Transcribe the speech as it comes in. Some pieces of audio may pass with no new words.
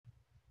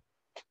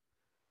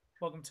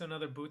Welcome to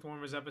another Booth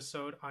Warmers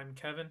episode. I'm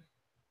Kevin,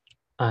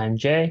 I'm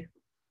Jay.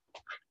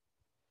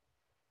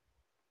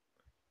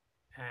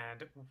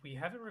 and we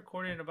haven't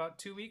recorded in about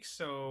 2 weeks,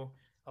 so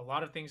a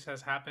lot of things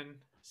has happened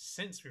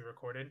since we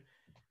recorded,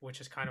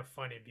 which is kind of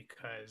funny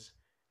because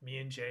me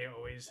and Jay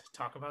always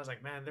talk about it's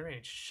like, man, there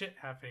ain't shit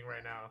happening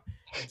right now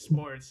in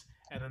sports,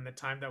 and then the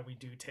time that we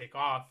do take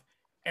off,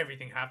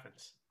 everything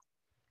happens.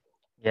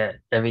 Yeah,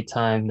 every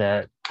time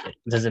that it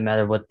doesn't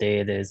matter what day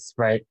it is,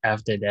 right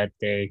after that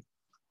day,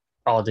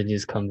 all the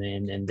news come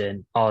in, and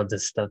then all the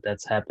stuff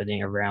that's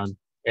happening around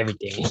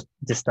everything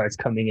just starts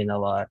coming in a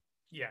lot.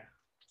 Yeah.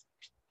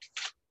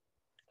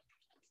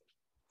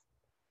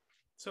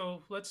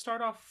 So let's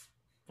start off.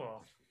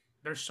 Well,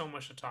 there's so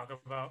much to talk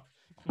about.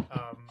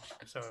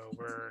 So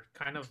we're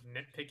kind of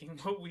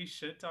nitpicking what we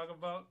should talk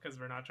about because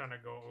we're not trying to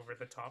go over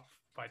the top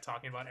by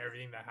talking about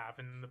everything that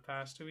happened in the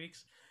past 2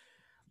 weeks.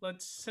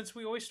 Since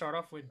we always start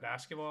off with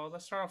basketball,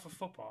 let's start off with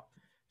football.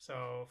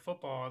 So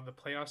football, the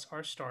playoffs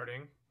are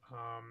starting.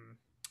 Um,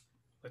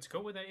 let's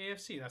go with the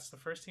AFC. That's the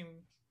first team.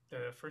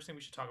 The first thing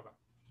we should talk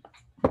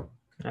about.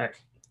 All right,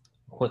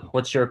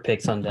 what's your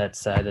picks on that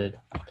side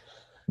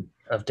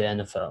of the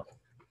NFL?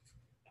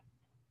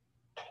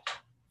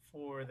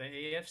 For the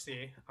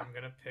AFC, I'm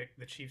gonna pick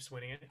the Chiefs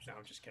winning it. No,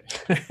 I'm just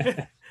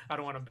kidding. I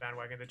don't want to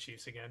bandwagon the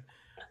Chiefs again.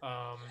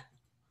 Um,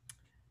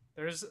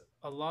 there's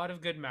a lot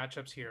of good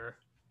matchups here.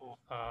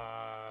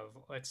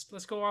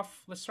 Let's go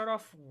off. Let's start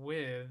off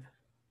with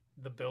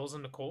the Bills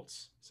and the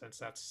Colts, since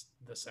that's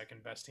the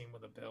second best team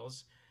with the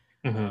Bills.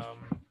 Hmm.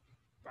 Um,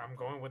 I'm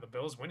going with the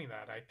Bills winning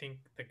that. I think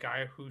the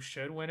guy who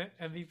should win it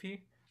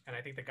MVP, and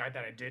I think the guy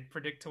that I did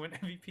predict to win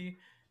MVP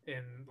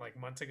in like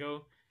months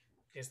ago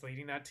is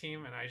leading that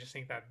team, and I just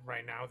think that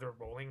right now they're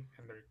rolling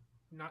and they're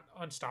not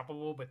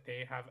unstoppable, but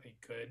they have a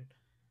good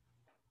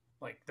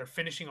they're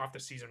finishing off the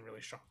season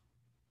really strong.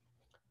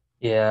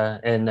 Yeah,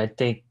 and I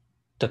think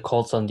the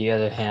Colts, on the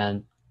other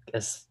hand,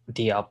 is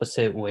the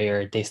opposite,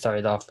 where they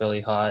started off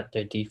really hot.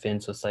 Their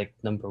defense was like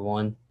number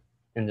one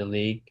in the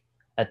league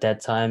at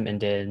that time,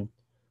 and then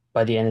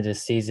by the end of the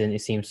season,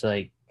 it seems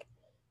like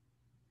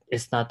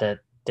it's not that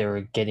they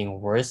were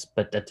getting worse,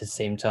 but at the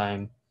same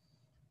time,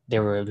 they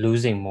were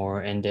losing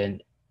more. And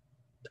then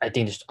I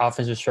think the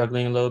offense was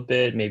struggling a little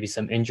bit, maybe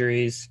some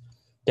injuries.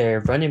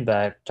 Their running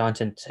back,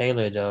 Jonathan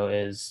Taylor, though,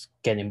 is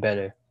getting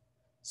better.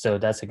 So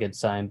that's a good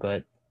sign.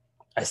 But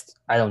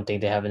I don't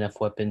think they have enough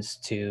weapons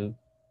to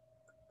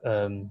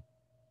um,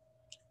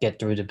 get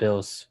through the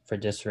Bills for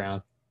this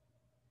round.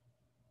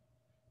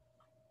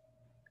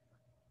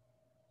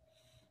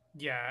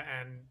 Yeah,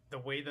 and the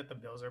way that the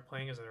Bills are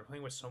playing is that they're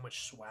playing with so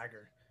much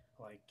swagger.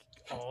 Like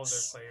all of their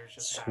players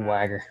just have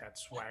Swagger. that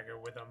swagger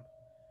with them.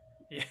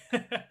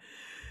 Yeah.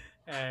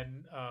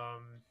 And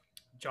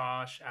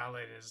Josh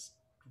Allen is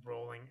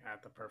rolling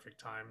at the perfect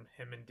time.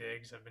 Him and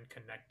Diggs have been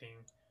connecting,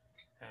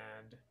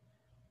 and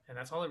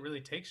that's all it really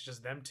takes.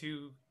 Just them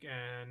two,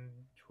 and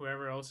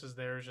whoever else is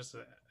there is just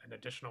an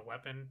additional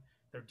weapon.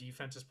 Their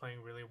defense is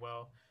playing really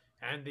well,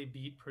 and they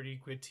beat pretty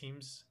good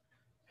teams.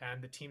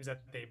 And the teams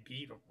that they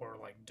beat were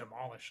like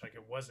demolished. Like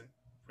it wasn't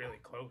really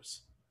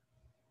close.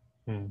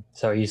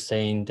 So are you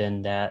saying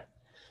then that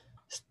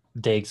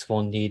Diggs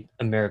won't need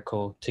a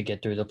miracle to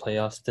get through the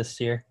playoffs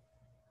this year?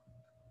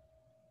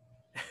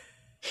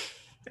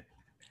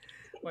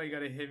 Well, you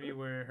gotta hit me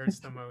where it hurts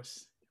the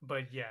most.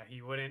 But yeah,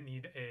 he wouldn't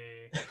need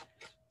a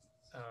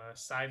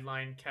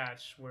sideline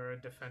catch where a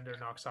defender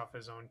knocks off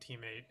his own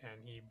teammate and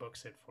he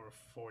books it for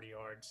 40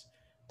 yards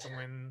to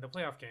win the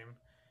playoff game.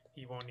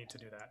 He won't need to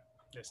do that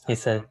this He time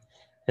said around.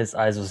 his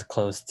eyes was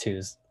closed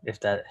too, if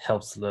that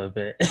helps a little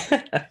bit.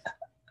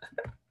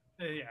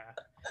 Yeah,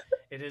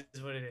 it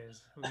is what it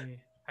is.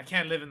 I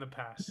can't live in the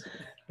past.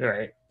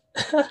 Right.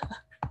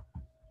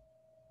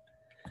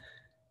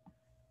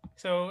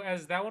 So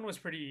as that one was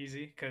pretty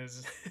easy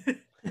because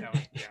yeah.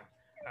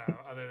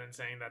 Other than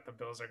saying that the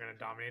Bills are going to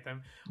dominate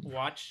them,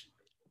 watch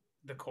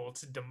the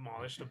Colts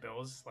demolish the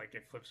Bills. Like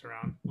it flips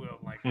around, we'll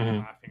like be Hmm.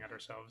 laughing at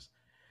ourselves.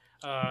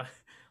 Uh,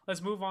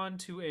 let's move on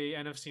to a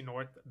NFC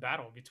North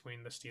battle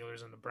between the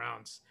Steelers and the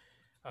Browns.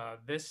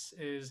 This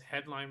is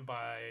headlined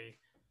by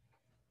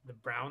the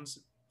Browns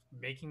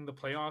making the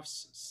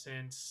playoffs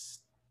since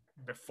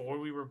before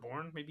we were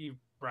born, maybe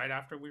right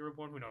after we were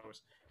born. Who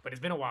knows? But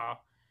it's been a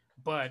while.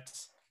 But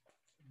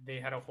they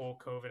had a whole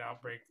COVID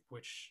outbreak,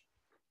 which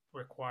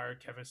required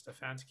Kevin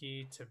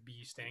Stefanski to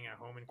be staying at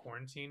home in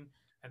quarantine,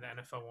 and the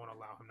NFL won't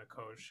allow him to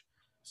coach.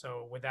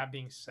 So, with that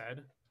being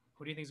said,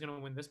 who do you think is going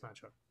to win this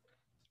matchup?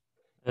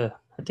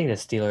 I think the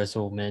Steelers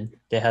will win.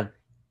 They have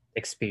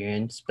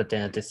experience, but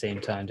then at the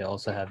same time, they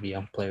also have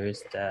young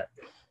players that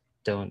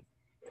don't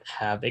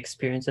have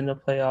experience in the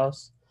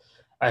playoffs.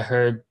 I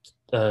heard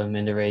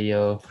in the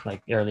radio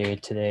like earlier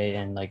today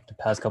and like the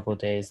past couple of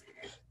days,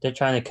 they're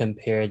trying to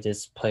compare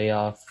this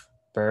playoff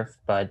berth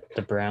by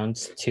the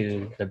Browns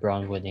to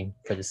LeBron winning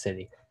for the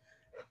city.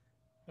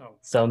 Oh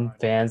Some God,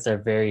 fans are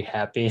very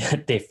happy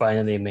that they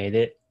finally made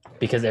it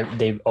because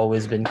they've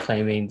always been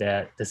claiming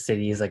that the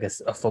city is like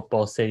a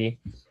football city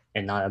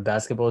and not a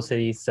basketball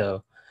city.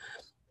 So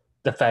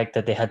the fact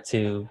that they had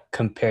to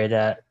compare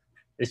that,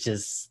 it's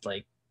just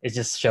like it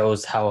just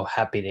shows how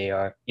happy they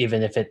are,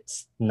 even if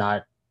it's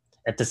not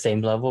at the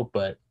same level,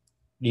 but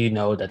you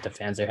know that the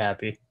fans are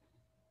happy.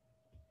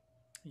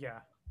 Yeah.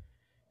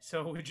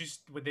 So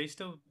would they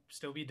still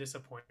be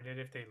disappointed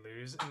if they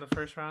lose in the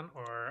first round,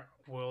 or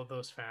will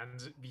those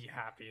fans be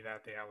happy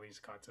that they at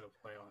least got to the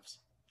playoffs?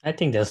 I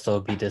think they'll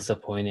still be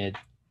disappointed.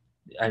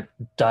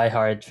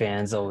 Diehard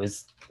fans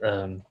always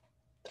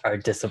are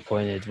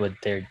disappointed with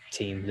their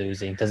team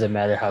losing. Doesn't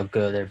matter how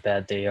good or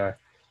bad they are.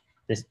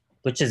 This,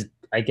 which is,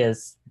 I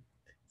guess,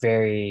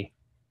 very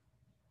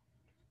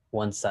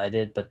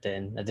one-sided. But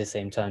then at the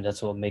same time,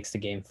 that's what makes the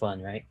game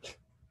fun, right?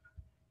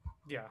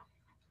 Yeah.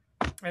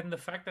 And the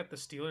fact that the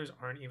Steelers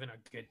aren't even a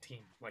good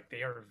team, like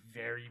they are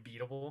very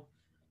beatable.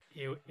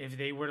 If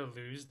they were to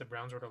lose, the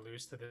Browns were to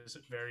lose to this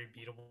very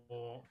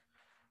beatable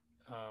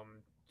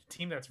um,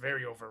 team that's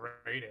very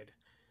overrated,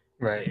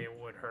 Right. it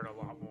would hurt a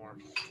lot more.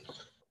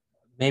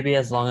 Maybe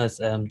as long as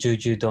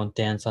Juju don't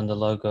dance on the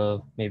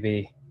logo,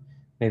 maybe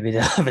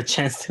they'll have a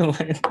chance to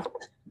win.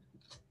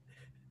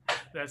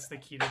 That's the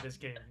key to this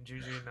game.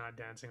 Juju not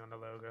dancing on the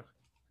logo.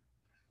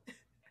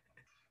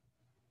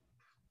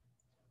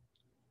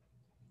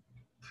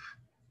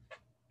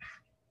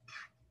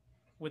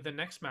 With the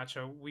next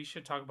matchup, we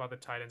should talk about the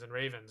Titans and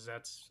Ravens.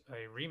 That's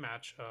a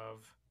rematch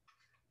of,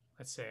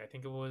 let's say, I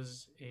think it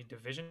was a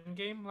division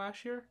game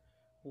last year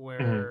Mhm.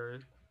 where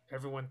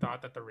everyone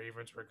thought that the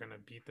Ravens were going to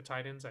beat the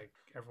Titans. Like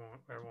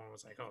everyone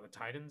was like, "Oh, the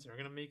Titans are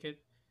going to make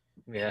it,"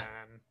 Yeah.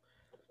 and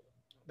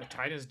the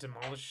Titans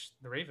demolished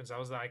the Ravens. That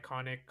was the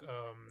iconic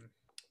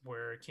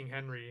where King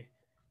Henry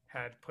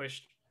had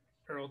pushed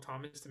Earl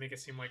Thomas to make it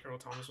seem like Earl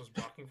Thomas was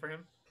blocking for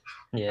him.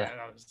 Yeah.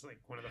 That was like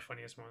one of the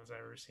funniest moments I've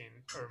ever seen,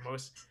 or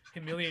most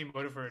humiliating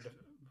motive for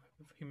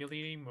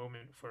humiliating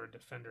moment for a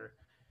defender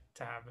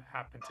to have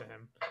happen to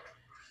him.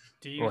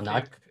 Do you Well,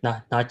 not think?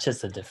 not not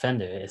just a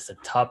defender; it's a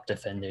top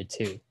defender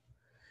too.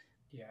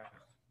 Yeah,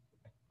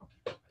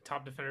 a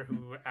top defender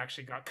who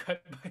actually got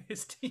cut by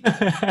his team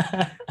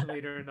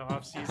later in the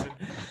offseason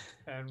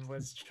and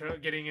was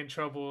getting in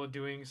trouble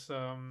doing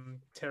some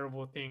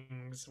terrible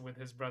things with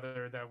his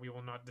brother that we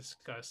will not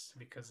discuss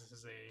because this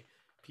is a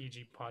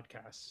PG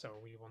podcast, so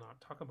we will not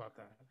talk about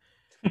that.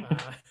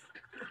 Uh,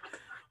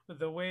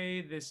 the way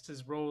this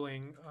is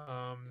rolling,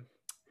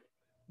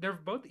 they're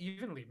both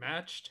evenly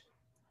matched.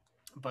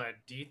 But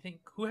do you think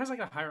who has like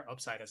a higher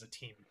upside as a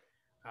team?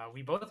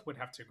 We both would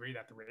have to agree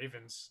that the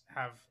Ravens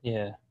have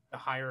Yeah. the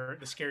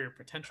scarier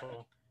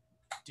potential.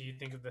 Do you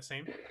think of the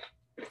same?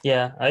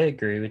 Yeah, I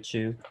agree with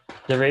you.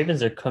 The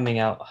Ravens are coming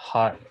out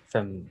hot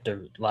from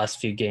the last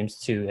few games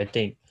too. I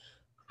think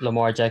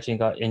Lamar Jackson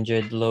got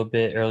injured a little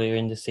bit earlier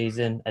in the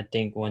season. I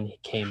think when he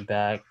came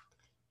back,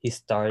 he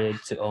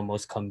started to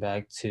almost come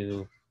back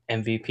to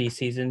MVP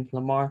season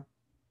Lamar.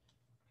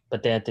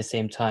 But then at the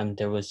same time,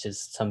 there was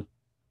just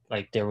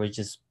there were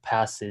just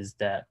passes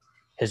that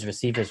his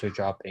receivers were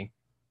dropping.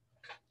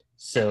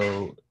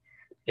 So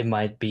it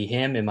might be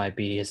him, it might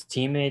be his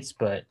teammates,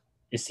 but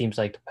it seems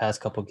like the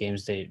past couple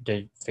games they're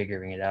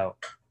figuring it out.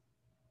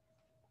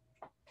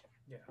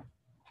 Yeah.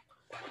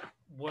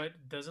 What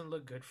doesn't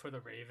look good for the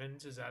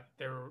Ravens is that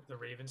the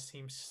Ravens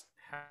team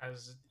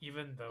has,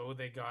 even though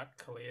they got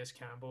Calais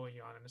Campbell,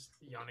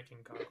 Yannick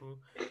Ngakoue,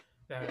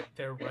 that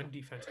their run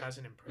defense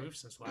hasn't improved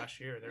since last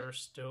year. They're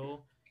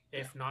still,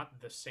 if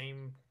not the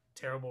same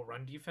terrible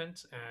run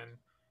defense, and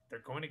they're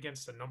going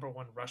against the number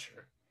one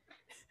rusher.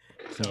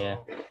 Yeah.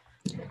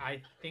 So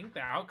I think the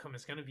outcome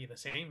is going to be the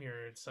same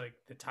here. It's like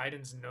the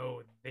Titans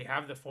know they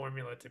have the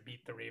formula to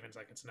beat the Ravens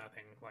like it's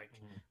nothing. Like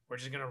we're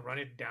just going to run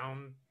it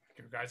down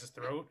your guys'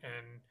 throat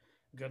and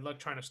good luck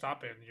trying to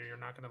stop it. You're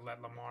not going to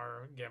let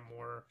Lamar get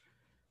more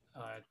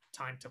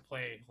time to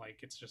play. Like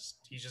it's just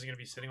he's just going to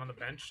be sitting on the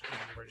bench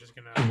and we're just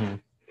going to Mhm.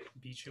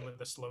 beat you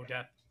with a slow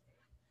death.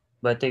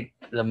 But I think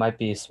there might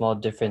be a small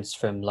difference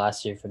from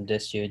last year from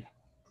this year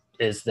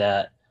is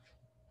that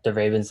the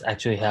Ravens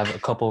actually have a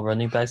couple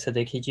running backs that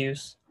they could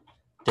use.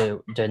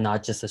 They're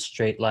not just a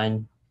straight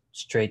line,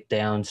 straight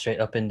down, straight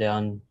up and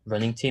down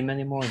running team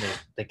anymore.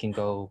 They can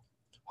go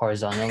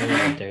horizontally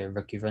with their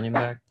rookie running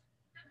back.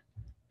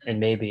 And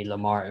maybe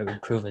Lamar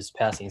improve his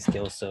passing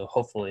skills, so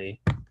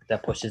hopefully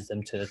that pushes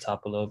them to the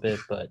top a little bit.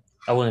 But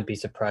I wouldn't be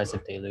surprised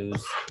if they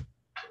lose.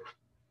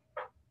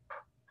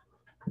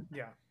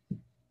 Yeah.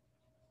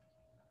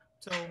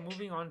 So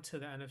moving on to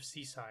the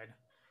NFC side,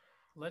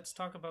 let's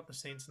talk about the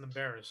Saints and the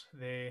Bears.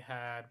 They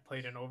had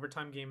played an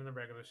overtime game in the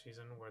regular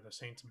season where the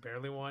Saints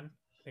barely won,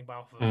 I think by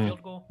off of a Mm.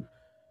 field goal.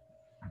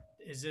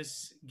 Is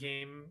this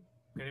game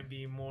going to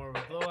be more of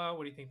a blowout?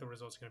 What do you think the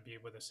result's going to be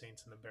with the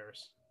Saints and the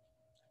Bears?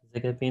 Is it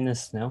gonna be in the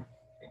snow?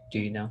 Do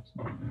you know?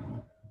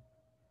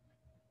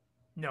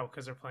 No,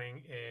 because they're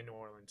playing in New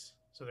Orleans,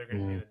 so they're going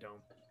to be in Mm. the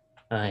dome.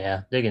 Oh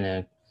yeah, they're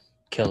gonna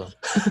kill him.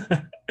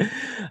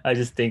 I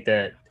just think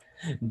that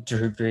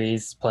Drew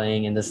Brees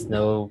playing in the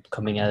snow,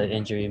 coming out of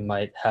injury,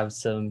 might have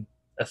some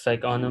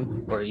effect on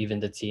him, or even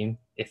the team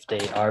if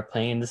they are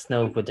playing in the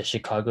snow with the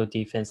Chicago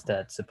defense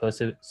that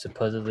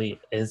supposedly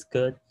is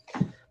good.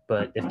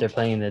 But if they're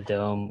playing in the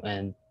dome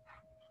and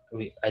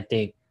I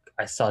think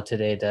I saw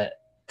today that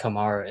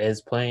Kamara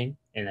is playing,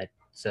 and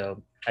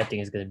so I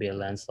think it's going to be a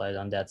landslide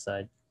on that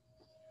side.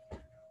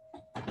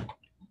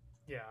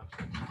 Yeah,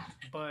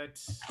 but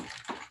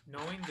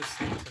knowing the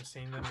Saints and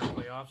seeing them in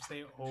the playoffs,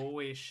 they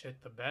always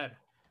shit the bed.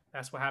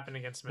 That's what happened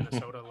against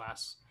Minnesota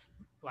last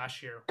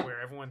year, where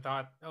everyone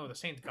thought, "Oh, the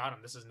Saints got them.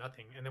 This is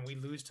nothing," and then we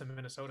lose to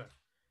Minnesota.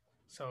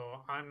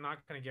 So I'm not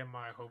gonna get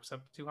my hopes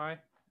up too high.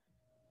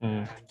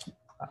 Mm. And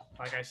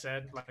like I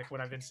said, like what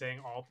I've been saying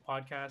all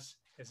podcasts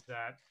is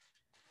that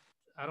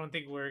I don't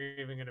think we're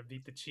even gonna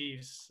beat the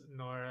Chiefs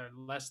nor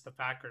less the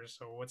Packers.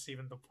 So what's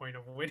even the point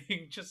of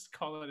winning? Just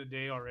call it a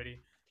day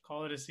already.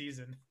 Call it a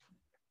season.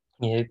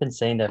 Yeah, you've been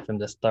saying that from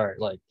the start.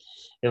 Like,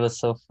 it was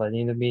so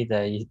funny to me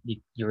that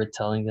you were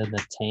telling them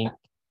to tank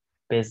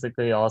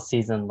basically all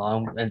season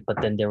long,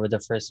 but then they were the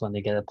first one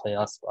to get a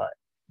playoff spot,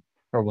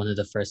 or one of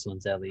the first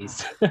ones at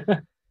least.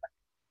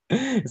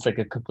 It's like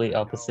a complete I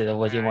know. opposite of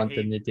what you I want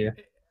them hate. to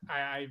do. I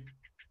I,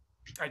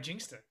 I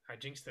jinxed it. I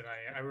jinxed it.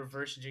 I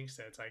reverse jinxed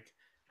it. It's like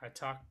I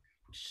talked,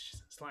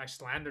 I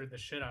slandered the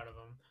shit out of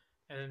them,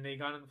 and then they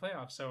got in the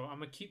playoffs. So I'm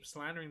gonna keep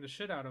slandering the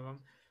shit out of them,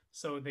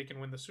 so they can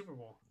win the Super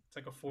Bowl. It's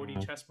like a 4D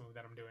Mhm. chess move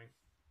that I'm doing.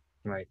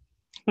 Right.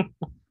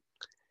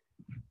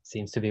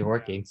 Seems to be Yeah,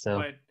 working. So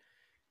but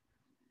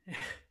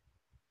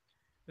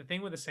the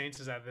thing with the Saints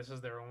is that this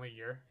is their only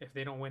year. If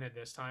they don't win it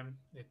this time,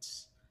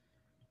 it's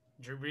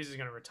Drew Brees is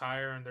going to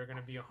retire, and they're going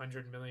to be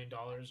 $100 million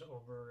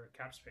over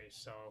cap space.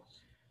 So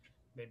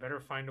they better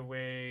find a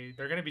way.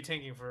 They're going to be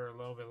tanking for a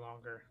little bit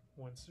longer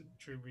once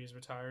Drew Brees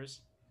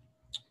retires.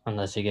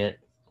 unless you get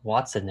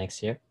Watson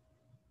next year,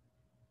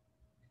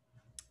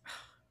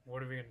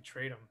 What are we going to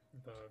trade him?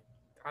 The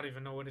I don't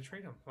even know what to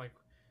trade him. Like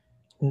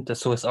the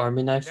Swiss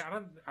Army knife. I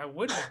don't. I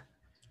would want.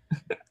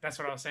 That's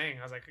what I was saying.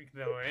 I was like,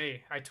 though,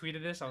 hey, I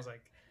tweeted this. I was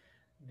like,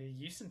 the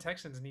Houston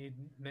Texans need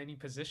many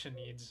position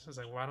needs. I was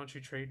like, why don't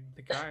you trade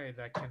the guy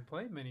that can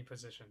play many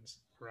positions,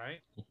 right?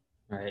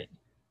 Right.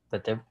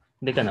 But they're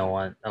gonna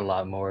want a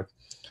lot more.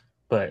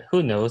 But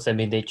who knows? I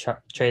mean, they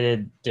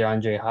traded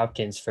DeAndre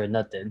Hopkins for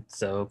nothing,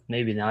 so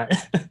maybe not.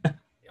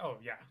 Oh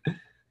yeah,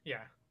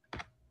 yeah,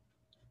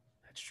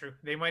 that's true.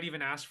 They might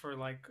even ask for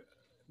like,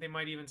 they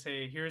might even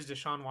say, here's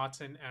Deshaun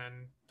Watson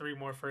and three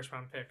more first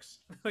round picks.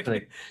 Like,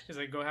 Like, he's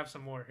like, go have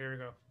some more. Here we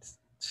go.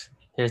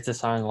 here's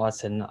Deshaun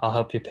Watson. I'll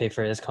help you pay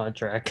for his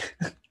contract.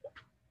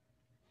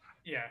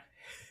 Yeah.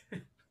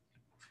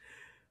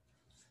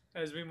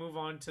 As we move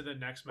on to the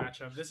next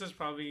matchup, this is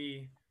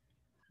probably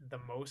the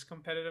most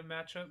competitive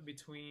matchup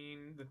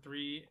between the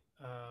three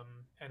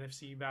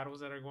NFC battles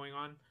that are going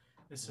on.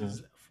 This Mhm.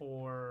 is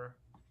for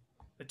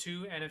the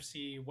two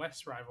NFC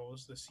West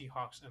rivals, the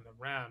Seahawks and the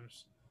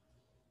Rams.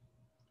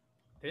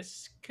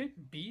 This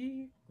could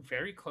be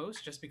very close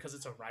just because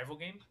it's a rival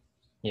game.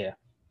 Yeah.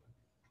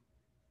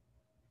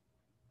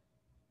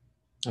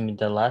 I mean,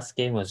 the last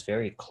game was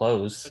very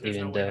close, But there's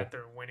no even way though, that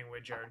they're winning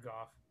with Jared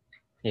Goff.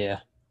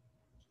 yeah.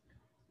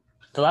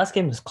 The last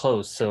game was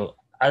close, so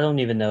I don't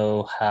even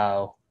know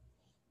how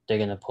they're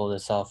gonna pull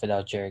this off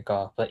without Jared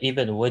Goff. But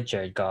even with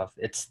Jared Goff,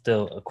 it's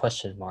still a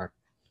question mark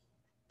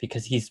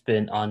because he's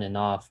been on and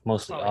off,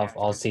 mostly Oh off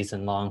yeah, all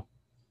season long.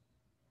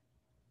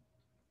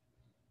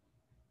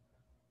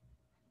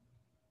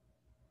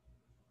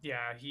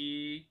 yeah.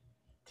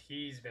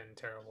 He's been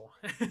terrible.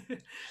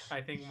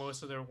 I think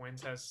most of their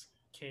wins has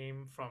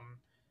came from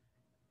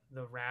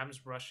the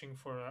Rams rushing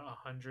for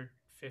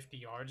 150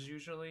 yards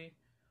usually,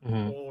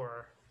 Mhm.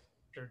 or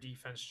their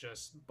defense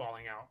just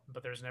balling out.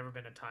 But there's never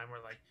been a time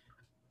where like,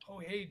 oh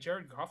hey,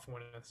 Jared Goff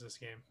won us this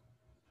game.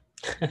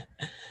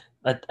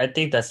 I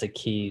think that's the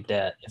key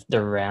that if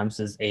the Rams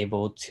is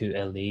able to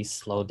at least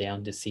slow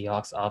down the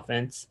Seahawks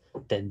offense,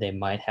 then they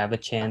might have a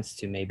chance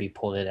to maybe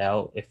pull it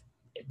out. If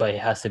but it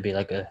has to be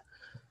like a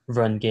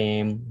run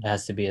game, it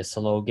has to be a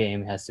slow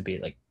game, it has to be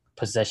like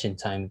possession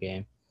time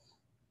game.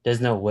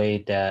 There's no way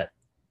that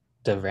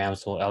the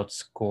Rams will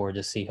outscore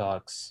the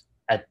Seahawks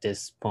at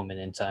this moment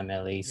in time at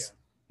Yeah, least.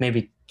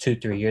 Maybe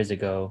 2-3 years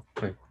ago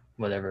or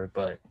whatever,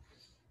 but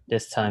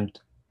this time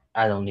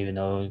I don't even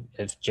know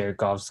if Jared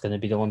Goff's gonna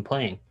be the one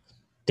playing.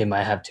 They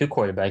might have two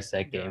quarterbacks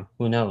that yeah, game.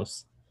 Who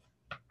knows?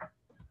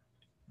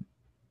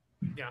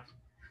 yeah.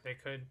 They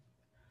could.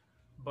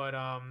 But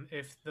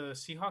if the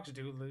Seahawks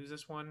do lose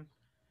this one,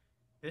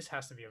 this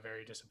has to be a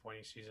very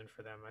disappointing season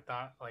for them. I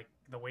thought like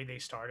the way they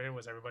started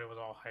was everybody was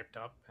all hyped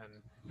up,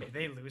 and if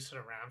they lose to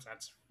the Rams,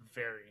 that's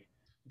very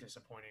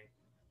disappointing.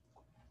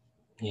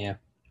 Yeah,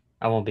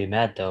 I won't be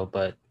mad though,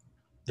 but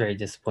very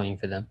disappointing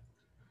for them.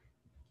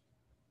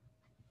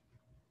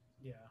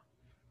 Yeah.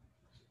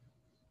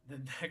 The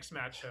next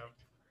matchup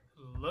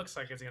looks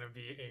like it's going to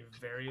be a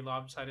very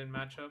lopsided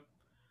matchup,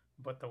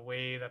 but the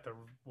way that the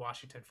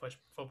Washington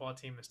football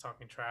team is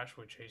talking trash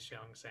with Chase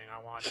Young saying,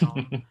 I want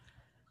Tom,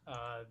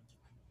 uh,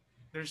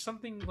 there's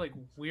something like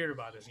weird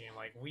about this game.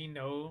 Like, we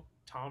know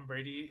Tom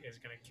Brady is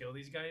going to kill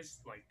these guys,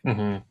 like,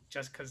 Hmm.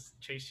 just because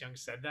Chase Young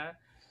said that.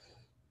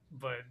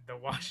 But the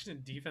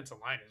Washington defensive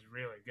line is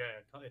really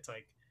good. It's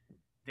like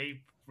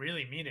they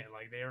really mean it.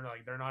 Like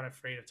they're not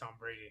afraid of Tom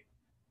Brady.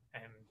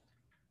 And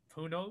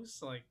who knows?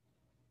 Like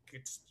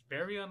it's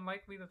very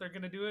unlikely that they're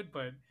gonna do it,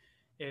 but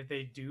if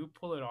they do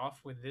pull it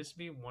off, would this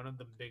be one of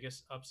the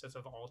biggest upsets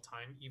of all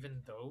time?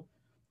 Even though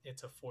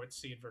it's a fourth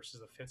seed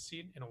versus a fifth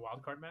seed in a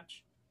wild card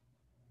match.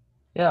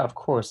 Yeah, of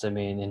course. I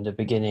mean, in the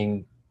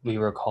beginning, we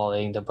were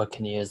calling the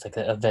Buccaneers like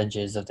the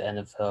Avengers of the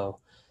NFL.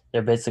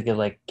 They're basically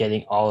like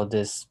getting all of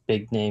this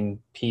big name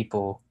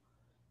people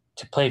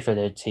to play for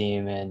their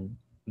team, and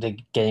the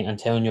getting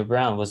Antonio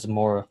Brown was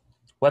more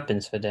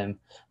weapons for them.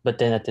 But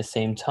then at the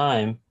same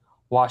time,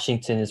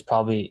 Washington is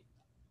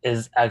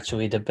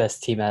actually the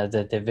best team out of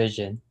the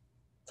division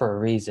for a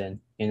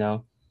reason.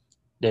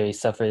 They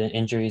suffered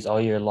injuries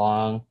all year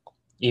long,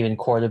 even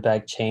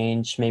quarterback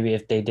change. Maybe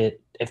if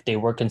they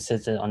were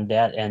consistent on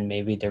that end,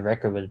 maybe their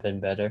record would have been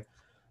better.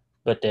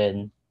 But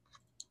then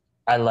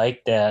I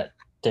like that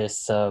there's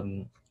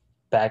some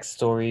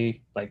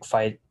backstory, like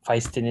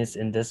feistiness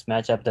in this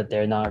matchup, that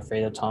they're not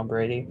afraid of Tom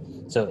Brady.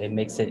 So it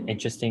makes it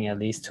interesting at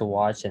least to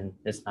watch, and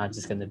it's not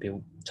just going to be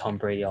Tom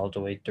Brady all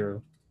the way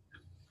through.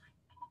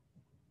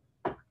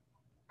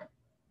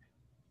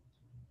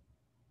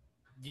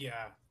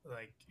 Yeah,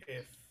 like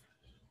if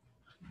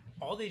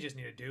all they just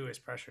need to do is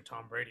pressure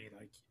Tom Brady,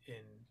 like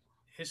in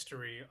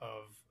history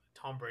of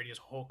Tom Brady's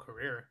whole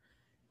career,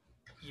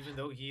 even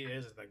though he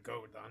is the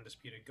GOAT, the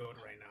undisputed GOAT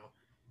right now,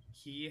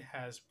 he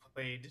has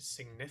played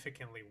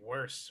significantly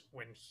worse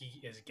when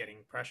he is getting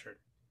pressured.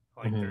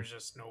 Like Mm-hmm. there's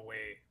just no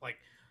way. Like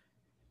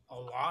a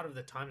lot of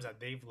the times that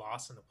they've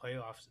lost in the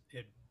playoffs,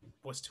 it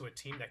was to a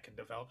team that could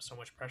develop so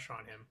much pressure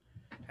on him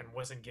and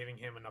wasn't giving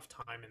him enough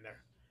time in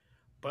there.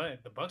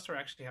 But the Bucks are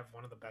actually have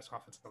one of the best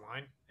offensive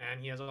line,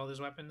 and he has all these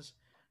weapons.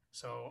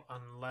 So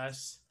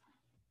unless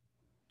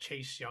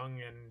Chase Young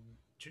and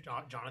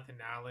Jonathan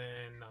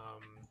Allen,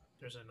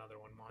 there's another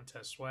one,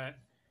 Montez Sweat.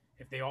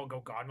 If they all go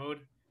God mode,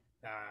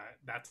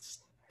 that's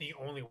the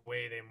only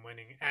way they're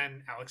winning.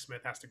 And Alex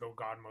Smith has to go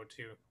God mode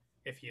too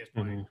if he is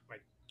playing. Mm-hmm.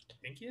 Like, I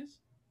think he is.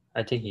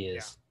 I think he Yeah,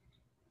 is.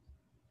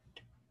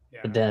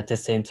 But yeah. then at the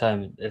same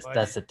time, But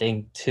that's the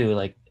thing too.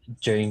 Like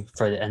during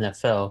for the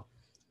NFL,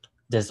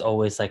 there's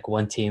always like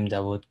one team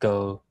that would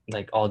go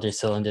like all their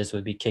cylinders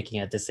would be kicking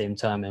at the same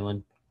time and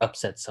would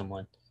upset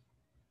someone.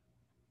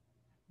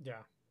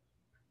 yeah,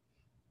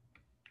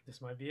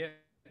 this might be it.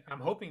 I'm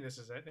hoping this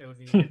is it. It would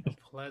be a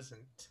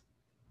pleasant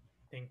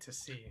thing to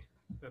see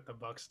that the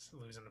Bucks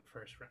lose in the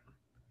first round.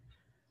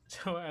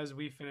 So as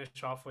we finish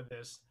off with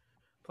this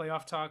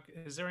playoff talk,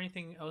 is there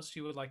anything else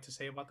you would like to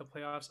say about the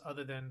playoffs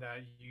other than that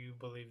you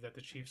believe that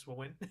the Chiefs will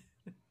win?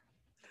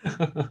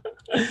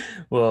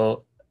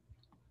 Well,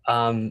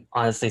 I'm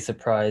honestly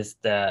surprised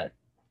that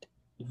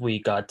we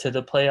got to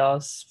the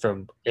playoffs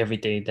from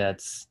everything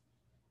that's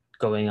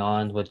going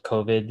on with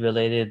COVID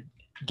related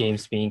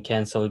games being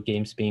canceled,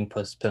 games being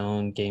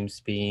postponed, games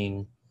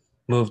being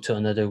moved to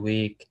another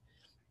week.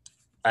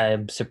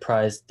 I'm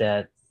surprised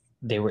that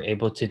they were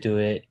able to do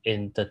it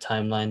in the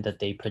timeline that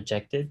they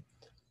projected.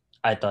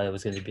 I thought it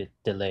was going to be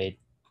delayed,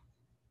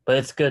 but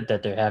it's good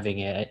that they're having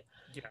it.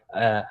 Yeah,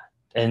 Uh,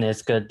 and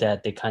it's good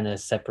that they kind of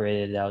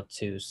separated it out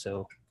too.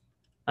 So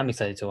I'm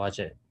excited to watch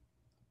it.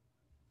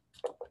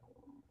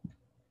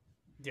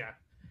 yeah.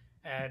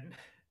 And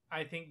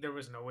I think there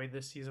was no way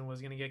this season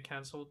was going to get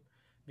canceled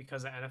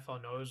because the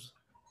NFL knows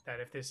that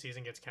if this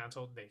season gets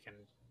canceled, they can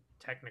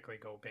technically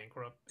go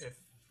bankrupt if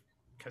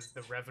because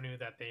the revenue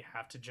that they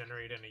have to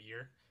generate in a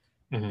year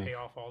and Mm-hmm. pay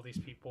off all these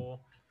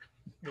people,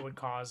 it would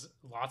cause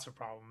lots of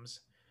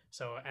problems.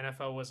 So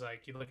NFL was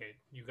like, "You look at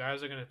you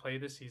guys are going to play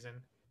this season.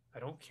 I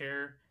don't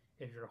care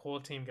if your whole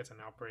team gets an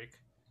outbreak.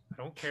 I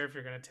don't care if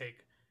you're going to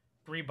take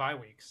 3 bye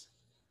weeks.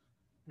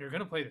 You're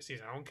going to play the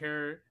season. I don't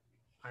care.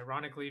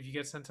 Ironically, if you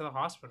get sent to the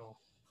hospital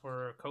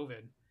for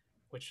COVID,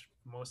 which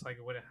most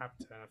likely wouldn't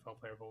happen to an NFL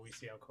player, but we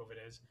see how COVID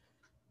is.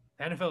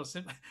 The NFL,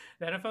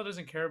 the NFL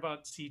doesn't care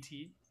about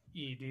CTE. Do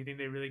you think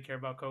they really care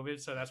about COVID?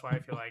 So that's why I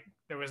feel like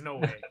there was no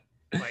way.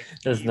 Like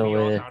There's no we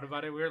all way. thought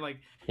about it. We were like,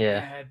 Yeah.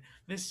 yeah,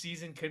 this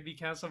season could be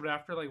canceled. But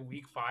after like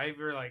week 5,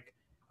 we are like,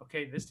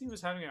 okay, this team is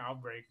having an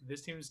outbreak.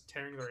 This team is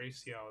tearing their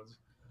ACLs.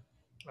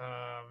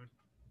 Um,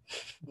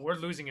 we're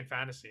losing in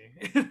fantasy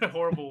in a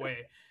horrible way.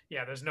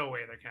 Yeah, there's no way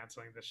they're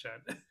canceling this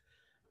shit.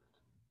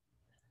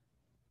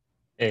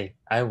 Hey,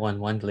 I won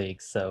one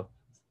league, so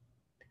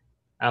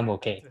I'm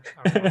okay.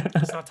 Well,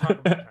 let's not talk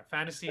about that.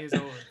 Fantasy is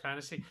over.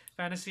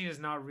 Fantasy is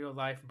not real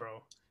life,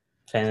 bro.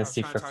 Stop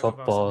Fantasy trying to for talk about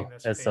something football,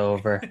 that's it's fake.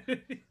 over.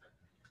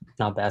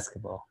 Not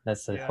basketball.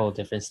 That's a Yeah. whole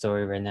different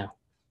story right now.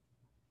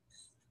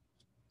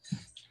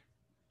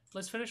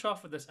 Let's finish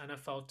off with this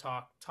NFL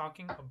talk,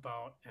 talking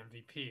about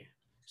MVP.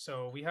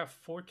 So we have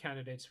 4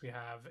 candidates. We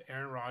have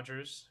Aaron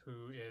Rodgers,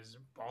 who is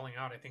balling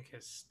out. I think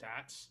his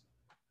stats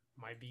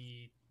might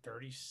be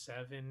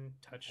 37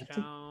 I think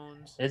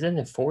touchdowns. isn't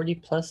it 40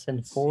 plus and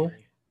Let's four?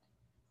 see.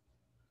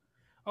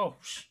 Oh,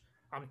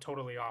 I'm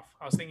totally off.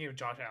 I was thinking of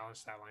Josh Allen's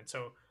stat line.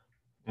 So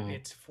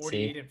it's See?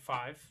 48 and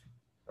 5,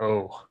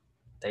 Oh,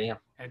 damn.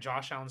 and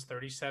Josh Allen's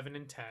 37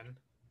 and 10,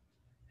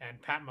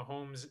 and Pat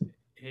Mahomes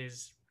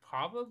is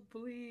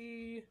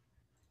probably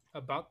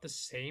about the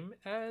same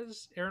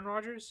as Aaron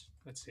Rodgers.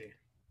 Let's see.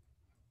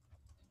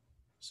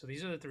 So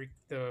these are the three.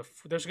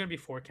 There's going to be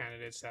four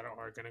candidates that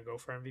are going to go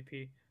for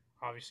MVP.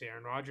 Obviously,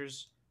 Aaron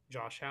Rodgers,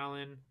 Josh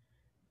Allen,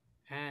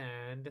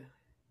 and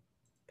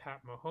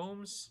Pat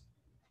Mahomes,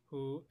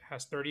 who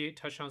has 38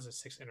 touchdowns and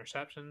 6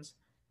 interceptions,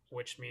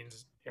 which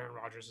means Aaron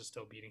Rodgers is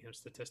still beating him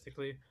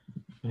statistically,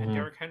 and Hmm.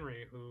 Derrick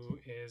Henry, who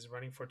is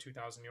running for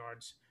 2,000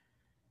 yards.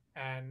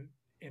 And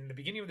in the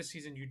beginning of the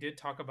season, you did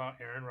talk about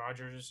Aaron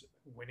Rodgers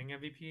winning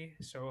MVP.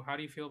 So how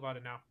do you feel about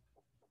it now?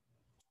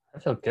 I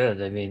feel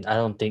good. I mean, I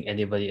don't think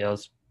anybody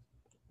else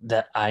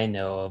that I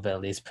know of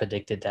at least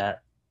predicted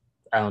that.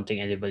 I don't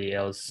think anybody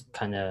else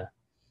kind of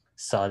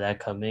saw that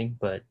coming,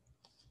 but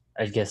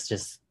I guess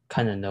just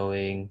kind of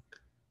knowing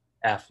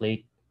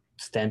athlete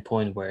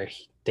standpoint where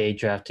they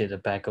drafted a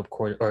backup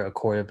quarter or a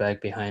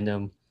quarterback behind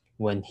him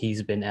when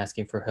he's been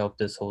asking for help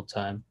this whole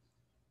time.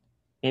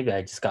 Maybe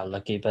I just got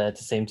lucky, but at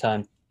the same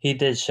time, he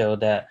did show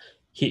that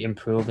he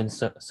improved in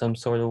some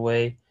sort of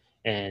way,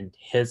 and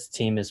his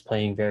team is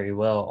playing very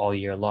well all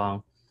year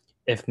long.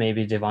 If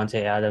maybe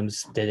Devonte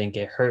Adams didn't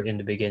get hurt in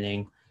the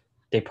beginning,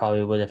 they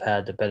probably would have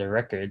had a better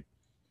record,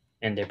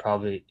 and they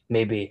probably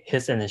maybe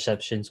his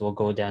interceptions will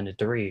go down to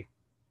 3.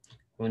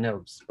 Who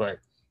knows? But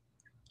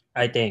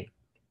I think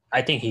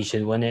I think he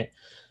should win it.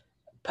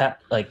 Pat,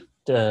 like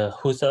the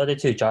who's the other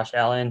two? Josh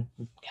Allen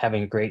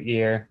having a great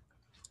year.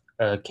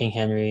 King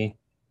Henry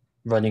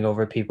running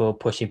over people,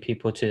 pushing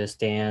people to the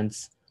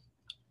stands,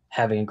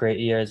 having a great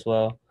year as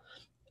well.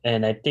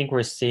 And I think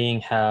we're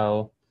seeing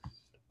how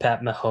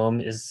Pat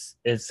Mahomes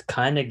is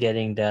kind of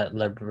getting that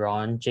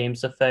LeBron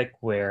James effect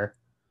where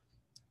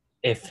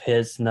if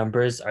his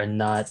numbers are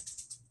not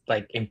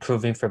like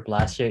improving from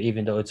last year,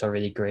 even though it's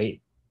already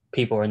great,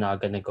 people are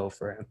not gonna go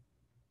for him.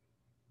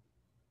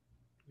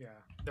 Yeah,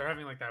 they're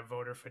having like that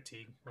voter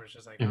fatigue, where it's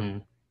just like I'm Hmm.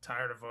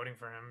 tired of voting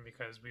for him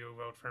because we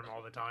vote for him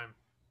all the time.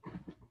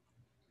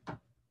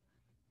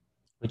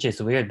 Which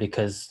is weird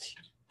because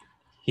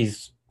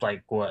he's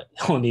like what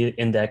only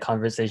in that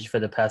conversation for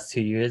the past 2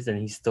 years, and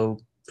he's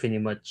still pretty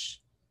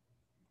much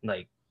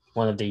like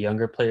one of the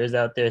younger players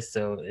out there.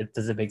 So it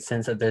doesn't make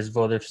sense that there's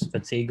voter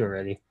fatigue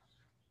already.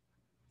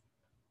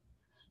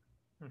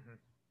 Hmm.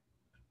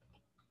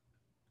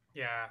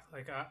 Yeah,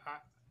 like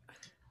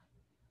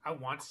I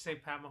want to say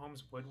Pat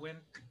Mahomes would win,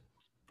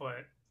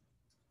 but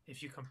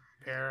if you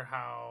compare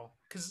how,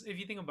 because if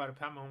you think about it,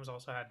 Pat Mahomes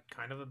also had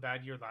kind of a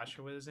bad year last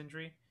year with his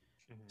injury,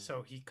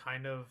 so he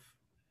kind of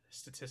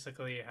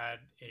statistically had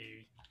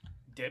a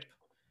dip.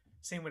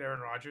 Same with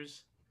Aaron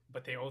Rodgers,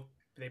 but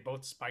they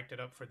both spiked it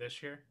up for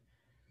this year.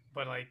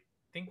 But like,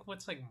 think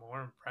what's like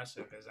more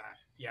impressive is that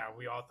yeah,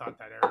 we all thought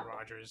that Aaron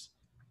Rodgers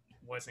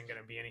wasn't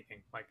gonna be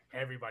anything. Like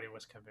everybody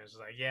was convinced,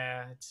 like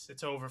yeah,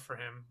 it's over for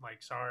him.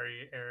 Like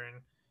sorry,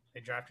 Aaron, they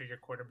drafted your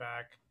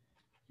quarterback.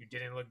 You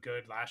didn't look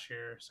good last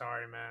year.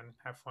 Sorry, man.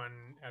 Have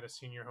fun at a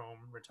senior home,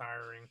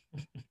 retiring.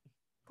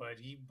 But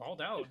he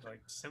balled out,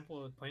 like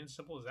simple, plain and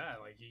simple as that.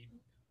 Like he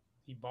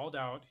balled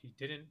out. He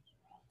didn't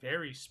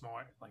very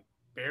smart, like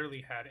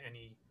barely had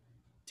any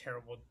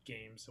terrible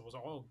games. It was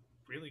all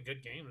really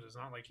good games. It's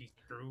not like he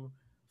threw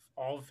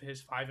all of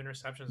his 5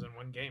 interceptions in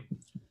one game.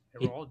 They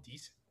were He all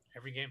decent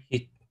every game.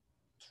 he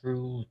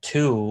threw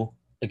two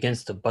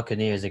against the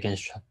Buccaneers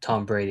against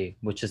Tom Brady,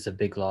 which is a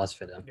big loss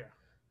for them. Yeah.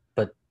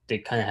 But they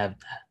kind of have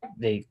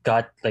they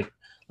got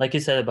like you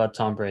said about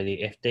Tom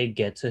Brady. If they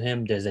get to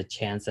him, there's a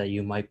chance that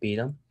you might beat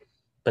him.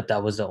 But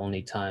that was the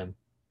only time.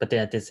 But then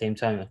at the same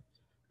time,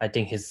 I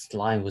think his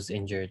line was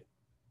injured.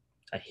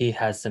 He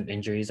has some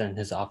injuries on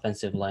his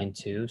offensive line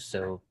too,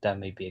 so that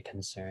may be a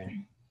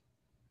concern.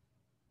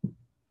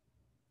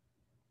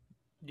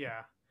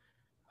 Yeah.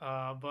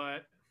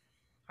 But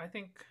I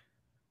think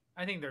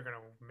I think they're gonna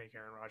make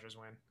Aaron Rodgers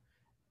win.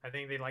 I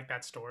think they like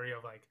that story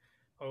of like,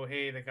 oh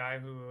hey, the guy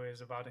who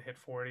is about to hit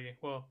 40.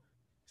 Well,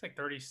 it's like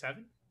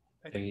 37,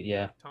 I think.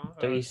 Yeah, Tom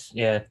 30,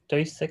 yeah,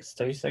 36, 36,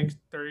 37.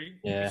 30,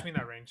 Yeah, between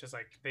that range. Just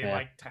like they yeah.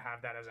 like to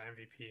have that as an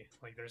MVP.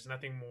 Like there's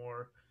nothing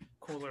more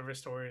cooler of a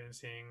story than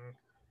seeing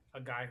a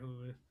guy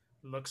who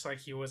looks like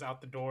he was out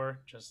the door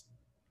just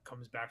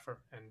comes back for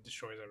and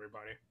destroys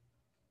everybody.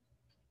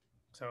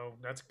 So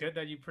that's good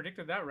that you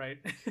predicted that right.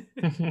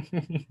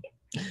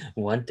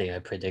 One thing I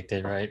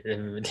predicted right,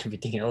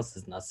 everything else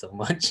is not so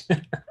much.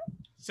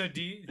 So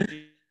do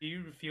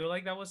you feel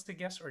like that was the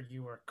guess, or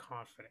you were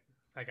confident?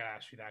 I gotta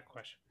ask you that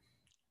question.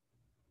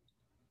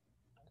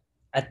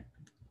 I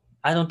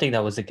I don't think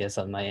that was a guess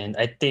on my end.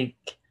 I think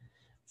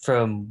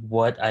from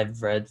what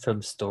I've read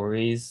from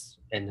stories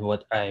and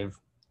what I've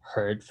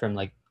heard from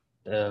like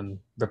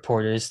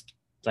reporters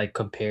like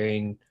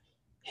comparing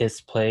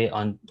his play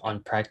on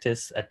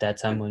practice at that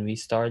time when we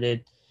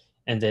started,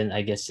 and then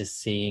I guess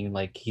just seeing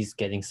like he's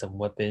getting some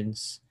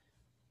weapons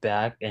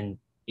back and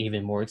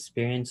even more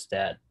experience,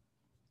 that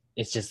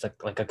it's just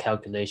like a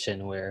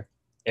calculation where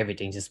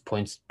everything just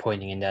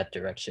pointing in that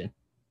direction.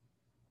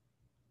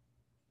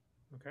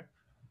 Okay.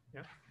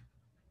 Yeah.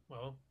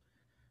 Well,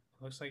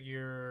 looks like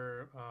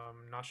you're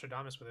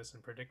Nostradamus with this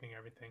and predicting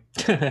everything.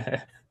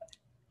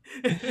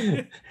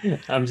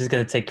 I'm just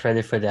gonna take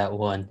credit for that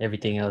one.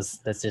 Everything else,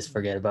 let's just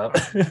forget about.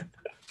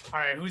 All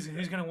right, who's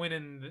gonna win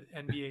in the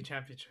NBA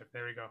championship?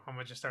 There we go. I'm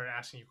gonna just start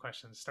asking you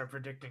questions. Start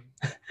predicting.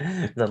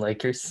 The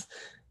Lakers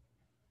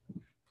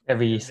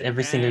every And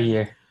every single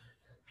year.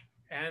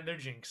 they're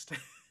jinxed.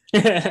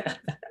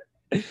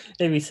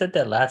 Hey, we said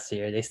that last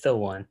year. They still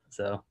won.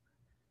 So,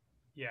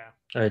 Yeah.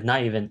 or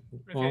not even.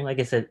 Well,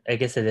 Okay. I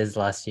guess it is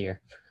last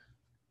year.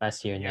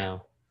 Last year Yeah.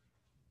 now.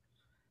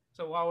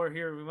 So while we're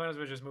here, we might as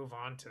well just move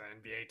on to the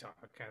NBA talk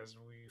as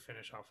we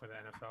finish off with the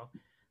NFL.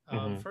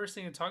 Hmm. First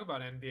thing to talk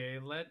about NBA,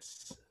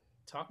 let's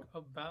talk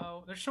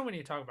about. There's so many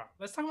to talk about.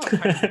 Let's talk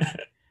about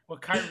Kyrie.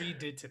 What Kyrie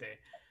did today.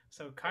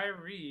 So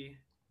Kyrie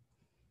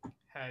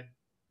had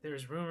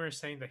there's rumors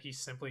saying that he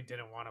simply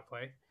didn't want to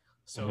play.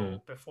 Hmm.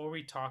 So before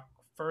we talk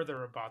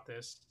further about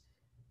this,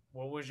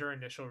 what was your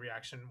initial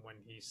reaction when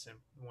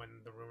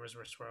when the rumors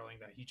were swirling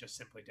that he just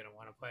simply didn't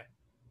want to play?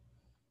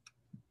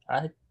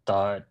 I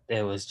thought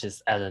it was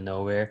just out of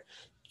nowhere,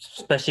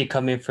 especially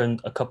coming from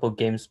a couple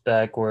games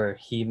back where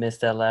he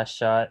missed that last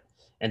shot,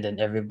 and then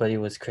everybody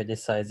was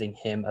criticizing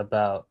him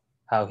about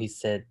how he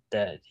said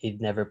that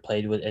he'd never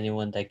played with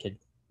anyone that could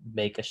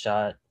make a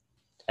shot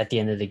at the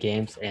end of the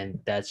games, and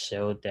that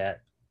showed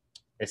that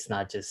it's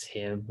not just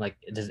him. Like,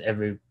 there's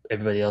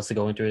everybody else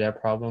going through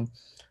that problem.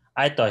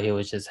 I thought he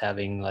was just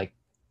having like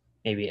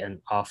maybe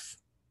an off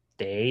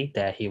day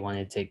that he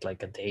wanted to take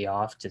like a day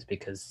off just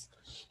because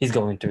he's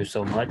going through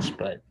so much.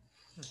 But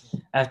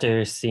Mhm.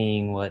 after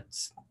seeing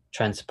what's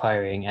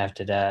transpiring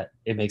after that,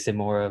 it makes it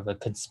more of a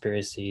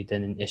conspiracy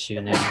than an issue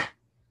now.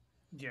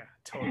 Yeah,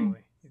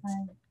 totally. It's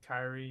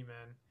Kyrie,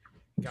 man.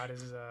 Got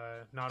his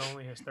not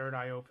only his third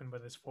eye open,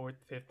 but his fourth,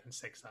 fifth, and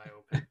sixth eye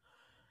open.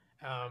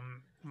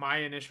 My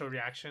initial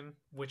reaction,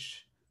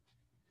 which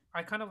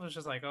I kind of was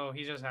just like, oh,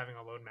 he's just having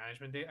a load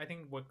management day. I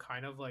think what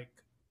kind of like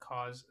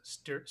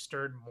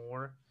stirred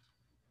more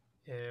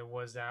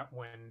was that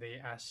when they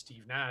asked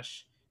Steve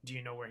Nash, "Do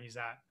you know where he's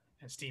at?"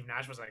 And Steve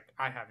Nash was like,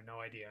 "I have no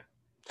idea.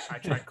 I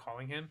tried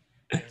calling him,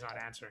 and he's not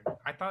answering."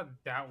 I thought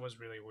that was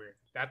really weird.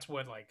 That's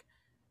what like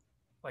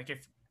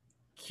if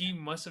he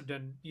must have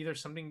done either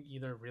something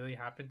either really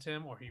happened to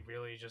him or he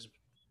really just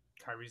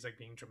Kyrie's like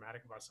being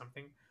dramatic about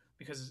something.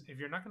 Because if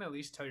you're not gonna at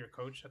least tell your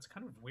coach, that's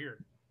kind of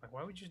weird. Like,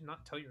 why would you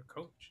not tell your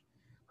coach?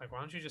 Like, why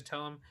don't you just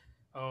tell him,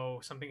 oh,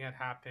 something had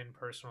happened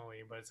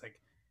personally? But it's like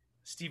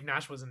Steve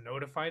Nash wasn't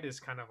notified is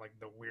kind of like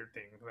the weird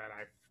thing that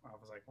I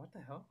was like, what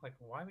the hell? Like,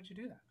 why would you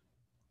do that?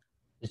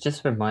 It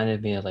just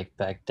reminded me of like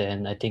back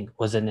then. I think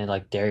wasn't it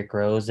like Derrick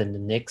Rose and the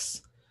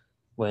Knicks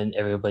when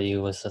everybody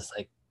was just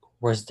like,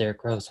 "Where's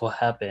Derrick Rose? What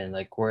happened?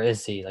 Like, where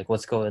is he? Like,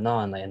 what's going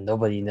on?" Like, and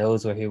nobody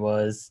knows where he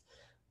was.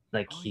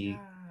 Like Oh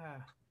he, yeah,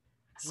 we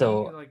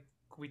so like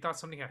we thought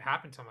something had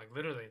happened to him, like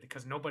literally,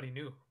 because nobody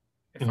knew,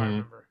 if I mhm,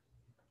 remember.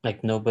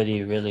 like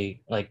nobody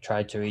really like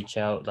tried to reach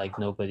out. Like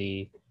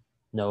nobody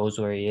knows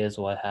where he is.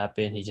 What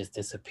happened? He just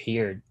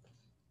disappeared,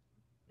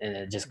 and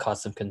it just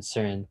caused some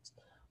concern.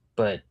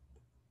 But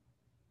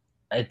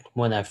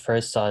when I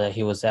first saw that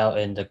he was out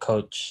and the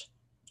coach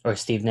or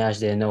Steve Nash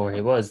didn't know where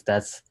he was,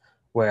 that's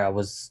where I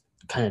was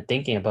kind of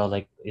thinking about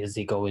like, is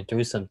he going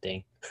through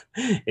something?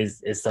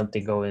 Is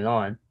something going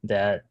on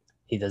that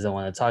he doesn't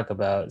want to talk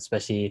about,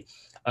 especially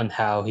on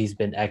how he's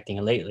been acting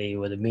lately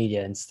with the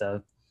media and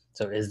stuff.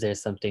 So is there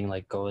something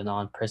like going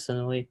on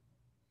personally?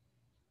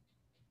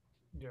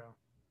 Yeah.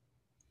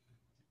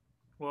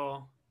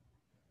 Well,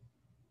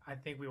 I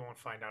think we won't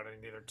find out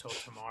either till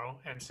tomorrow.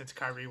 And since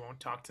Kyrie won't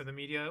talk to the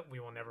media, we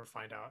will never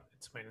find out.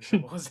 It's plain and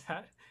simple as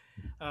that.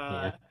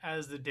 Yeah.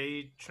 As the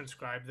day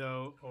transcribed,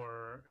 though,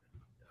 or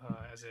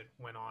as it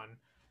went on,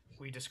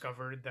 we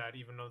discovered that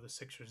even though the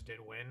Sixers did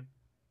win,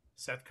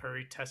 Seth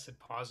Curry tested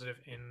positive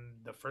in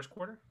the first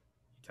quarter.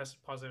 He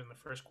tested positive in the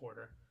first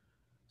quarter.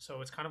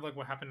 So it's kind of like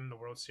what happened in the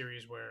World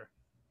Series where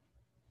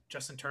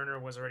Justin Turner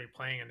was already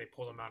playing and they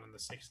pulled him out in the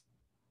sixth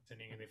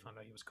inning and they found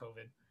out he was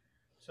COVID.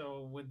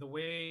 So with the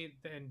way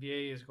the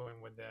NBA is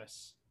going with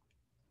this,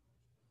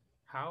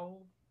 how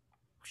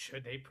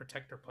should they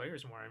protect their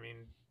players more? I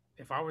mean,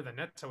 if I were the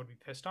Nets, I would be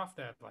pissed off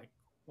that like,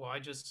 well, I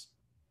just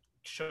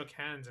shook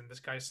hands and this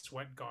guy's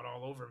sweat got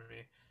all over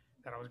me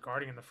that I was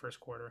guarding in the first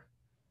quarter.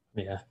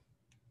 Yeah.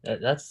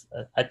 That's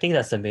I think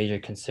that's a major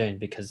concern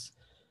because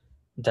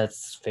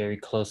that's very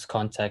close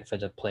contact for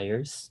the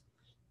players.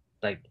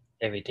 Like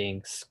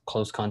everything's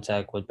close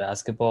contact with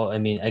basketball. I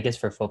mean, I guess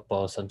for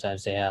football,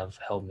 sometimes they have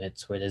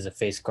helmets where there's a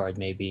face guard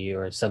maybe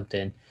or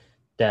something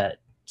that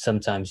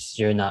sometimes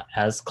you're not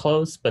as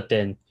close, but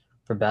then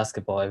for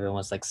basketball,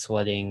 everyone's like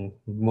sweating,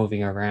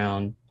 moving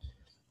around,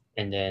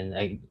 and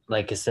then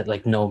like I said,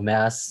 like no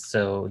mask,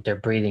 so they're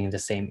breathing the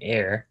same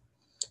air.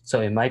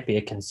 So it might be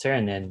a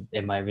concern and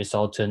it might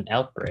result to an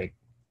outbreak,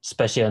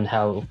 especially on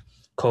how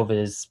COVID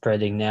is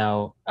spreading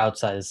now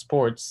outside of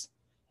sports.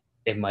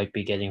 It might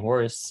be getting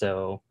worse.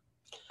 So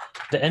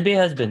the NBA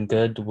has been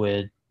good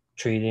with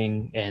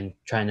treating and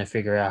trying to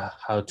figure out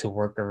how to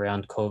work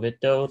around COVID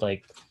though.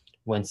 Like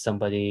when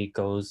somebody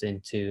goes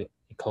into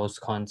close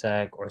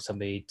contact or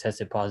somebody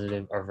tested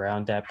positive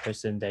around that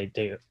person, they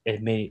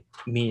it may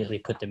immediately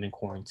put them in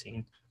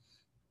quarantine.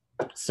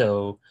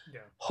 So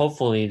Yeah.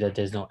 hopefully that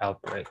there's no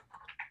outbreak.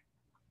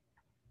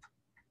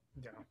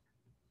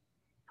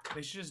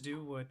 They should just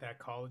do what that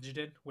college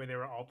did, where they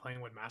were all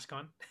playing with mask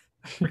on.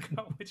 I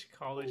forgot which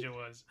college it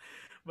was,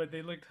 but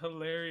they looked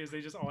hilarious.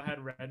 They just all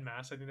had red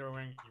masks. I think they were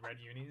wearing red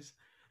unis,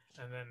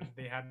 and then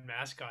they had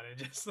mask on. It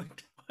just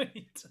looked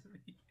funny to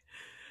me.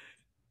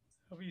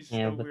 It'd be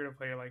Yeah, so weird to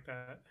play like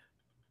that.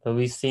 but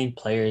we've seen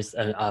players.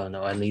 I don't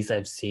know. At least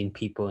I've seen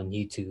people on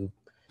YouTube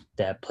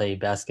that play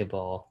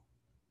basketball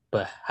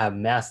but have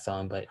masks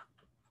on, but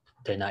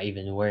they're not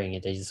even wearing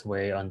it. They just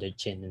wear it on their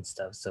chin and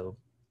stuff. So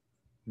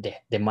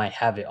they might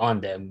have it on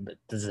them, but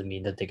doesn't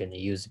mean that they're gonna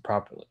use it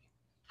properly.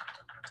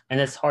 And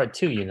it's hard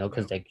too, Yeah,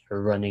 because like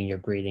you're running, you're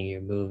breathing,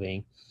 you're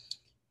moving.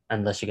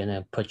 Unless you're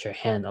gonna put your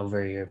hand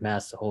over your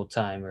mask the whole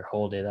time or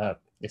hold it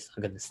up, it's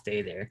not gonna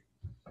stay there.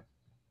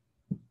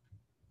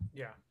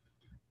 yeah,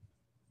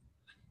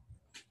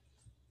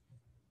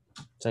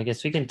 So I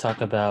guess we can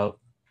talk about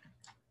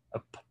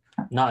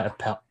not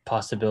a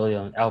possibility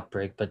of an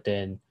outbreak, but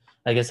then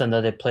I guess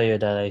another player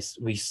that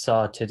we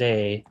saw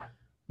today,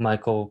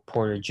 Michael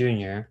Porter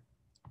Jr.,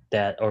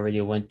 that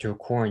already went through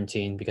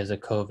quarantine because of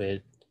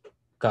COVID,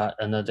 got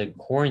another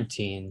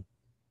quarantine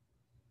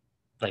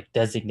like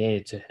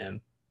designated to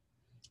him.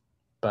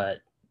 But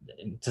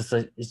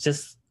it's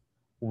just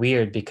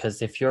weird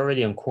because if you're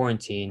already on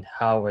quarantine,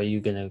 how are you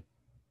gonna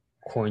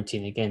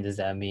quarantine again? Does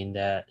that mean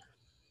that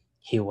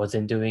he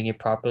wasn't doing it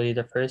properly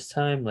the first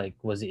time? Like,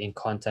 was he in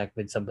contact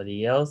with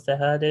somebody else that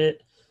had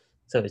it?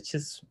 So it's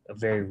just a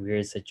very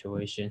weird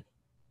situation.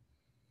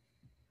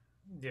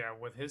 yeah.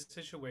 With his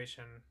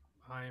situation,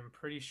 I am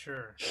pretty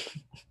sure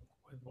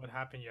with what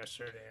happened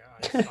yesterday,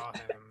 I saw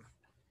him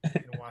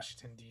in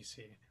Washington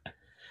D.C.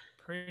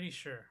 Pretty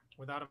sure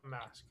without a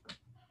mask.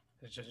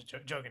 It's just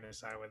joking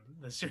aside with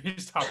the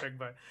serious topic,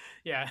 but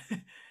yeah,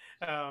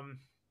 um,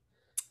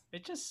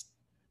 it just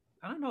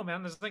I don't know,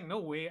 man. There's like no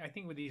way. I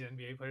think with these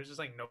NBA players, there's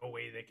like no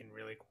way they can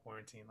really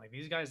quarantine. Like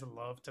these guys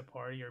love to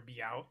party or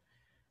be out.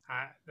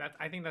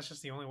 I think that's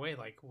just the only way.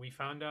 Like we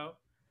found out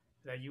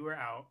that you were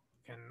out,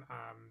 and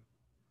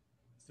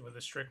with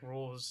the strict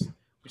rules,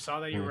 we saw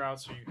that you Mm. were out,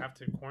 so you have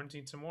to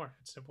quarantine some more.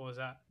 It's simple as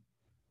that.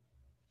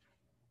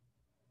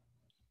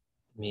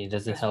 I mean, it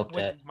doesn't Because help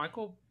with that.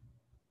 Michael,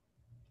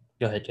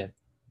 Go ahead, Jeff.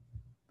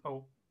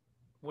 oh,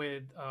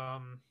 with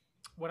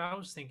what I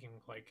was thinking,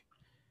 like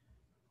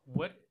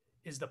what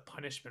is the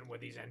punishment with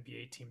these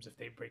NBA teams if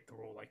they break the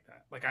rule like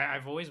that? Like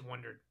I've always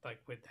wondered, like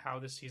with how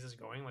this season's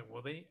going, like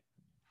will they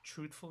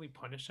truthfully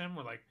punish them,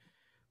 or like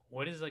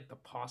what is like the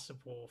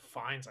possible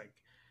fines? Like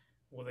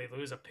will they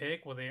lose a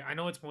pick? Will they? I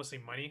know it's mostly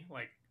money.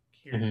 Like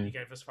here you Hmm.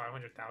 get us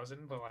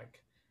 500,000, but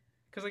like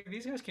because like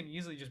these guys can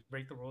easily just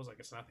break the rules like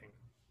it's nothing,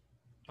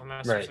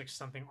 unless there's Right. like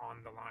something on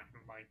the line,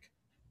 like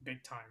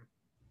big time.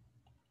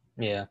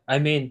 Yeah. I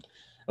mean,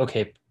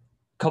 okay,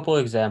 couple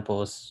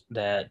examples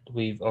that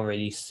we've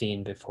already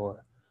seen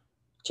before.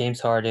 James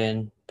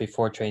Harden,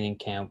 before training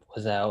camp,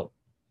 was out,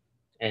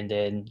 and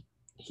then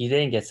he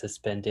didn't get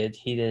suspended.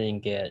 He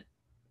didn't get,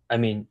 I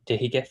mean, did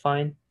he get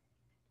fined?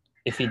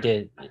 If he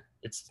did,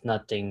 it's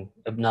nothing,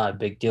 not a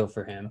big deal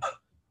for him.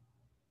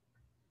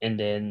 And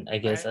then I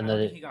guess I don't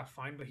another, think he got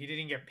fined, but he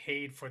didn't get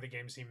paid for the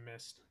games he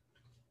missed.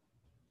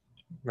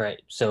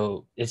 right.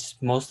 So it's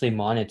mostly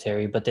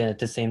monetary, but then at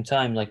the same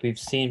time, like we've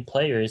seen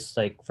players,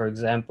 like for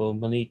example,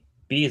 Malik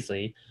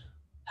Beasley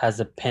has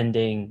a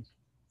pending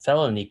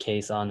felony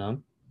case on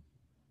him,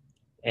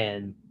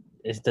 and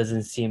it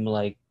doesn't seem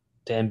like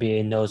the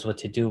NBA knows what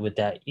to do with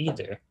that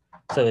either.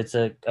 So it's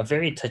a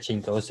very touch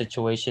and go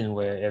situation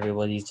where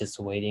everybody's just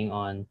waiting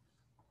on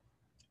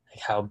like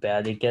how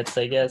bad it gets,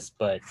 I guess.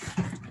 But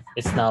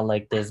it's not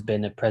like there's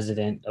been a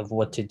precedent of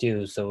what to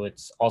do, so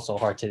it's also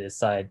hard to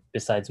decide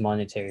besides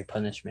monetary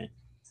punishment.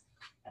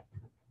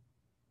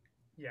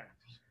 Yeah,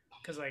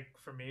 because like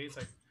for me, it's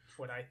like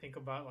what I think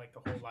about like the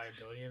whole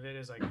liability of it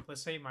is like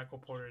let's say Michael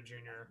Porter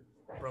Jr.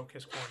 broke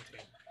his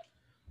quarantine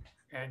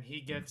and he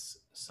gets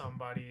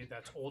somebody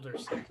that's older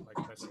sick,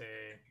 like let's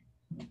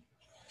say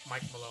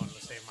Mike Malone.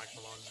 Let's say Mike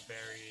Malone's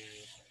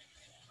very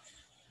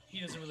he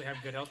doesn't really have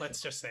good health.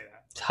 Let's just say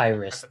that It's high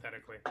risk.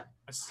 hypothetically.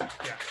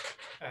 Yeah,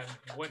 and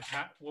what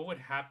would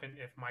happen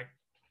if Mike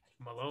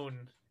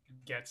Malone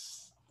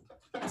gets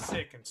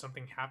sick and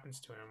something happens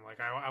to him? Like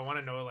I want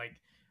to know like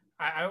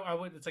I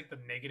would it's like the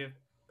negative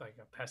like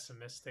a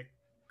pessimistic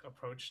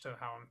approach to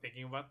how I'm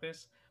thinking about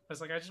this. But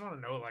it's like I just want to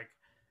know like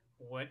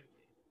what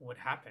would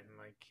happen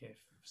like if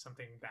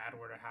something bad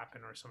were to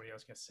happen or somebody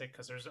else gets sick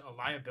because there's a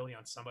liability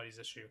on somebody's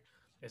issue.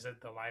 Is it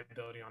the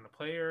liability on the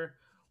player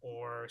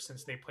or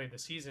since they played the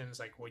seasons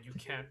like well you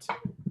can't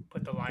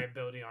put the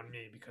liability on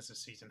me because the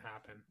season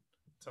happened.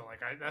 So like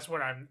that's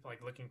what I'm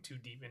like looking too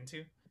deep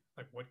into.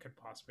 Like what could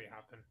possibly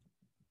happen.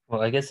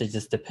 Well, I guess it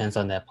just depends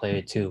on that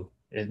player too.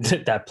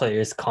 That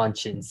player's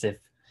conscience if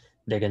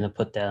they're gonna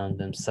put that on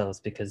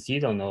themselves because you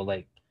don't know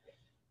like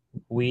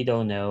we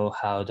don't know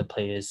how the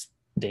players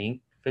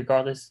think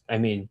regardless. I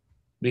mean,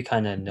 we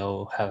kind of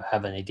know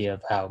have an idea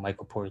of how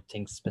Michael Porter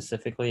thinks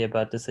specifically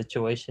about the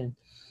situation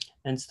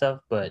and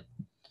stuff, but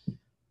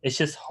it's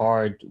just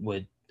hard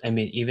with I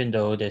mean, even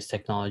though there's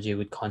technology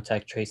with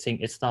contact tracing,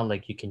 it's not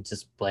like you can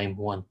just blame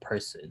one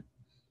person.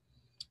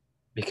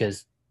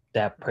 because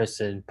that Mhm.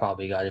 person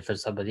probably got it from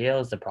somebody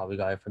else. They probably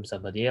got it from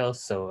somebody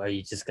else. So are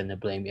you just gonna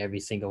blame every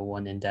single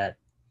one in that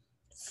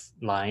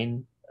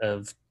line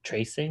of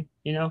tracing?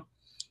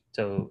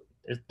 So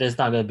there's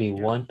not gonna be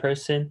Yeah. one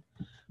person,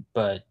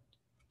 but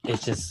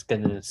it's just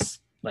gonna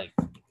like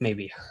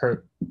maybe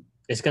hurt.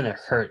 It's gonna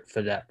hurt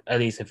for that. At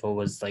least if it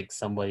was like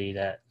somebody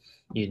that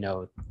you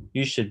know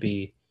you should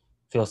be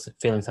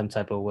feeling some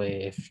type of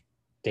way if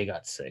they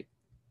got sick.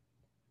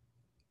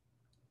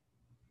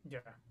 Yeah.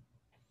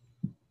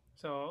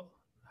 So,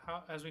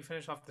 how as we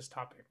finish off this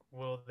topic,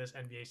 will this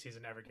NBA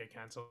season ever get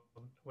canceled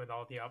with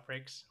all the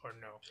outbreaks, or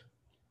no?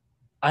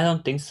 I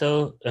don't think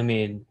so. I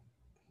mean,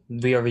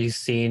 we already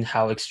seen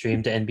how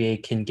extreme the NBA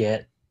can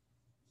get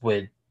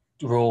with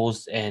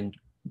rules and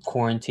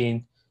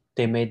quarantine.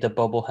 They made the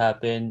bubble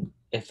happen.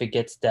 If it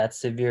gets that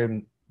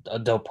severe,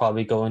 they'll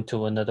probably go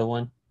into another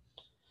one.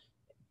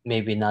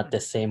 Maybe not the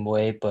Mhm. same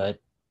way, but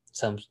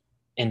some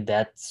in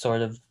that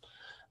sort of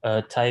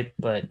type.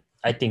 But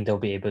I think they'll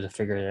be able to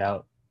figure it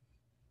out.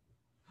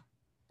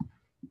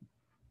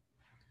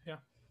 Yeah.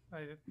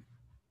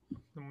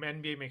 The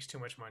NBA makes too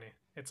much money.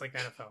 It's like the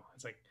NFL.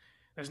 It's like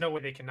there's no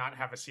way they cannot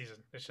have a season.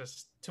 It's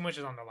just too much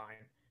is on the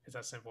line. It's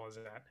as simple as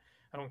that.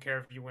 I don't care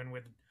if you win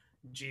with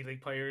G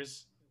League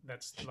players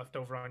that's left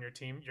over on your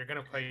team. You're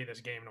gonna play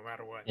this game no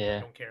matter what. I Yeah,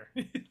 don't care.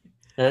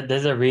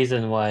 there's a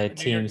reason why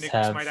New York teams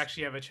Knicks might have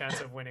actually have a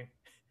chance of winning.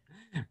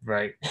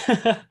 right.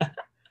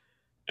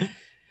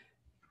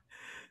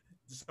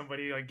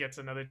 Somebody like gets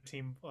another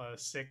team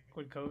sick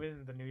with COVID,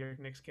 and the New York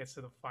Knicks gets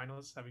to the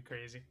finals. That'd be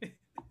crazy.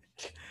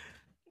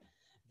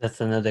 That's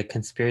another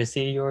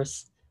conspiracy of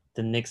yours.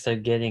 The Knicks are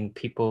getting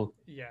people.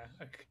 Yeah,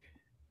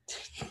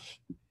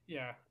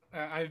 yeah.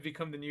 I've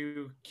become the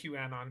new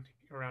QAnon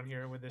around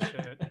here with this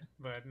shit.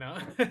 But no,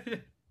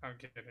 I'm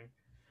kidding.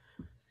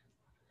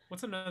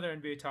 What's another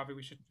NBA topic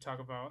we should talk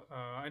about?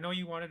 I know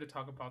you wanted to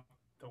talk about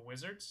the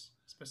Wizards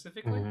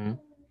specifically, Mhm.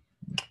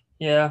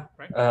 Yeah,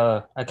 right?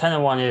 I kind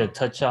of wanted to Um,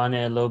 touch on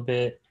it a little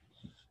bit.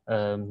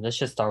 Let's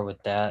just start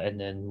with that, and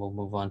then we'll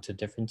move on to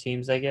different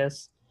teams, I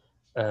guess.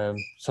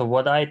 So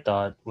what I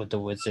thought with the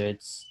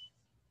Wizards,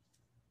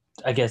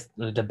 I guess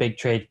the big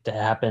trade that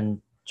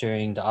happened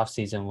during the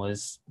offseason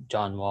was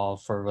John Wall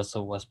for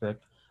Russell Westbrook.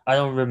 I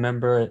don't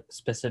remember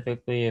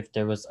specifically if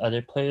there was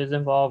other players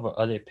involved or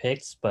other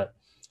picks, but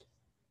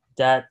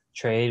that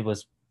trade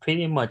was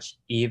pretty much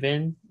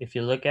even if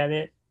you look at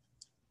it.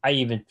 I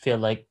even feel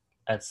like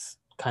that's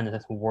kind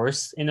of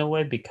worse in a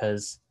way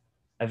because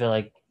I feel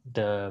like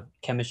the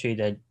chemistry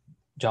that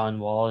John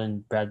Wall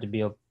and Bradley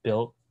Beal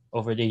built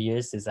over the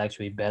years is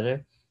actually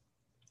better.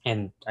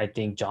 And I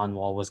think John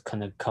Wall was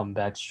gonna come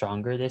back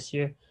stronger this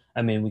year.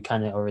 I mean, we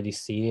kind of already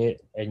see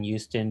it in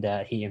Houston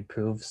that he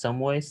improved some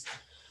ways.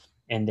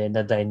 And then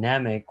the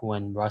dynamic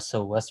when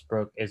Russell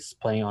Westbrook is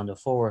playing on the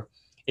floor,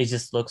 it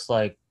just looks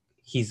like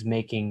he's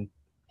making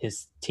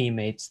his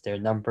teammates their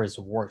numbers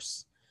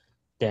worse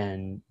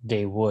than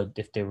they would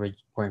if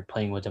weren't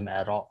playing with him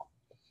at all.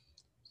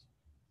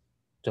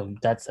 So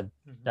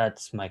mhm.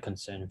 that's my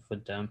concern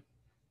with them.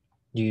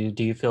 Do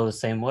you feel the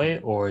same way,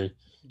 or do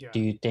Yeah,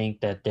 you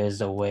think that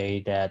there's a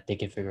way that they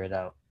can figure it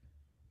out?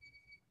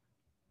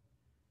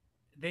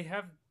 they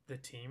have the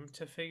team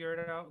to figure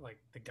it out, like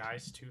the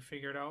guys to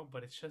figure it out.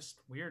 But it's just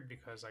weird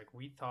because like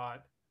we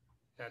thought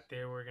that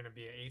they were going to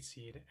be an 8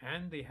 seed,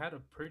 and they had a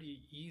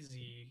pretty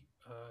easy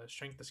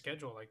strength of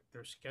schedule. Like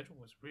their schedule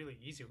was really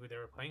easy who they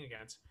were playing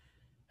against,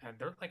 and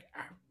they're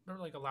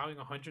like allowing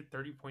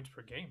 130 points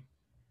per game,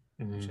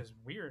 which Mm-hmm. is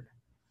weird.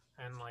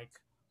 And like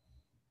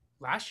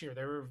last year,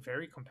 they were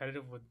very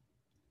competitive with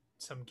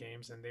some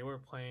games, and they were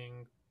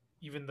playing.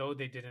 Even though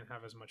they didn't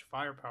have as much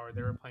firepower,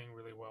 they were playing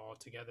really well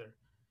altogether.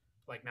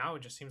 Like now,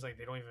 it just seems like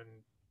they don't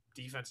even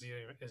defense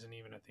isn't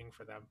even a thing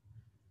for them.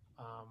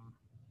 Um,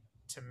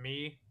 to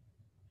me,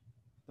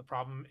 the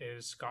problem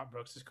is Scott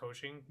Brooks is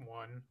coaching,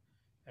 one,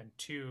 and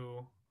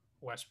two,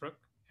 Westbrook,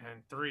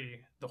 and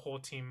three, the whole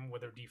team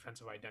with their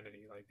defensive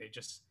identity. Like they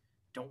just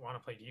don't want to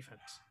play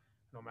defense,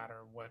 no matter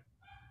what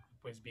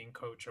was being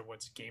coached or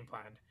what's game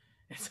planned.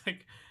 It's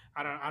like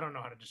I don't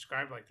know how to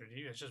describe like their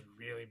defense. It's just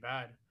really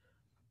bad,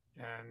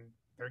 and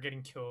they're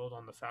getting killed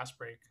on the fast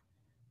break.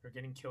 They're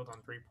getting killed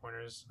on 3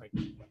 pointers. Like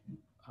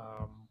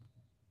um,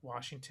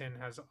 Washington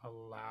has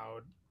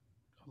allowed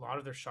a lot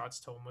of their shots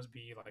to almost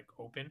be like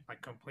open,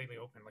 like completely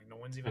open, like no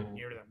one's even Mm-hmm.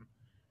 near them.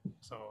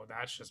 So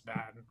that's just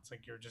bad. It's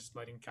like you're just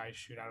letting guys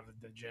shoot out of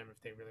the gym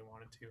if they really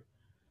wanted to.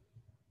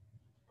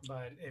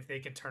 But if they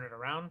can turn it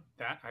around,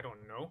 that I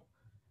don't know.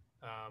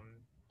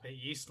 The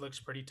East looks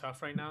pretty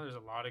tough right now. There's a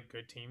lot of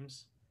good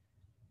teams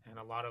and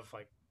a lot of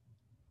like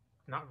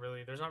not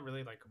really. There's not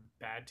really like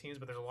bad teams,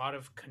 but there's a lot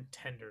of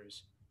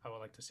contenders. I would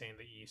like to say in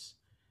the East,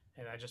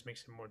 and that just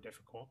makes it more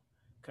difficult.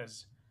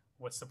 Because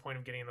what's the point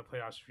of getting in the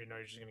playoffs if you know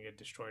you're just going to get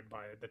destroyed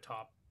by the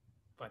top?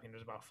 I think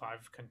there's about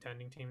five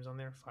contending teams on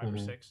there, five or Mm-hmm.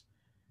 six.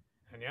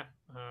 And yeah,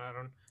 I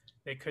don't.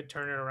 They could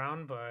turn it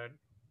around, but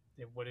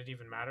would it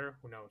even matter?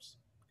 Who knows?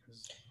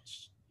 Because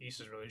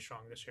East is really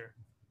strong this year.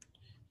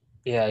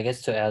 Yeah, I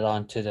guess to add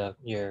on to the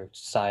your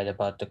side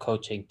about the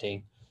coaching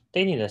thing.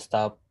 they need to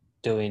stop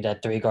doing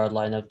that three guard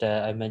lineup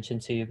that I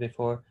mentioned to you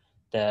before.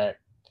 That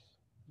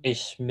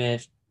Ish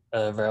Smith,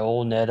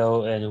 Raul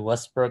Neto, and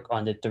Westbrook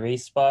on the three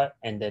spot,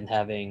 and then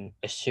having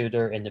a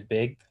shooter in the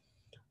big.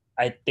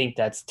 I think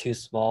that's too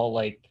small.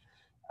 Like,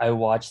 I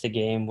watched the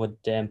game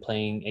with them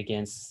playing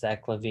against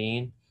Zach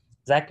Levine.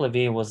 Zach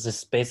Levine was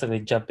just basically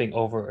jumping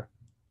over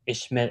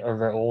Ishmet or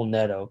Raul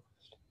Neto.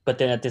 But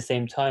then at the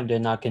same time, they're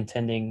not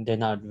contending, they're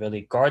not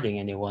really guarding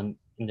anyone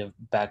in the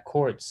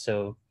backcourt.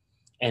 So,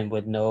 and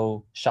with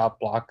no shot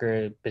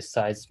blocker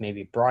besides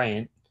maybe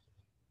Bryant,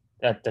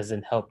 that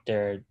doesn't help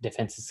their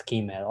defensive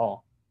scheme at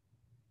all.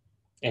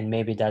 And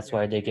maybe that's Yeah,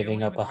 why they're they don't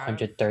giving up even have.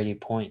 130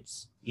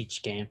 points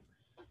each game.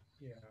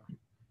 Yeah,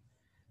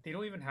 they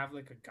don't even have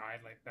like a guy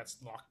like that's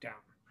locked down.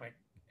 Like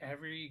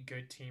every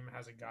good team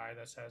has a guy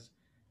that says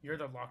you're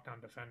the lockdown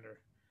defender,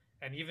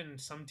 and even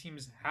some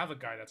teams have a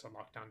guy that's a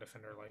lockdown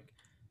defender. Like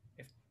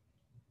if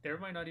there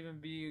might not even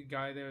be a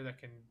guy there that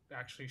can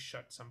actually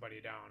shut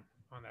somebody down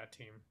on that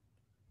team,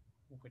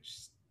 which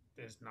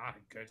is not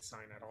a good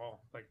sign at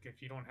all. Like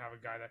if you don't have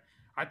a guy that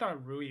I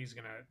thought Rui is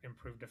gonna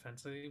improve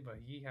defensively, but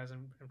he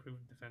hasn't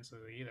improved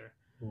defensively either.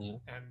 Yeah.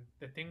 And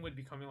the thing with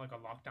becoming like a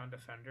lockdown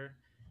defender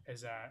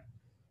is that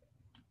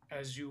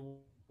as you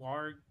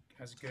are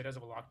as good as a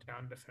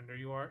lockdown defender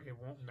you are, it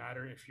won't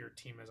matter if your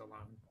team is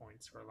allowing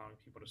points or allowing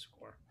people to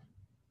score.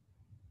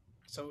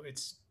 So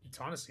it's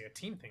honestly a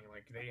team thing.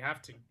 Like they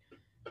have to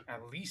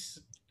at least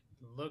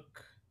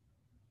look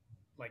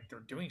like they're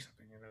doing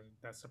something, and then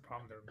that's the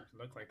problem. They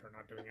look like they're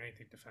not doing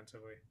anything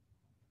defensively.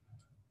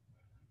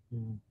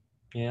 Mm.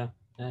 Yeah,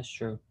 that's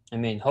true. I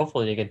mean,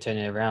 hopefully they can turn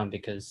it around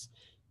because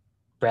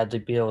Bradley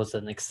Beal was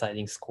an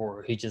exciting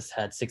scorer. He just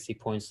had 60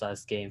 points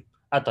last game.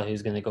 I thought he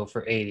was going to go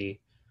for 80,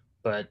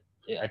 but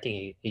I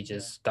think he Yeah,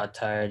 just got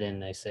tired.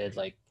 And I said,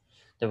 like,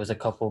 there was a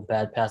couple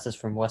bad passes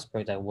from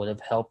Westbrook that would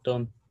have helped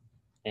him.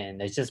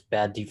 And it's just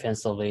bad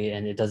defensively,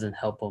 and it doesn't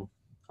help him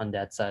on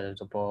that side of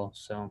the ball.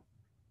 So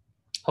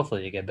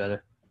hopefully they get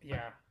better.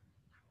 yeah.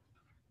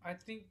 I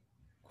think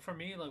for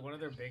me, like one of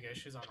their big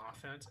issues on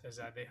offense is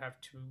that they have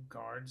two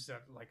guards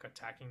that like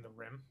attacking the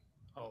rim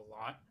a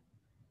lot,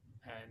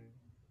 and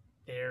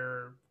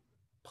their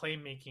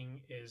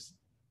playmaking is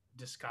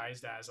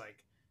disguised as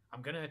like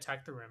I'm gonna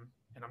attack the rim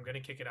and I'm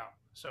gonna kick it out.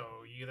 So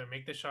you either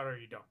make the shot or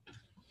you don't.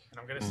 And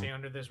I'm gonna Mm. stay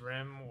under this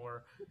rim,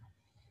 or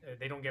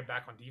they don't get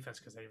back on defense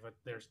because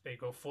they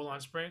go full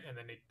on sprint and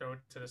then they throw it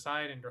to the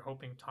side and they're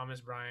hoping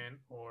Thomas Bryant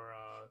or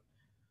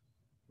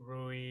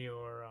Rui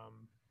or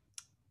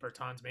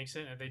Bertans makes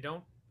it. And if they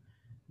don't,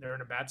 they're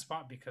in a bad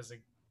spot because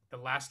the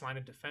last line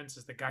of defense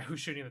is the guy who's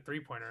shooting the 3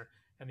 pointer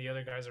and the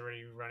other guy's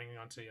already running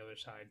onto the other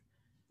side.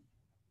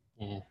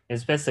 Yeah,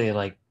 it's basically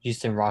like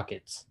Houston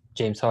Rockets,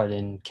 James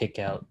Harden kick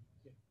out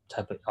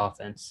type of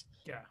offense.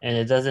 Yeah, And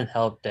it doesn't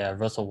help that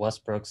Russell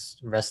Westbrook's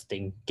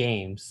resting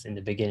games in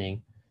the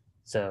beginning.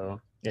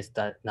 So it's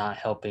not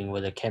helping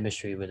with the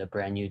chemistry with a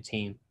brand new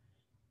team.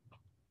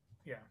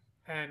 yeah.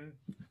 And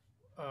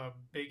a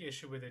big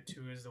issue with it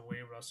too is the way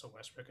Russell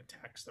Westbrook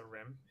attacks the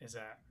rim is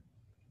that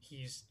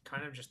he's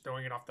kind of just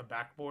throwing it off the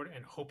backboard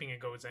and hoping it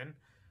goes in,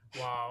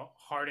 while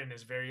Harden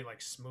is very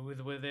like smooth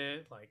with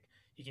it. Like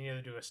he can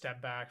either do a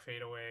step back,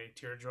 fade away,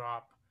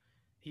 teardrop.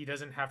 He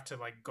doesn't have to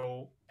like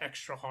go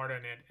extra hard on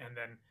it and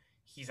then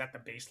he's at the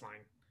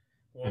baseline.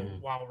 Well,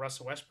 Mhm. while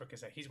Russell Westbrook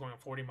is that he's going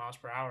 40 miles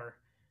per hour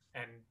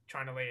and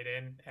trying to lay it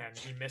in and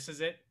he misses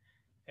it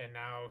and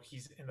now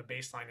he's in the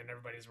baseline and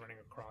everybody's running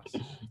across.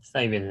 It's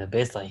not even in the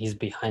baseline. He's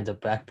behind the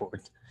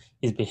backboard.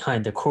 He's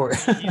behind the court.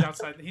 He's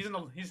outside. He's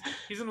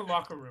in the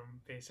locker room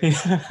basically.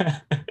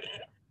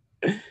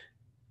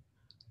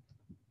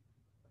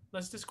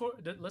 Let's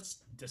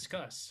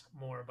discuss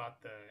more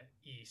about the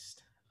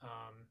East.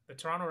 The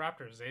Toronto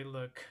Raptors, they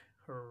look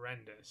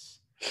horrendous.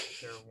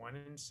 They're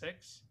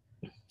 1-6.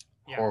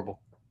 Yeah, Horrible.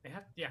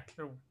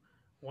 they're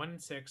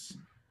 1-6.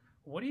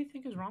 What do you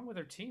think is wrong with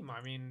their team?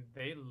 I mean,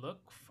 they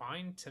look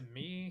fine to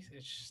me.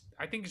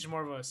 I think it's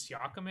more of a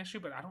Siakam issue,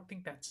 but I don't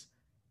think that's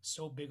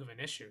so big of an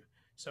issue.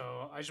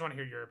 So I just want to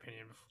hear your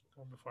opinion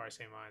before I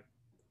say mine.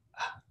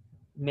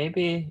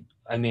 Maybe,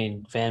 I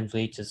mean, Van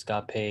Vliet just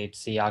got paid.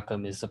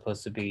 Siakam is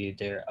supposed to be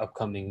their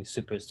upcoming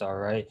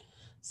superstar, right?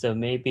 So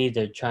maybe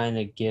they're trying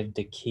to give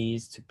the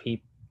keys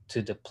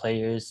to the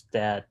players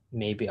that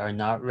maybe are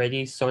not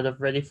ready, sort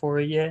of ready for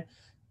it yet,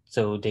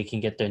 so they can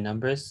get their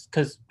numbers.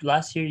 Because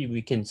last year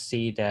we can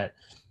see that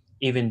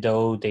even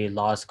though they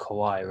lost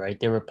Kawhi, right,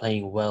 they were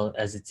playing well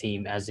as a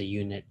team, as a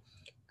unit.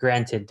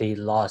 Granted, they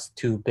lost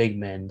two big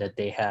men that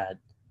they had,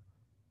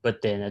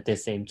 but then at the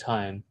same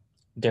time,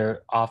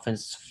 their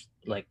offense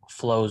like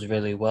flows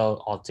really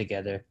well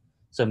altogether.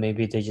 So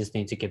maybe they just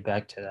need to get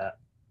back to that.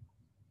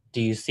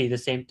 Do you see the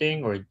same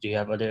thing, or do you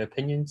have other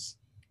opinions?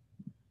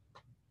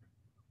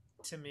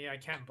 To me, I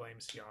can't blame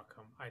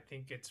Siakam. I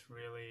think it's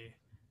really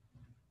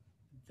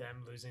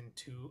them losing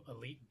two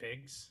elite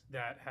bigs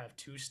that have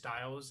two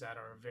styles that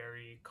are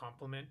very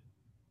complement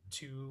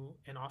to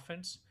an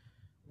offense.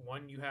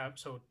 One you have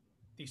so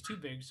these two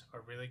bigs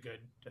are really good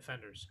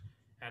defenders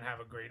and have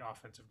a great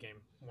offensive game.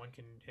 One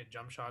can hit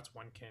jump shots,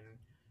 one can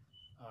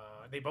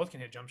They both can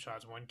hit jump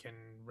shots. One can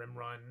rim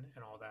run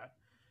and all that.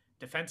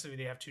 Defensively,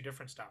 they have two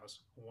different styles.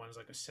 One's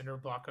like a center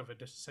block of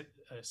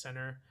a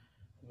center.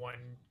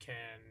 One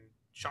can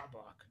shot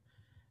block,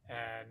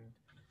 and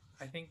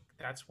I think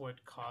that's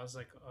what caused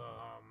like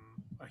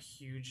a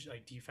huge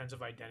like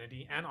defensive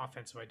identity and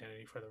offensive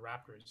identity for the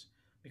Raptors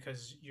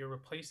because you're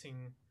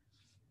replacing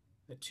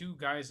the two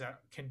guys that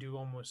can do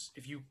almost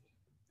if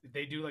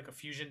they do like a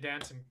fusion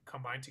dance and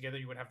combine together,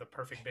 you would have the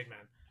perfect big man,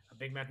 a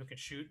big man who can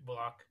shoot,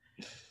 block,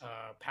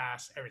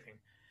 pass, everything.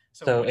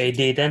 So So once you AD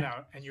take that then?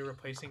 out and you're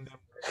replacing them,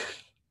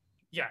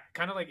 yeah,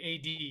 kind of like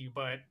AD,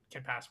 but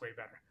can pass way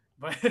better.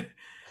 But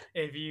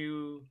if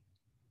you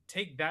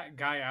take that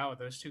guy out,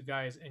 those two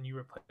guys, and you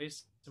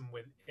replace them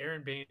with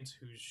Aaron Baines,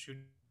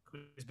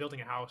 who's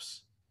building a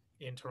house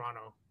in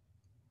Toronto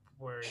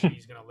where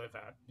he's gonna live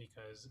at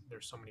because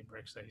there's so many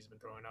bricks that he's been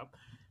throwing up,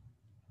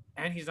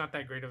 and he's not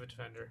that great of a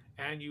defender.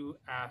 And you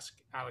ask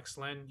Alex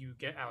Len, you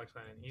get Alex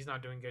Len, and he's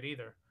not doing good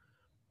either.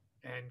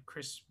 And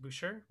Chris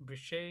Boucher, I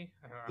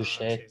don't know how to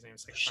say Boucher, his name.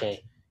 It's like Boucher, French.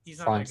 He's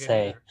not that good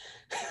Francais. either.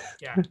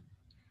 Yeah,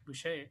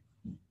 Boucher.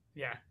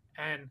 Yeah,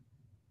 and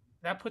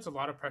that puts a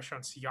lot of pressure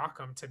on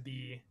Siakam to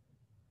be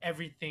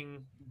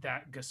everything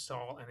that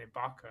Gasol and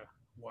Ibaka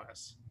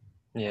was.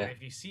 And Yeah.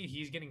 if you see,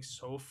 he's getting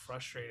so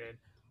frustrated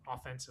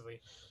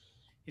offensively.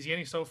 He's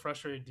getting so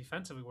frustrated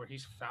defensively where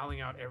he's fouling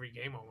out every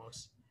game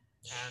almost.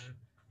 And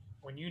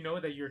when you know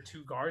that your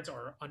two guards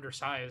are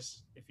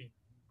undersized, if you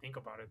think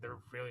about it, they're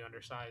really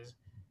undersized,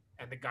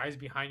 and the guys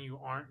behind you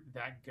aren't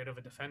that good of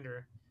a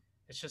defender,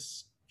 it's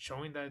just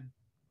showing that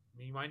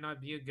you might not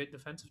be a good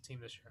defensive team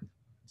this year.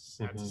 It's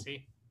sad to Hmm.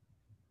 see.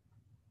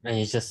 And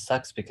it just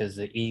sucks because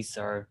the East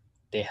are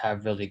they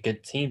have really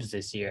good teams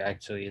this year.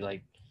 Actually,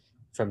 like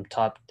from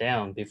top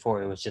down.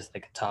 Before it was just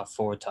like a top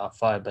four, top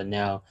five, but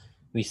now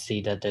we see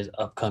that there's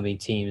upcoming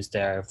teams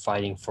that are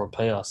fighting for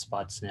playoff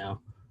spots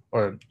now.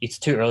 Or it's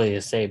too early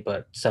to say,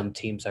 but some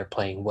teams are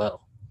playing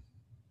well.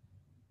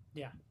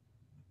 Yeah.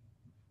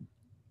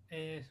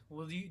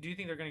 Well, do you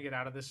think they're going to get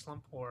out of this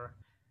slump, or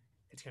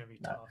it's going to be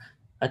tough?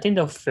 I think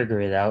they'll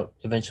figure it out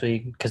eventually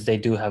because they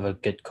do have a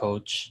good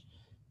coach.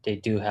 They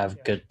do have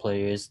Yeah. good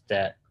players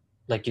that,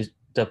 like you,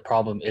 the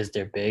problem is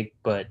they're big,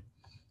 but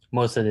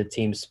most of the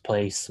teams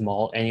play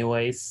small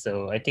anyways.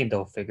 So I think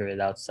they'll figure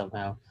it out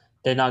somehow.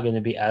 They're not going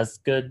to be as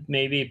good,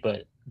 maybe,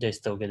 but they're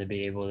still going to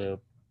be able to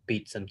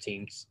beat some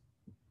teams.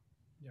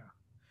 Yeah.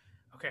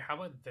 Okay. How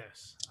about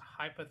this?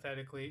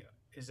 Hypothetically,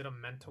 is it a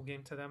mental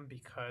game to them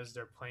because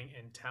they're playing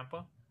in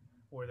Tampa,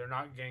 where they're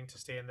not getting to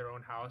stay in their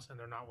own house and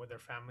they're not with their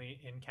family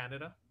in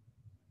Canada?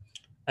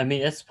 I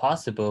mean, it's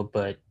possible,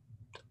 but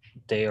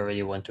they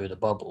already went through the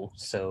bubble,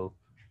 so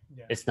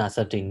Yeah. it's not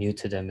something new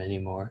to them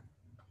anymore.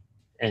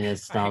 And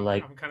it's not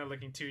like I'm kind of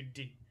looking too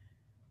deep.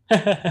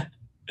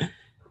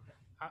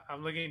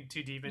 I'm looking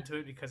too deep into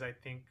it because I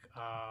think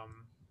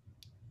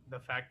the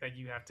fact that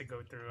you have to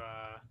go through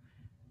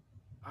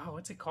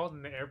what's it called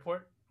in the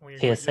airport when you're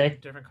going to a TSA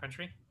different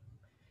country?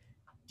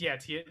 Yeah,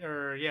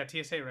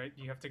 TSA, right?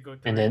 You have to go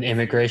and through it then if you're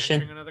immigration.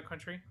 entering another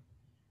country.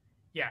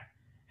 Yeah,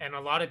 and a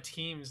lot of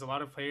teams, a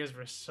lot of players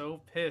were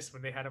so pissed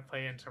when they had to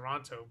play in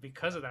Toronto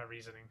because of that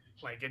reasoning.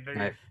 Like,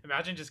 Right.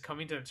 imagine just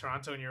coming to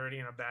Toronto and you're already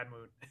in a bad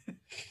mood.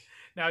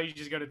 Now you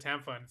just go to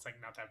Tampa and it's like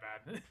not that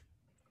bad.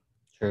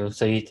 True.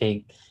 So you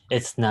think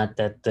it's not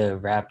that the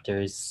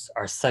Raptors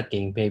are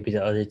sucking, maybe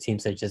the other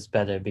teams are just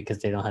better because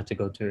they don't have to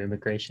go through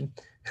immigration.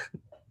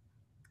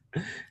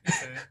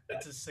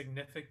 It's a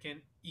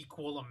significant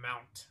equal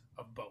amount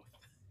of both.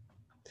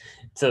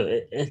 So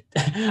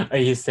are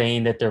you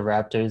saying that the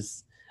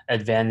Raptors'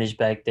 advantage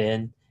back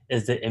then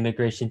is the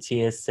immigration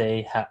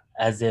TSA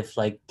as if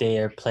like they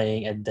are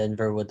playing at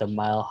Denver with a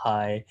mile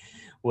high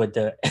with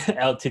the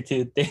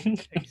altitude thing?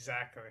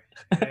 Exactly.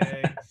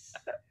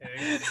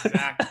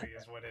 Exactly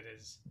is what it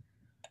is.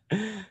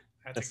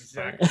 That's That's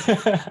funny. exactly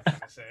what I'm trying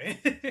to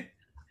say.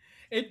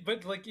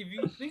 But like if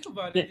you think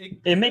about it, it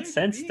it makes could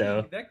sense be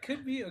though. that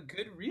could be a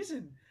good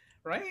reason,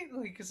 right?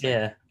 Like it's like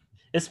Yeah,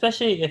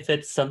 especially if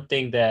it's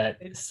something that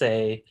it.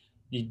 say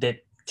that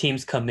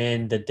teams come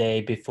in the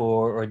day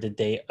before or the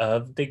day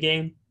of the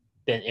game,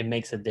 then it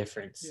makes a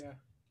difference Yeah,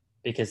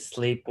 because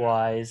sleep yeah,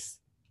 wise,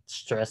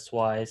 stress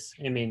wise,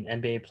 I mean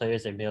NBA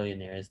players are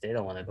millionaires. They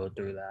don't want to go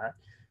through that.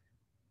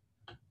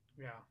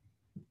 yeah.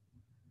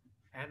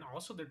 And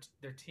also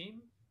their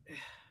team,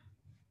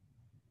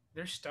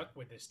 they're stuck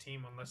with this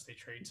team unless they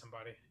trade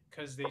somebody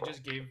because they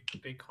just gave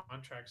big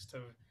contracts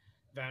to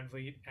Van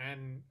Vliet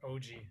and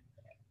OG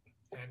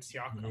and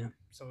Siakam. Yeah.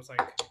 So it's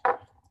like,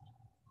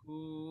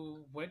 who?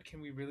 What can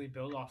we really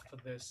build off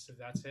of this? If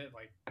that's it,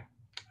 like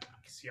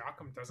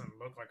Siakam doesn't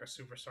look like a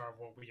superstar of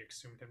what we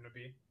assumed him to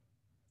be.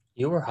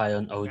 You were high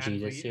on Van OG this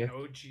Vliet and year.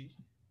 OG,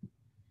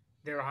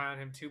 they were high on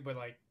him too, but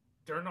like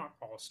they're not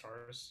all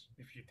stars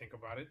if you think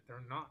about it.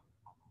 They're not,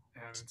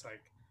 and it's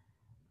like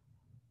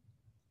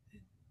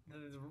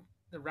the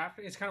the Raptors.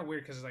 It's kind of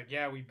weird because it's like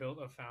yeah, we built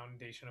a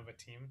foundation of a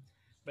team,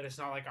 but it's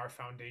not like our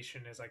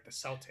foundation is like the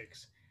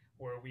Celtics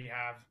where we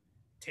have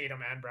Tatum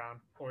and Brown,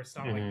 or it's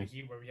not like Hmm. the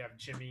Heat where we have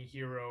Jimmy,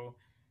 Hero,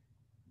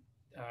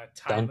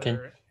 Duncan,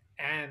 Tyler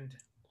and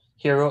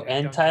Hero, yeah,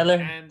 and Duncan Tyler.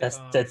 and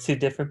That's two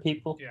different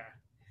people.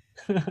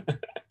 yeah.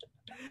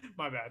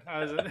 My bad.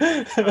 I don't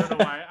know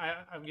why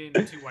I'm getting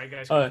the two white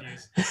guys Oh.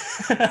 confused.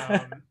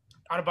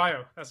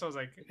 Adebayo. That's what I was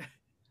like.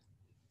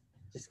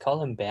 Just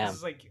call him Because Bam.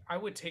 it's like I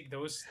would take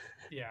those.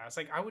 Yeah, it's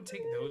like I would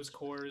take those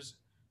cores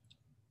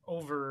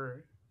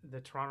over the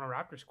Toronto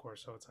Raptors core.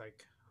 So it's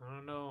like I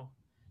don't know.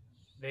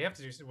 They have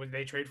to do. Would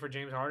they trade for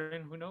James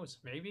Harden? Who knows?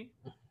 Maybe,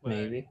 but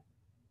Maybe.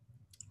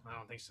 I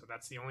don't think so.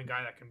 That's the only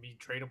guy that can be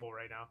tradable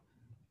right now.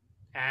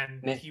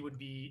 And May- he would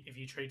be if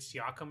you trade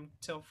Siakam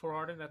to for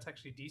Harden. That's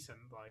actually decent.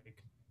 Like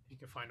you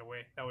could find a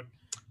way that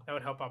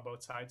would help out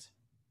both sides.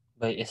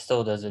 But it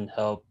still doesn't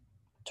help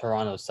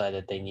Toronto's side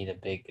that they need a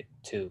big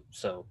too.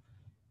 So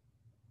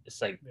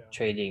it's like Yeah,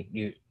 trading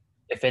you.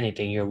 If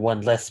anything, you're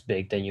one less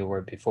big than you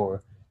were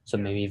before. So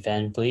yeah, maybe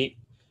Van Vliet.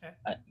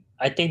 Eh,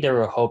 I think they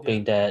were yeah,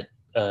 hoping that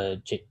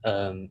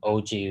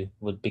OG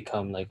would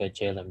become like a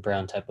Jalen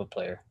Brown type of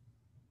player.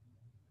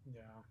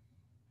 yeah.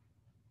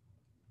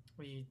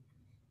 He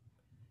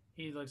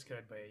he looks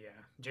good, but yeah,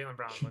 Jalen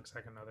Brown looks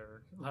like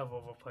another level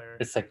of a player.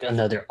 It's like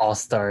another all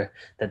star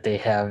that they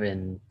have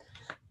in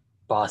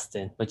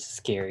Boston, which is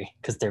scary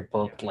because they're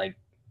Yeah, both like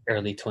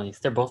early 20s.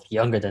 They're both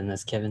younger than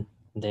us, Kevin.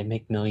 They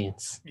make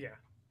millions. yeah.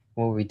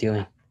 What were we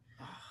doing?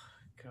 Oh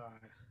God,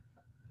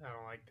 I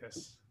don't like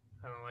this.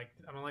 I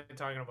don't like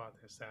talking about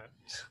this. That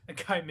a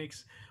guy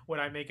makes what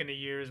I make in a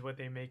year is what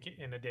they make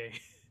in a day,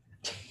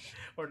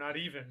 or not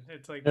even.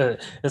 It's like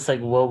It's like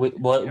what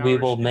we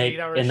will an make 8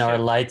 hour in our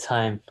shift.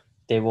 lifetime,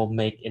 they will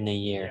make in a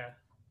year.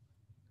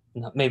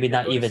 Yeah, Maybe they'll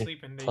not go to even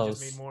sleep and they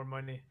just made close. more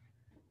money.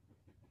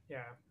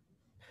 Yeah,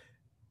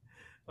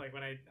 like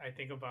when I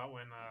think about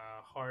when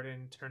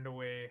Harden turned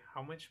away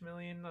how much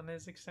million on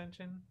his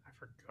extension? I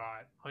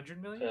forgot.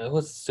 100 million, It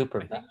was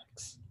super I think.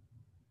 max.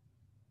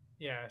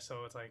 Yeah,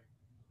 so it's like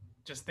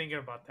just thinking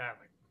about that,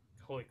 like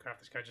holy crap,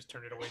 this guy just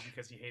turned it away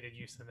because he hated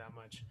Houston that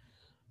much,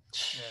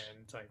 and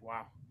it's like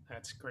wow,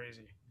 that's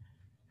crazy.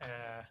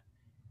 Uh,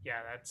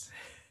 yeah, that's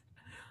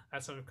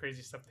that's some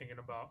crazy stuff thinking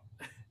about.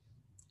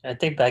 I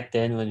think back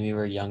then when we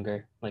were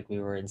younger, like we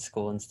were in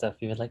school and stuff,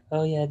 we were like,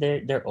 "Oh yeah,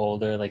 they're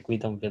older. Like we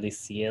don't really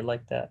see it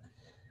like that."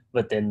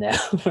 But then now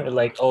we're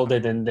like older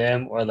than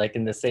them or like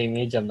in the same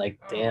age. I'm like,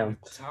 Oh, damn,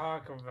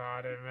 talk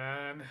about it,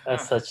 man.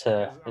 that's such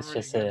a Because I'm it's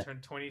already just gonna a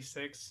turn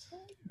 26.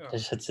 Oh,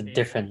 it's such a hate it.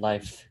 different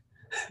life.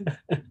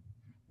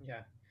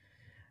 Yeah.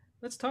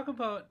 Let's talk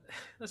about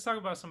let's talk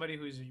about somebody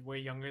who's way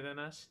younger than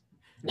us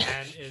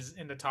and is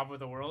in the top of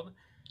the world.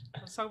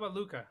 Let's talk about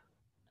Luca.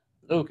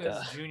 Luca,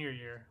 Luca's junior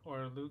year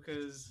or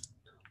Luca's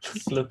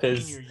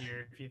Luca's, senior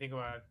year, if you think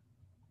about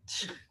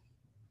it.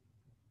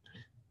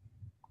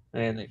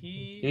 man, like,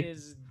 He he,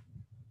 is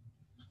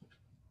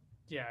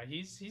yeah,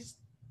 he's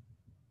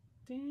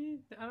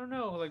I don't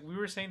know. Like we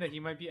were saying that he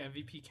might be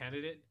MVP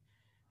candidate.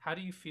 How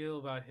do you feel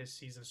about his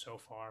season so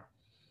far?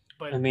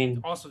 I But mean,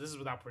 also, this is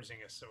without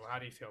Porzingis. So how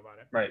do you feel about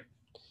it? right.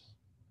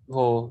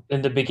 Well,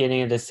 in the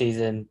beginning of the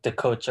season, the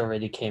coach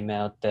already came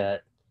out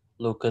that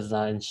Luca's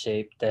not in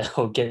shape. That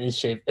he'll get in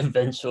shape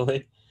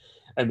eventually.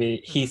 I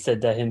mean, he Mm-hmm.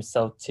 said that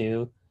himself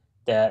too,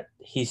 that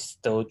he's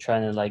still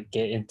trying to like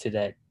get into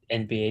that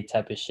NBA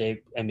type of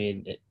shape. I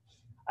mean,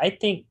 I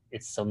think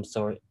it's some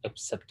sort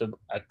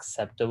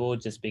acceptable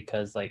just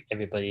because like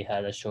everybody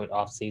had a short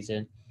off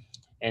season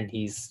and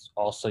he's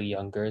also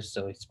younger,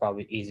 so it's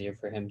probably easier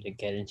for him to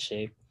get in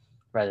shape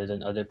rather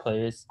than other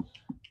players.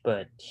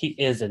 But he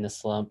is in a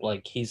slump.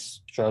 Like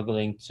he's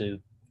struggling to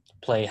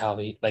play how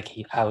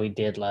he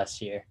did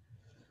last year.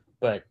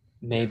 But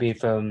Yeah, maybe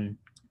from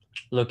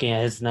looking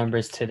at his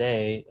numbers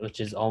today, which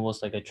is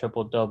almost like a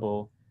triple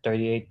double,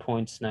 38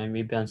 points, 9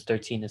 rebounds,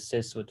 13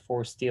 assists with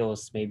 4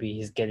 steals. Maybe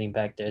he's getting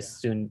back there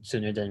yeah,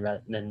 sooner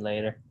than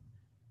later.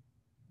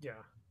 yeah.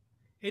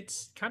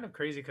 It's kind of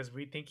crazy because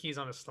we think he's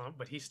on a slump,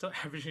 but he's still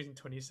averaging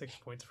 26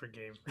 points per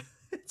game.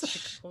 It's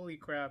like holy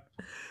crap.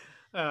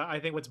 I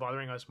think what's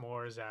bothering us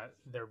more is that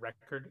their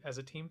record as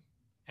a team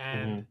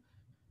Mm-hmm. and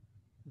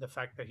the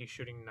fact that he's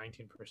shooting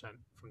 19%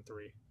 from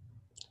three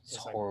It's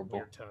is like horrible.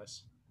 weird to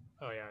us.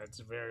 Oh yeah, it's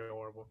very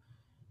horrible.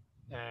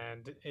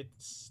 And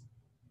it's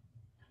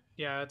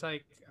yeah, it's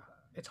like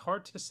it's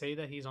hard to say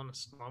that he's on a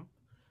slump,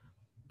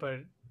 but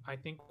I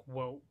think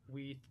what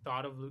we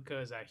thought of Luca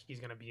is that he's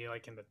gonna be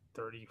like in the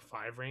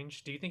 35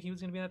 range. Do you think he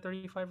was gonna be in that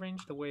 35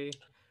 range the way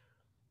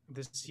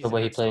this The season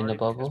way he had played in the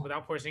started? Because bubble,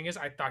 without Porzingis,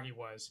 I thought he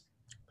was.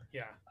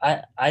 Yeah,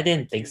 I like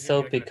didn't he think was gonna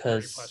so be like in the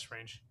 30 plus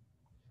range.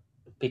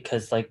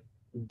 because like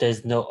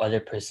there's no other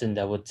person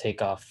that would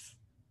take off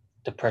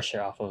the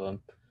pressure off of him.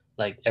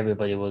 Like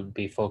everybody would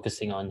be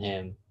focusing on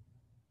him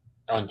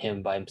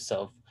by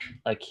himself.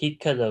 Like he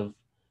could have.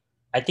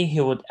 I think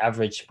he would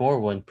average more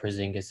when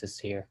Porzingis is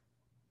here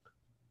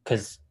Yeah,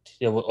 because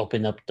it will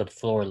open up the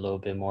floor a little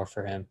bit more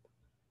for him.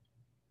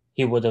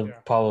 He would have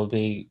yeah,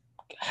 probably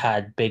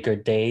had bigger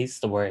days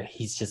where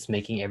he's just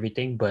making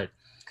everything, but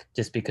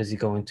just because he's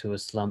going to a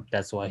slump,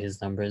 that's why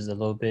his number is a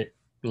little bit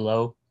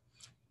low.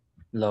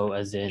 Low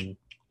as in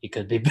he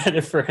could be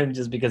better for him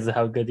just because of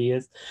how good he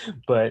is,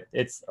 but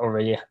it's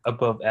already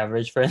above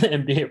average for an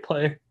NBA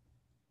player.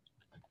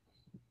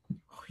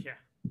 Oh yeah,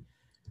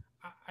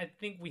 I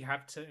think we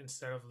have to,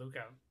 instead of look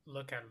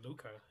at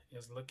Luca,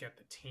 is look at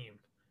the team.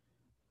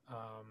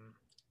 Um,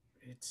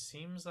 it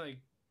seems like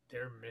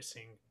they're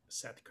missing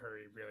Seth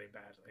Curry really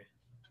badly,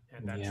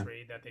 and that Yeah,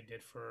 trade that they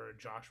did for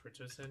Josh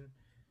Richardson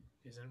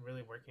isn't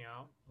really working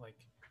out. Like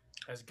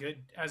as good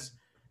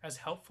as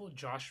helpful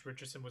Josh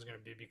Richardson was going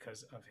to be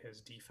because of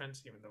his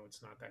defense, even though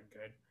it's not that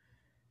good.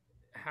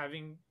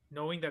 Having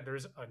knowing that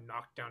there's a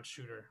knockdown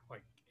shooter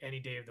like any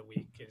day of the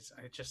week is,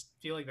 I just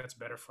feel like that's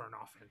better for an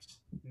offense.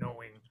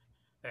 Knowing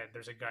that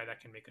there's a guy that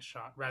can make a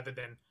shot rather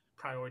than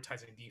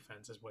prioritizing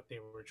defense is what they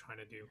were trying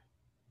to do.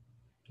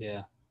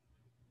 yeah.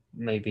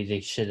 Maybe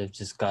they should have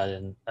just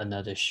gotten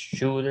another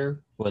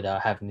shooter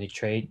without having to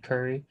trade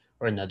Curry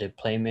or another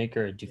playmaker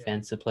or Yeah,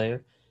 defensive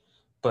player.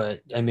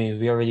 But I yeah, mean,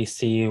 we already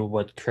see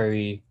what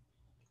Curry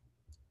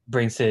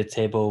brings to the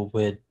table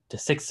with the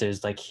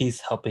Sixers. Like he's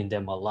helping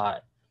them a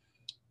lot.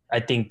 I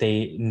yeah, think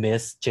they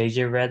missed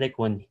JJ Redick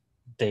when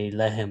they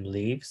let him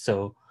leave.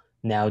 So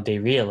now they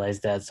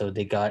realize that. So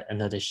they got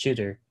another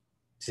shooter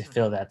to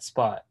fill hmm, that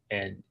spot,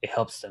 and it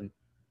helps them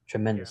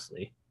yeah.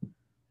 tremendously.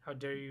 How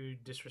dare you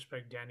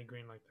disrespect Danny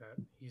Green like that?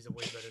 He's a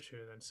way better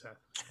shooter than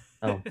Seth.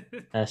 Oh,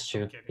 that's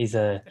I'm true. kidding. He's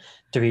a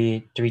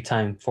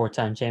three-time,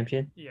 four-time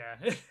champion. Yeah.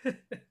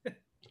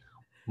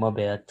 My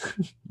bad.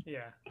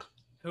 Yeah.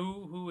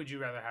 Who would you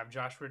rather have,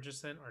 Josh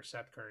Richardson or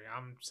Seth Curry?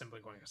 I'm simply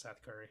going with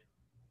Seth Curry.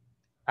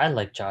 I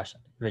like Josh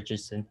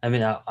Richardson. I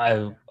mean, I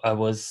Yeah. I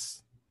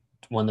was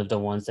one of the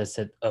ones that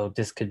said, "Oh,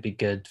 this could be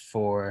good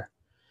for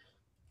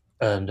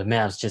the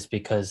Mavs," just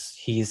because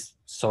he's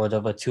sort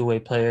of a two-way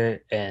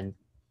player and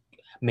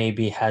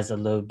maybe has a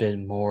little bit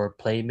more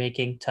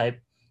playmaking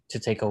type to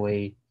take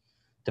away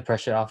the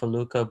pressure off of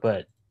Luca,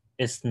 but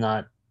it's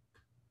not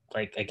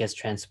like I guess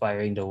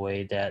transpiring the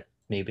way that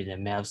maybe the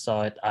Mavs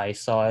saw it. I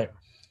saw Yeah. it,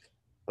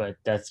 but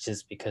that's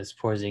just because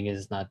Porzingis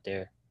is not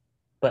there.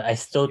 But I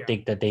still Yeah.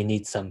 think that they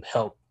need some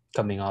help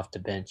coming off the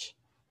bench.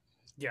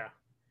 Yeah.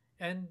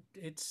 And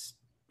it's,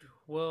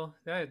 well,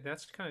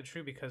 that's kind of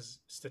true because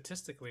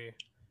statistically,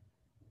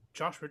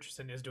 Josh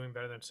Richardson is doing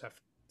better than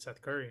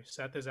Seth Curry.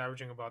 Seth is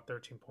averaging about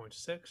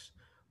 13.6,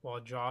 while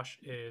Josh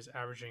is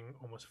averaging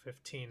almost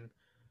 15,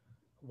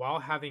 while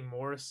having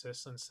more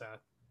assists than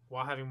Seth,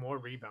 while having more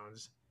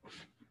rebounds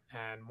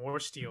and more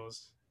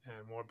steals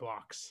and more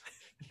blocks.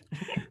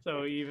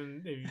 So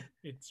even if,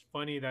 it's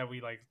funny that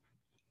we like,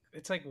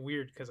 it's like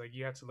weird because like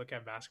you have to look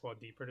at basketball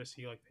deeper to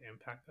see like the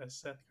impact of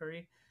Seth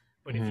Curry.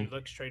 But if Mm-hmm. you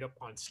look straight up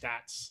on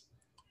stats,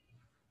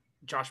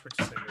 Josh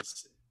Richardson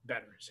is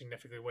better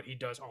significantly what he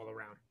does all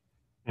around.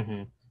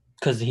 Mm-hmm.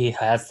 Because he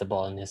has the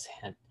ball in his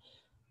hand.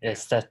 Yeah,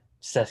 It's that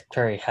Seth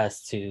Curry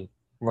has to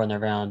run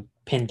around,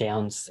 pin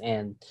downs,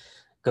 and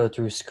go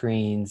through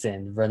screens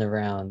and run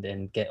around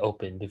and get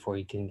open before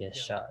he can get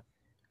yeah. shot.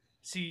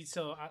 See,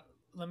 so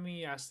let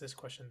me ask this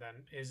question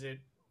then: Is it,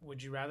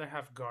 would you rather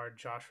have guard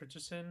Josh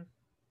Richardson?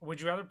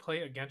 Would you rather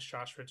play against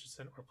Josh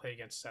Richardson or play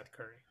against Seth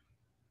Curry?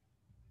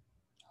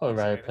 I would Because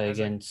rather play as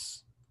a,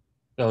 against.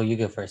 Oh, you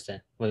go first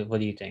then. What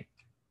do you think?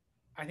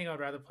 I think I'd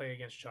rather play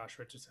against Josh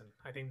Richardson.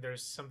 I think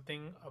there's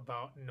something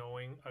about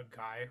knowing a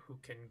guy who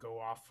can go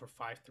off for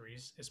five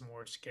threes is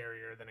more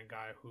scarier than a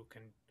guy who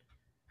can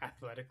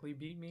athletically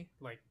beat me.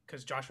 Like,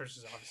 because Josh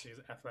Richardson obviously is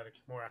athletic,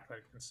 more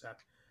athletic than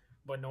Seth.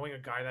 But knowing a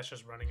guy that's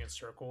just running in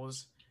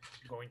circles,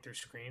 going through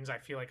screens, I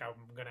feel like I'm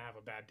gonna have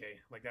a bad day.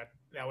 Like that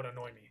would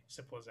annoy me.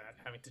 Simple as that.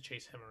 Having to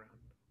chase him around.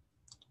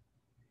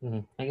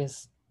 I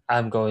guess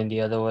I'm going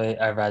the other way.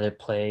 I'd rather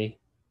play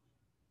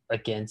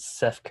against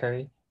Seth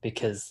Curry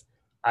because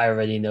I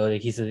already know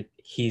that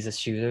he's a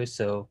shooter,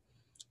 so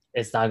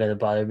it's not gonna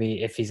bother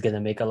me if he's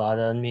gonna make a lot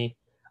on me.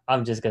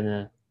 I'm just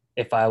gonna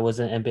if I was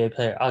an NBA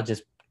player, I'll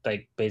just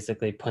like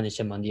basically punish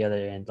him on the other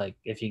end. Like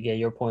if you get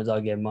your points,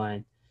 I'll get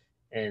mine,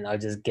 and I'll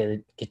just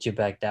get you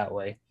back that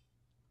way.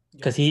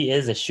 Yeah, Because he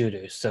is a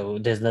shooter, so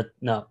there's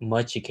not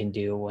much you can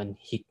do when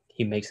he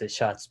makes his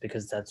shots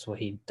because that's what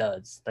he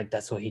does. Like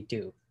that's what he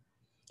do.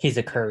 He's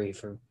a yeah, Curry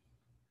for.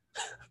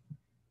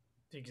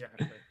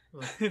 exactly.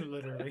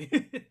 Literally.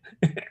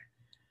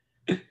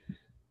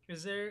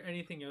 Is there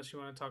anything else you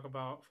want to talk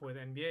about with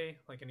NBA?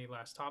 Like any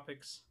last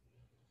topics?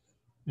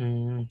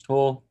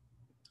 Well,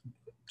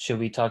 should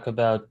we talk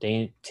about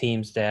the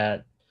teams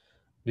that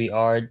we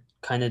are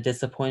kind of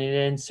disappointed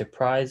in,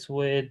 surprised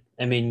with?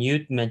 I mean,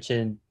 you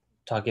mentioned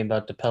talking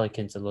about the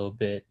Pelicans a little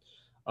bit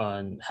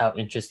on how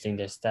interesting Yeah,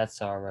 their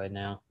stats are right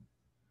now.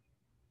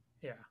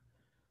 yeah.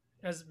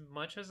 As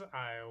much as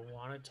I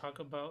want to talk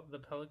about the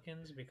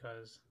Pelicans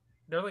because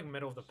they're like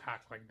middle of the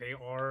pack, like they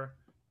are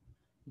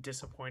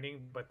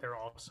disappointing, but they're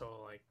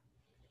also like,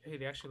 hey,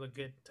 they actually look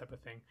good type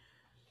of thing.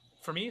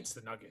 For me, it's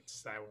the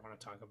Nuggets that I want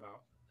to talk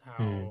about.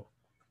 Hmm. How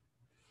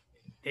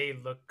they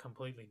look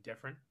completely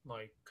different,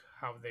 like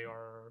how they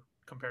are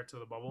compared to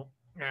the bubble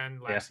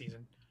and Yeah. last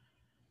season.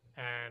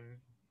 And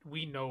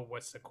we know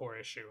what's the core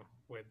issue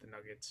with the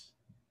Nuggets,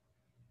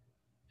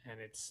 and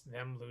it's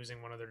them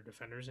losing one of their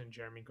defenders in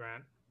Jeremy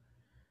Grant.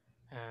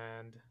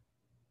 And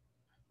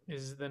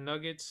is the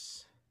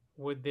Nuggets,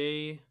 would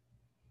they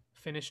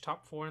finish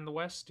top four in the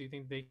West? Do you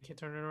think they can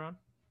turn it around?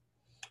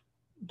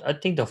 I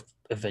think they'll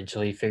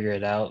eventually figure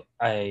it out.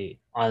 I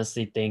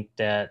honestly think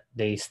that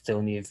they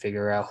still need to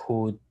figure out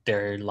who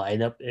their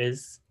lineup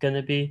is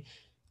gonna be,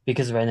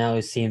 because right now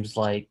it seems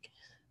like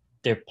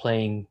they're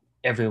playing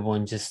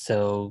everyone just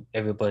so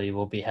everybody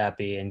will be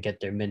happy and get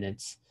their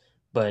minutes.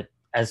 But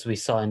as we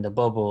saw in the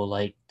bubble,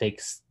 like they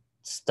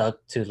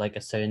stuck to like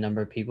a certain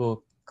number of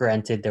people.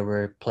 Granted, there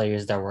were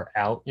players that were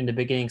out in the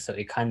beginning, so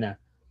it kind of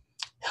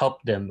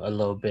helped them a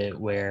little bit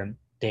where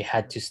they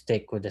had to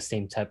stick with the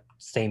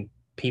same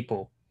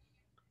people,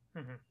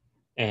 Mm-hmm.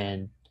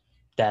 and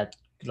that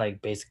like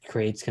basically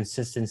creates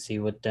consistency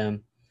with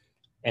them.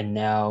 And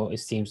now it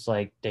seems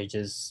like they're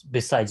just,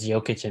 besides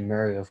Jokic and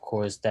Murray, of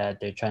course, that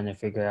they're trying to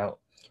figure out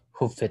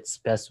who fits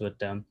best with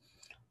them.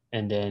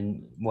 And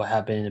then what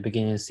happened in the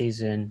beginning of the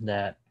season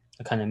that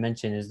I kind of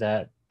mentioned is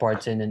that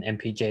Barton and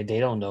MPJ, they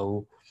don't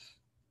know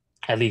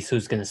at least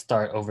who's going to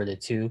start over the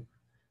two.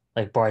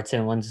 Like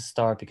Barton wants to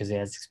start because he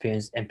has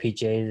experience.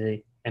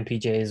 MPJ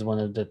is one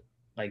of the,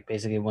 like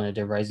basically one of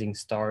the rising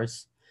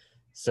stars.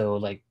 So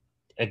like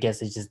I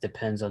guess it just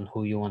depends on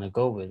who you want to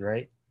go with,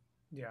 right?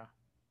 Yeah.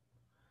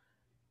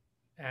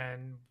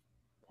 And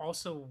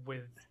also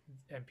with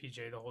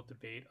MPJ, the whole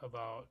debate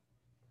about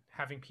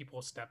having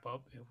people step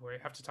up. We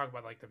have to talk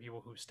about like the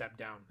people who step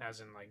down, as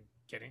in like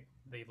getting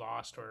they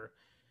lost or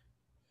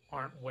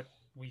aren't what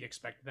we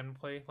expected them to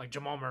play. Like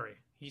Jamal Murray,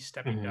 he's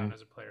stepping Mm-hmm. down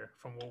as a player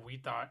from what we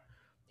thought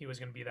he was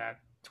going to be, that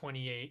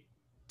 28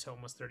 to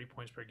almost 30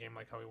 points per game,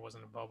 like how he was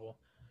in the bubble,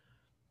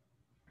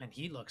 and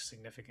he looks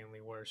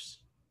significantly worse.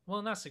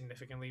 Well, not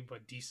significantly,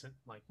 but decent.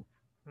 Like,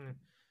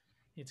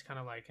 it's kind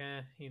of like,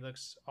 he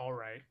looks all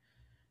right.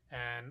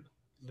 And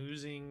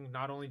losing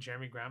not only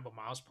Jeremy Grant but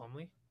Miles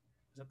Plumley.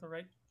 Is that the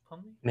right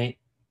Plumley? Ma-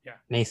 Yeah,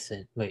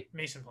 Mason, wait,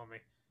 Mason Plumley,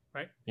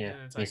 right? yeah,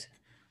 And it's like Mason.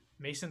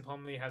 Mason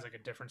Plumlee has like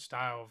a different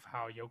style of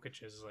how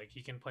Jokic is. Like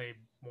he can play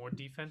more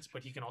defense,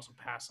 but he can also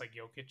pass like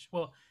Jokic.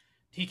 Well,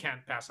 he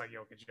can't pass like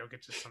Jokic.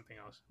 Jokic is something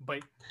else, but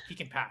he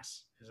can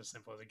pass. Is as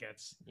simple as it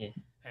gets. Yeah,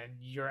 And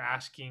you're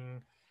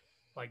asking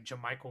like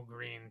JaMychal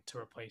Green to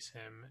replace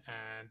him,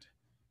 and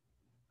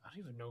I don't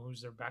even know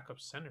who's their backup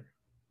center.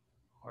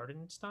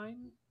 Hardenstein,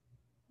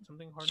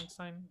 something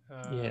Hardenstein.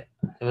 yeah.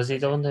 Was he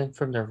As the in, one that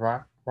from the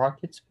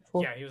Rockets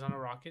before? yeah, he was on the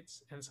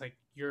Rockets, and it's like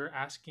you're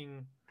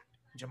asking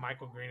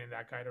JaMychal Green and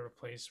that guy to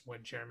replace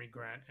what Jeremy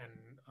Grant and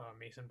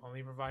Mason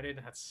Plumlee provided.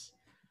 That's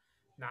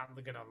not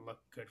gonna look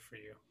good for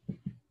you. And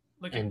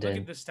Look at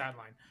then this stat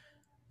line.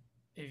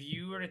 If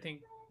you were to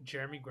think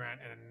Jeremy Grant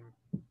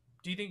and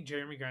do you think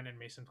Jeremy Grant and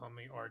Mason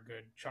Plumlee are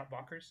good shot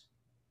blockers?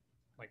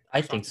 Like I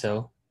just off think the top?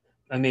 so.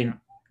 I Yeah. mean,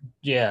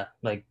 yeah,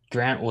 like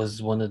Grant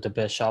was one of the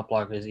best shot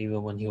blockers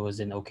even when he was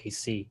in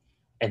OKC,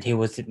 and he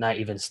was not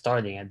even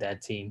starting at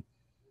that team.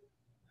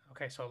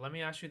 Okay, so let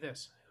me ask you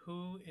this: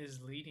 who is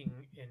leading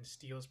in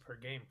steals per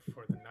game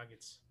for the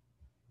Nuggets?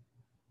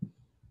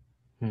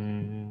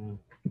 Hmm.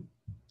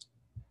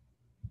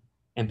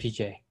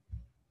 MPJ.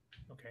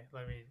 Okay,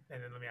 let me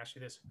ask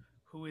you this: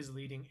 who is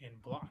leading in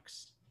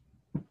blocks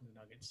for the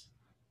Nuggets?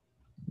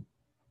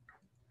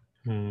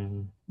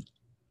 Hmm.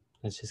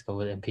 Let's just go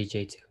with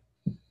MPJ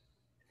too.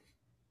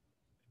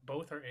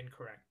 Both are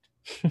incorrect.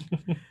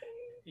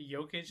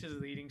 Jokic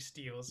is leading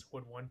steals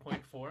with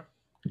 1.4,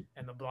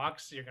 and the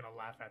blocks, you're gonna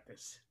laugh at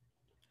this.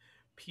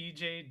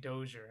 PJ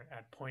Dozier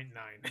at zero point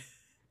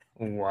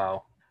 0.9.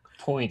 Wow.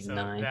 Point So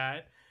nine.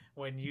 that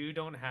when you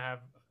don't have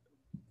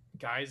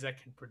guys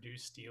that can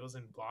produce steals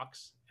and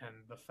blocks, and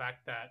the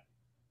fact that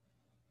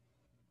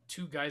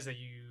two guys that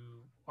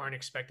you aren't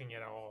expecting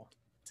at all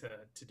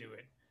to do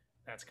it,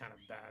 that's kind of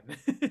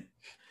bad.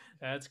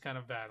 That's kind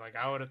of bad. Like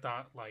I would have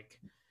thought like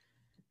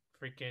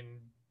freaking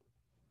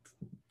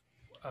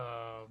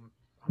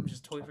I'm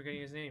just totally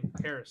forgetting his name.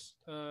 Harris.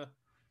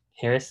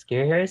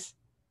 Gary Harris?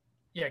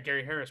 Yeah,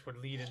 Gary Harris would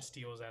lead in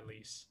steals at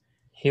least.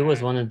 He was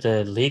And one of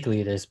the league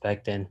leaders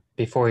back then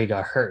before he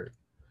got hurt.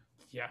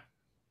 yeah,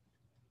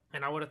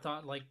 and I would have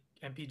thought like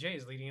MPJ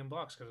is leading in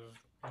blocks because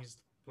he's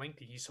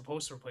lengthy. He's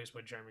supposed to replace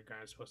what Jeremy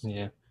Grant is supposed to do.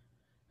 Yeah.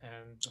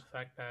 And the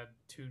fact that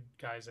two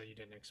guys that you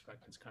didn't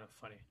expect is kind of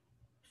funny.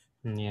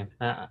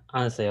 Yeah.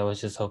 Honestly, I was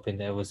just hoping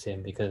that was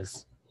him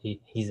because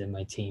he's in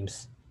my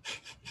teams.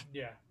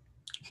 Yeah.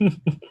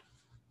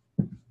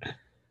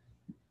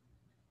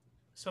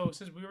 So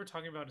since we were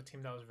talking about a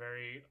team that was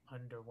very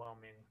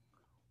underwhelming,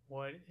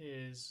 what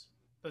is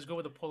let's go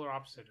with the polar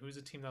opposite. Who's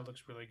a team that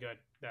looks really good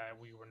that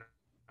we were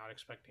not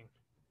expecting?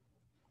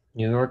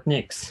 New York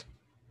Knicks.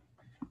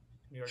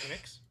 New York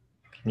Knicks?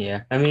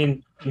 Yeah. I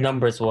mean, Yeah.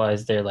 numbers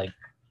wise, they're like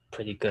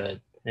pretty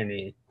good. I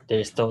mean,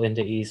 they're still in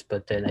the East,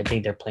 but then I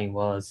think they're playing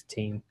well as a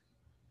team.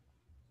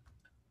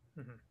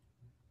 Mm-hmm.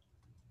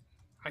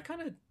 I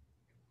kind of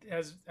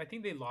as I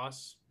think they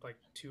lost like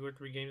 2 or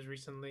 3 games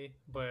recently,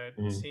 but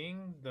Mm.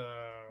 seeing the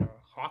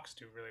Hawks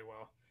do really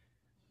well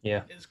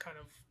Yeah. is kind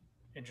of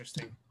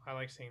interesting. I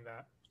like seeing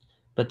that.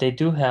 But they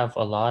do have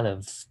a lot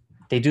of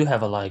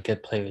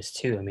good players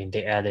too. I mean,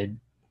 they added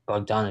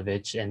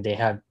Bogdanovich, and they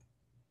have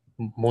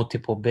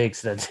multiple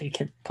bigs that they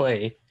can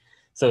play.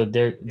 So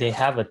they Yeah.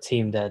 have a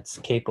team that's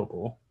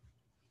capable.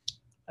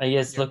 I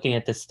guess Yep. looking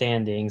at the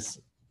standings,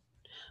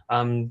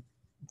 I'm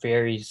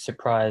very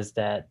surprised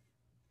that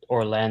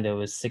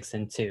Orlando is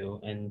 6-2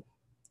 and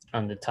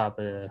on the top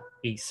of the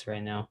East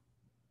right now.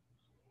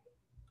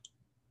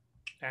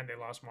 And they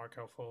lost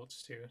Markel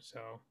Fultz too.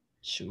 So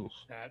Shoot.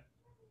 that,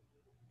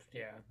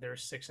 yeah, their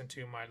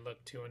 6-2 might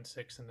look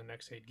 2-6 in the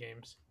next 8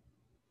 games.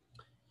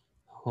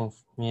 Oh,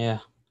 yeah.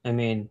 I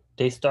mean,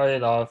 they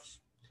started off.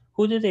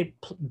 Who did they?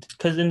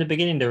 Because in the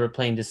beginning they were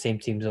playing the same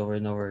teams over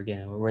and over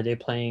again. Were they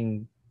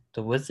playing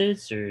the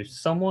Wizards or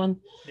someone?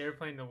 They were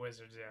playing the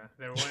Wizards. Yeah,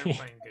 they weren't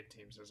playing good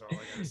teams. Is all I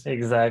gotta say.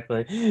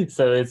 Exactly.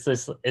 So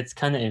it's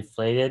kind of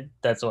inflated.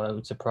 That's why I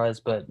was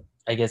surprised. But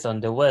I guess on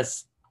the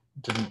West,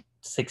 the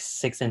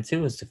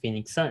 6-2 is the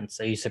Phoenix Suns.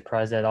 Are you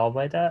surprised at all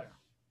by that?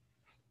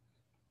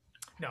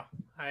 Yeah. No,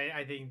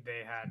 I think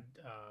they had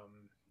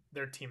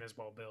their team is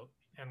well built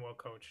and well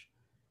coached,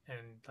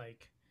 and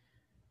like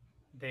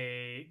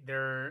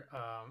they're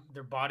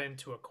bought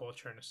into a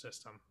culture and a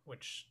system,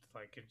 which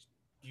like it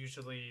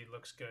usually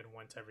looks good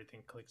once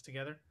everything clicks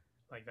together.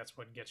 Like that's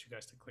what gets you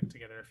guys to click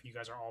together if you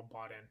guys are all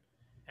bought in,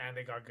 and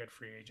they got good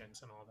free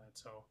agents and all that.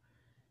 So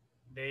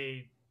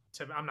they,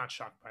 so I'm not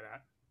shocked by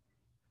that.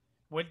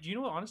 What you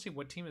know? Honestly,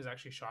 what team is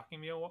actually shocking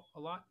me a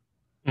lot?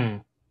 Hmm.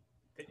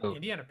 The Oh.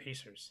 Indiana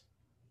Pacers.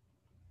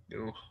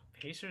 Ooh.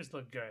 Pacers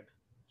look good.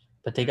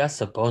 But they got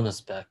And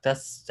Sabonis back.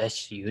 That's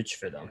huge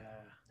for them.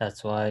 yeah,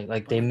 That's why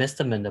like but they like, missed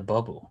them in the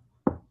bubble.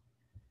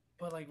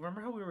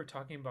 remember how we were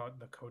talking about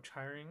the coach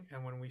hiring,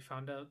 and when we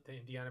found out the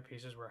Indiana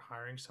Pacers were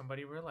hiring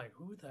somebody, we're like,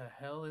 who the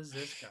hell is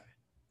this guy?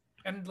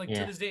 And like to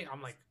Yeah. this day,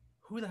 I'm like,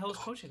 who the hell is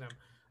coaching them?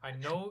 I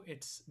know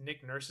it's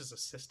Nick Nurse's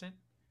assistant,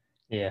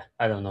 Yeah.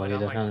 I don't know but I'm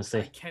either, like, I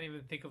honestly. can't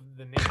even think of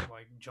the name.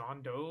 Like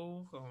John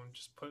Doe,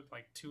 just put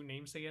like two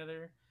names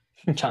together.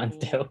 John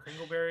Dale,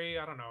 Kringleberry.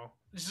 I don't know.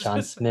 It's John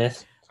just,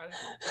 Smith. I,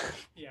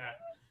 yeah,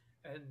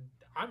 and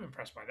I'm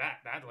impressed by that.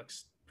 That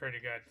looks pretty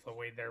good the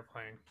way they're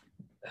playing.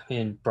 I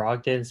mean,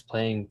 Brogdon's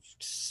playing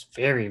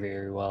very,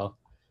 very well.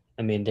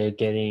 I mean, they're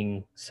getting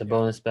Yeah.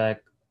 Sabonis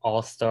back,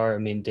 All Star. I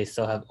mean, they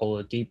still have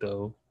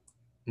Oladipo.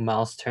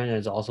 Miles Turner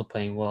is also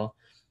playing well.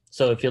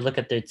 So if you look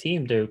at their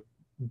team, they're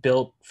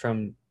built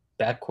from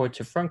backcourt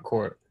to front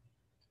court.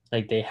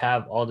 Like they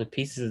have all the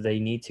pieces they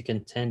need to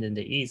contend in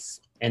the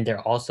East, and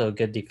they're also a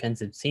good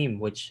defensive team,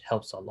 which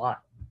helps a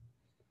lot.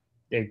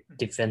 They're Mhm.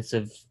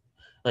 defensive.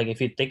 Like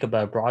if you think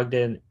about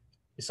Brogdon,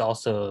 is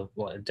also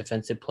what a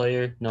defensive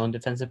player, known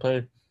defensive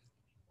player.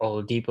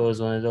 Oladipo is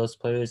Mhm. one of those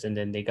players, and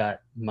then they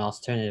got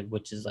Miles Turner,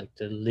 which is like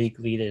the league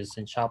leaders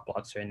in shot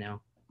blocks right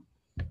now.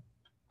 Oh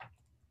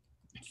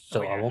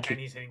So I yeah, won't and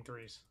be. he's hitting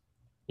threes.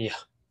 Yeah,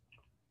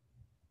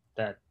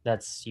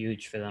 that's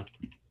huge for them.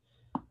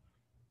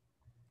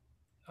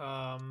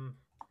 Um,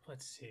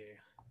 let's see.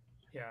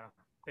 Yeah,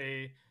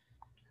 they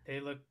they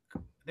look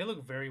they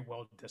look very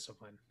well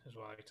disciplined, is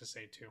what I like to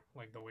say too.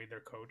 Like the way they're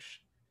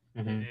coached,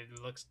 Hmm. it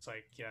looks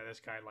like yeah, this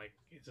guy like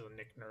is a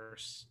Nick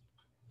Nurse,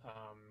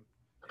 um,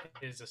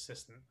 his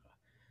assistant.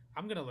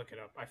 I'm gonna look it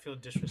up. I feel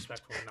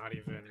disrespectful not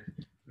even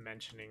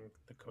mentioning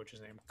the coach's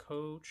name.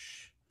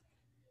 Coach.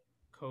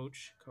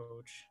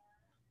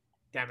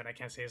 Damn it, I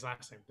can't say his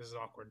last name. This is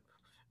awkward.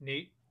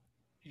 Nate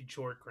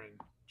Jorgren.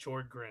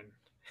 Jorgren.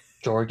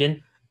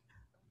 Jorgen,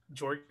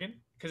 Jorgen?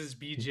 Because it's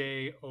maybe.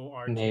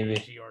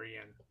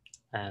 Bjorgren.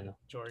 I don't know.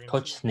 Jorgen.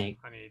 Coach Snake.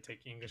 I need to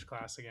take English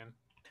class again.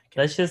 Can't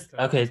Let's speak just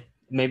okay.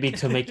 Maybe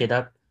to make it the.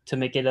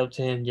 up,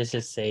 to him,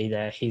 just say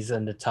that he's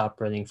in the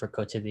top running for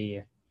Coach of the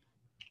Year.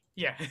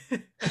 Yeah.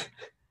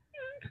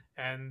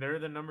 And they're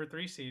the number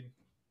 3 seed.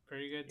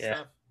 Pretty good Yeah.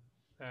 stuff.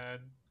 Uh,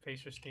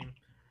 Pacers team.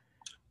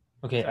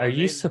 Okay. Are So you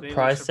they look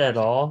surprised at surprising.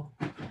 all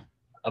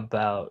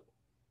about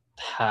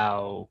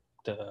how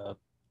the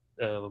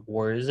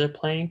Warriors are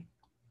playing?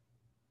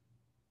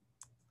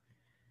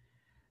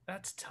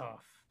 That's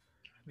tough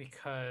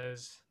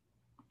because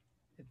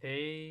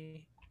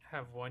they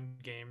have won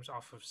games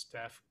off of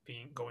Steph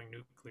being going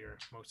nuclear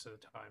most of the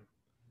time.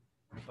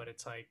 But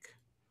it's like,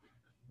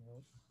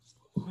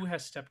 who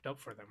has stepped up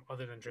for them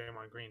other than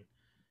Draymond Green?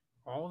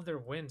 All of their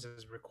wins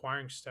is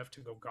requiring Steph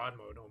to go God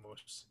mode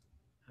almost.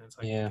 And it's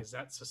like, Yeah. is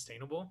that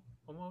sustainable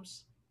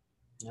almost?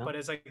 Yeah. But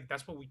it's like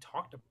that's what we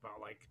talked about.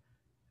 Like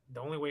the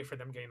only way for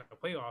them getting the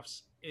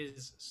playoffs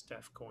is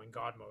Steph going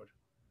God mode.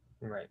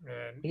 Right.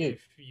 And You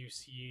if you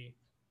see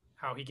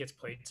how he gets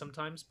played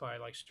sometimes by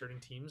like certain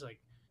teams, like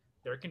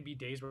there can be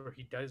days where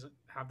he doesn't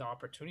have the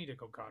opportunity to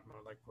go God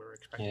mode like we're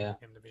expecting yeah.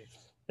 him to be.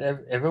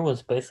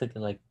 Everyone's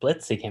basically like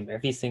blitzing him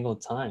every single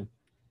time.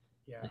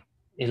 Yeah. Like,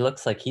 it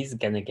looks like he's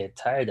gonna get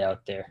tired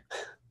out there.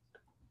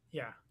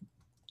 Yeah.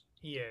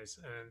 He is.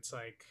 And it's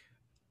like,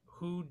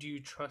 who do you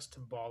trust to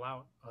ball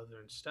out other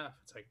than Steph?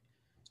 It's like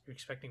you're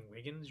expecting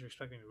Wiggins, you're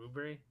expecting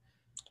Oubre.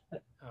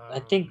 I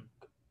think Um,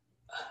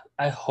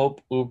 I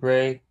hope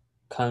Oubre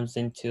comes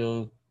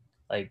into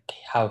like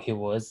how he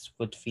was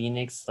with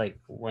Phoenix, like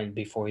when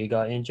before he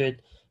got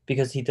injured,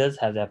 because he does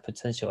have that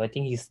potential. I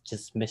think he's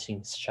just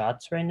missing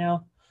shots right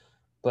now,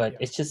 but Yeah,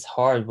 it's just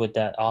hard with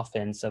that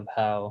offense of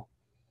how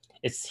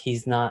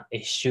he's not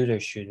a shooter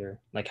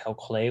like how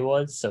Clay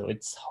was, so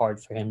it's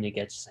hard for him to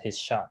get his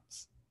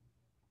shots.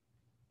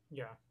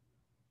 yeah,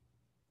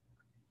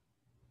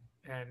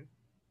 and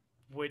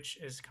which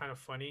is kind of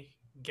funny.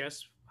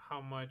 Guess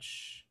how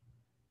much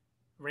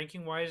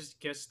ranking wise?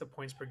 Guess the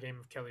points per game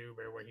of Kelly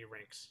Oubre where he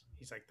ranks.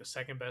 He's like the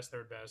second best,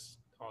 third best,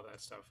 all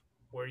that stuff.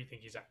 Where do you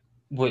think he's at?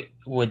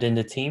 Within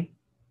the team,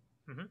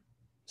 Mm-hmm.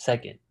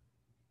 second,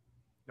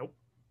 Nope.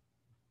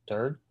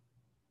 third.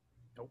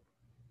 Nope.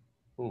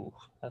 Ooh,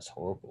 that's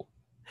horrible.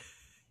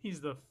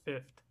 He's the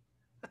fifth.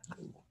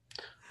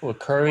 Well,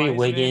 Curry, Wiseman,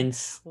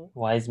 Wiggins,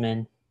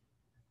 Wiseman.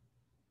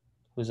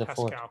 Who's a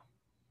fourth? Pascal.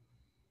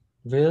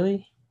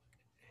 Really?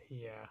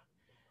 Yeah.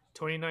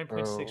 29.6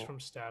 Bro. from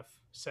Steph,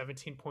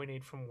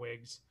 17.8 from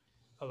Wiggs,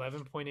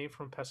 11.8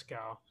 from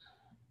Pascal,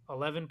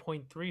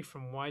 11.3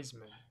 from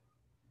Wiseman,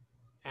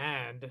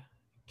 and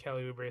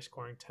Kelly Oubre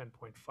scoring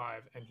 10.5,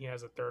 and he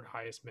has the third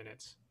highest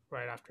minutes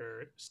right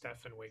after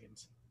Steph and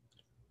Wiggins.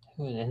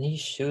 Dude, and he's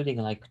shooting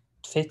like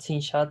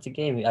 15 shots a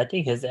game. I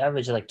think his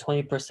average is like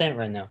 20%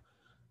 right now.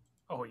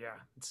 Oh yeah,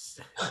 it's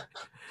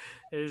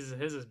his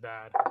is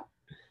bad.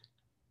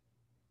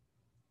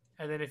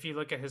 And then if you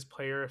look at his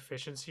player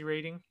efficiency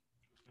rating,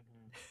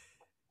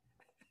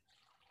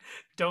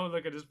 don't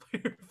look at his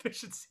player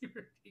efficiency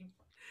rating.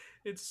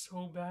 It's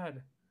so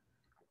bad.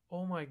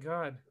 Oh my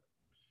god.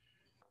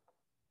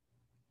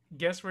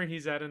 Guess where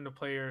he's at in the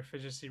player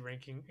efficiency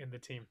ranking in the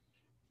team?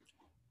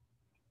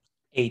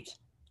 8.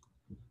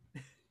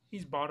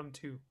 He's bottom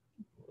two.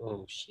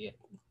 Oh shit.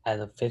 Out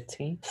of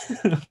 15?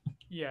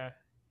 Yeah,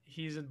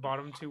 he's in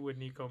bottom two with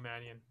Nico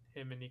Mannion.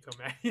 Him and Nico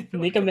Mannion.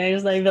 Nico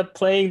Man's not even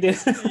playing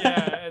this.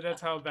 Yeah,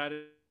 that's how bad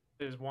it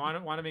is.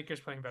 Wanamaker's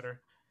playing better.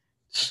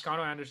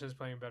 Toscano Anderson's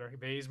playing better.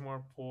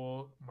 Bazemore,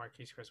 Poole,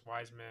 Marquise Chris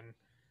Wiseman,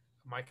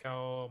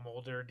 Michael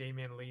Mulder,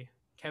 Damian Lee,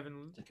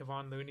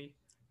 Kevon Looney.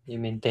 You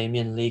mean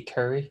Damian Lee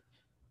Curry?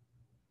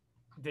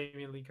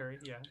 Damian Lee Curry,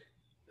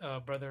 yeah.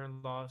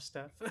 Brother-in-law of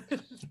Steph.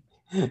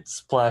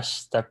 Splash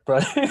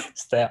stepbrother.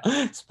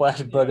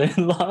 Splash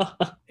brother-in-law.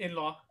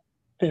 In-law.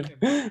 They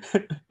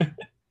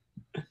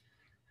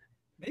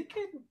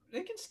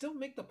can still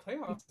make the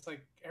playoffs. It's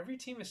like every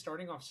team is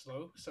starting off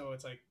slow, so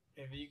it's like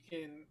if you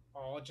can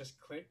all just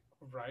click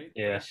right.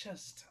 Yeah. But it's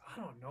just I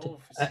don't know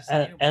if it's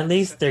sustainable. At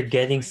least they're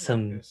getting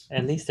some. some.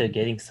 At least they're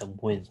getting some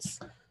wins.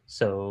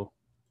 So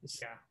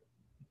Yeah,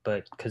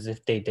 but because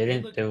if they they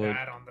didn't, looked they would.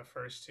 bad on the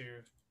first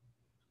two.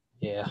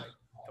 Yeah. Like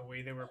the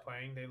way they were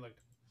playing, they looked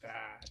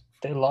bad.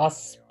 They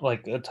lost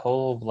like a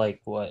total of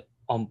like what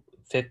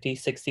 50,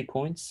 60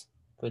 points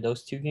for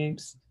those two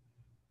games.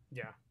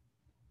 Yeah.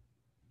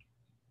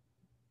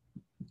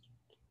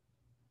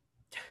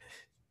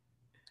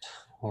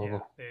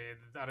 Horrible. Yeah,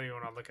 I don't even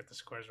want to look at the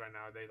scores right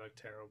now. They look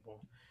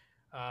terrible.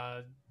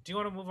 Do you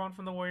want to move on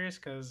from the Warriors?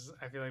 Because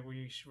I feel like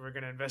we're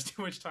gonna invest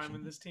too much time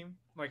in this team,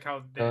 like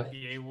how the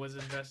NBA was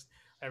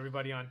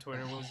everybody on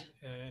Twitter was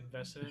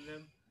invested in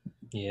them.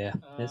 Yeah,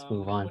 let's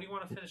move on. What do you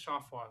want to finish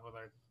off with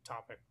our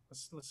topic?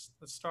 Let's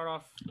start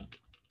off.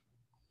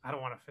 I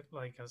don't want to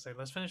like I say.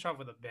 Let's finish off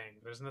with a bang.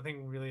 There's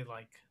nothing really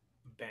like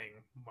bang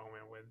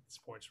moment with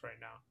sports right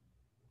now.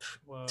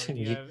 Well, do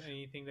you have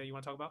anything that you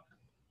want to talk about?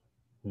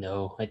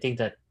 No, I think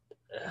that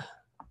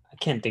I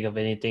can't think of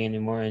anything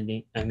anymore.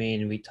 I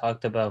mean, we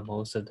talked about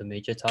most of the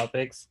major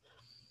topics.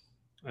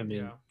 I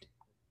mean,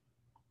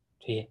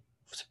 yeah,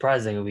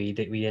 surprisingly, we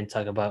didn't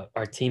talk about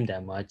our team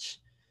that much.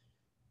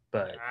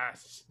 But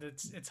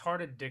it's hard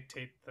to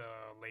dictate the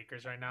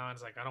Lakers right now.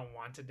 It's like I don't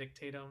want to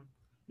dictate them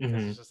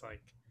because it's just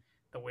like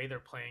the way they're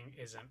playing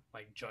isn't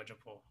like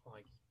judgeable.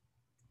 Like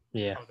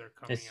how they're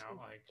coming out.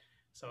 Like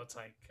so, it's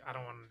like I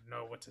don't want to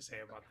know what to say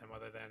about them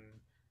other than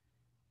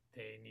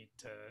they need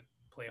to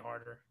play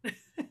harder.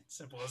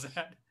 Simple as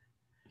that.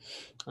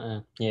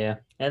 Yeah,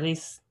 at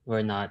least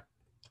we're not.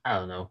 I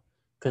don't know,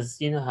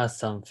 because you know how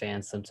some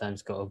fans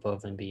sometimes go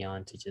above and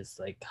beyond to just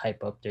like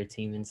hype up their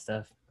team and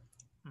stuff.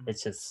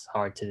 It's just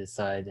hard to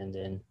decide, and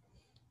then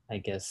I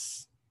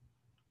guess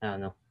I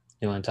don't know.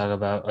 You want to talk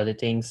about other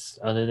things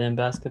other than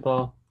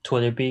basketball?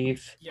 Twitter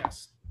beef?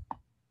 Yes.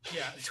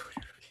 Yeah,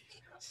 Twitter beef.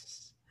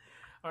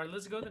 All right,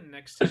 let's go the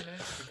next 10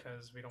 minutes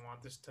because we don't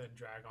want this to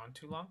drag on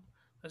too long.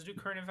 Let's do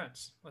current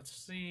events. Let's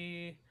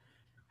see.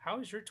 How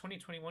is your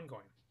 2021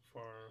 going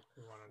before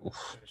we want to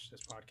finish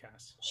this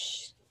podcast?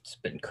 It's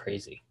been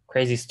crazy.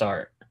 Crazy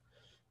start.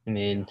 I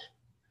mean,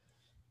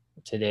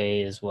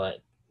 today is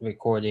what?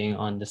 Recording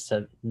on the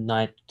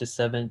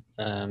 7th.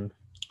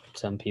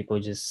 Some people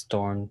just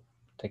stormed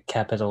the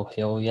Capitol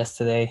Hill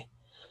yesterday.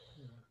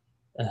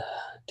 I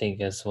think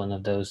it's one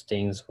of those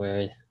things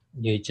where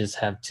you just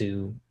have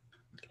to,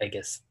 I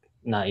guess,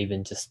 not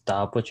even just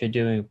stop what you're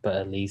doing, but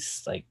at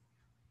least like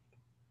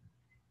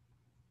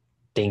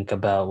think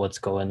about what's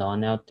going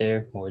on out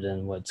there more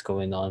than what's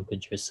going on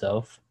with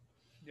yourself.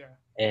 Yeah.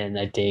 And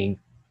I think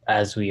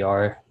as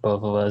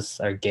both of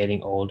us are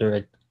getting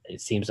older, it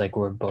seems like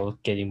we're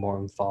both getting more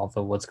involved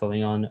with what's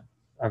going on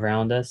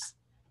around us.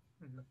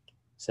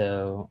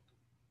 So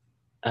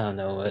I don't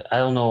know. I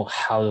don't know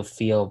how to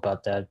feel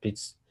about that.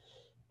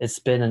 It's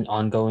been an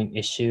ongoing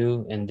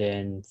issue, and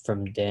then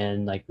from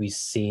then, like we've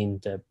seen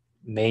the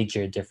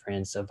major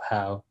difference of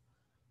how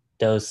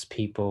those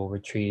people were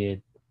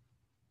treated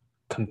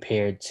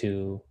compared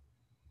to,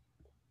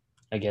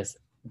 I guess,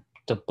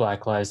 the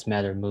Black Lives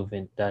Matter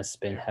movement that's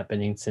been Yeah,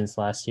 happening since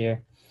last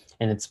year,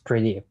 and it's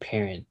pretty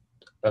apparent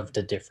of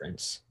the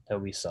difference that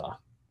we saw.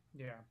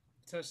 yeah.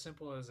 It's as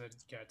simple as it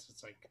gets.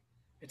 It's like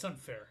it's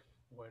unfair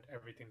with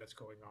everything that's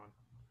going on,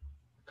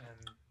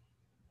 and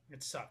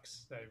it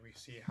sucks that we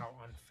see how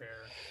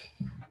unfair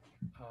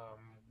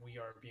we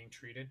are being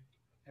treated.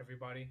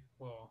 Everybody,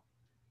 well,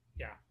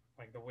 yeah,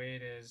 like the way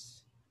it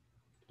is,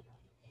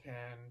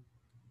 and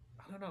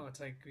I don't know.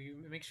 It's like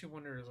it makes you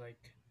wonder,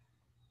 like,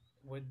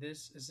 would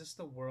this is this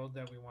the world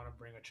that we want to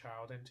bring a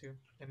child into?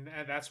 And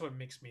that's what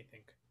makes me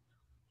think.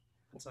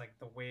 It's like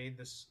the way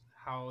this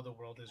how the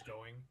world is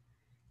going.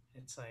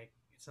 It's like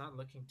it's not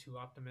looking too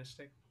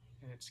optimistic,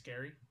 and it's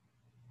scary,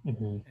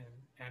 Hmm.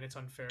 and it's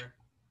unfair,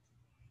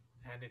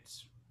 and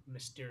it's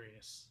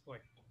mysterious.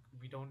 Like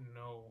we don't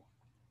know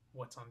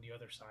what's on the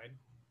other side,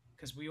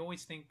 because we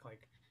always think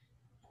like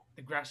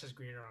the grass is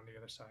greener on the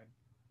other side,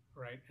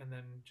 right? And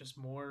then just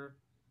more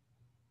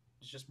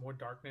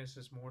darkness,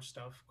 there's more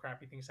stuff,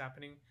 crappy things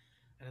happening.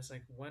 And it's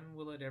like, when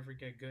will it ever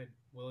get good?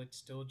 Will it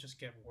still just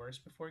get worse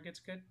before it gets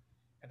good?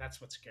 And that's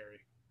what's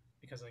scary.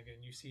 Because like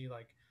and you see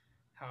like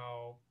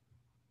how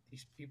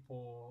these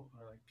people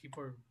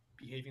are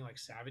behaving like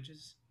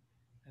savages,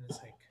 and it's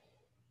like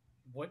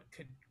what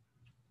could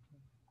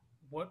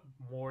what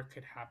more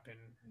could happen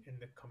in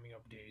the coming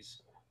up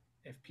days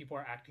if people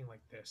are acting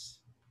like this?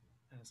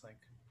 And it's like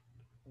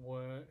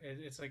what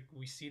it's like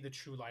we see the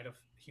true light of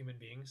human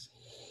beings,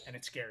 and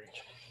it's scary.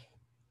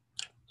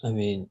 I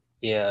mean,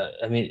 yeah,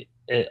 I mean,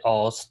 it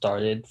all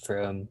started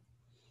from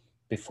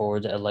before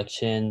the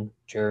election,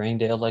 during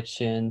the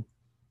election,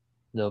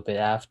 a little bit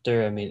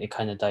after. I mean, it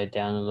kind of died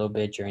down a little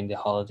bit during the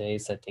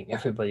holidays. I think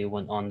everybody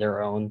went on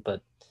their own,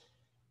 but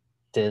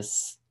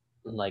this,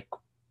 like,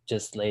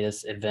 just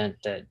latest event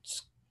that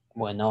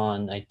went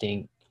on, I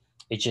think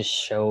it just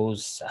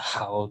shows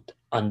how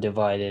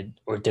undivided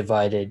or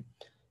divided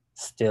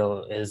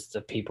still is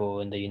the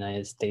people in the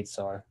United States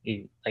are.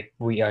 Like,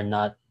 we are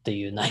not the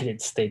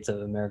United States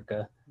of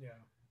America. Yeah.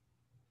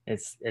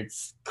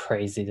 It's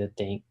crazy to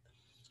think.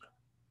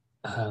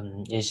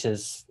 It's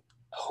just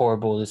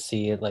horrible to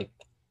see it. Like,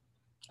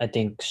 I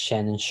think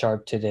Shannon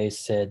Sharp today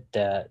said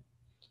that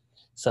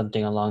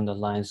something along the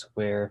lines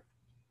where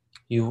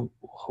you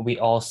we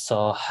all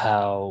saw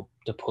how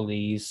the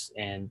police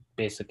and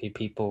basically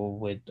people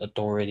with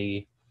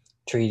authority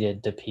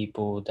treated the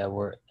people that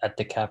were at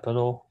the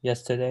Capitol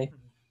yesterday.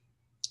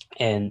 Mhm.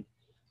 And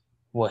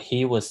what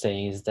he was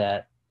saying is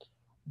that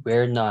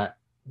we're not,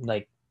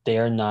 like,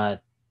 they're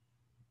not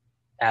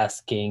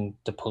asking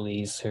the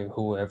police or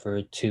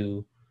whoever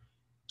to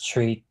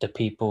treat the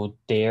people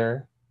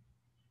there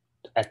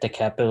at the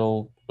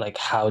Capitol like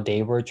how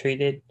they were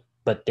treated,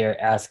 but they're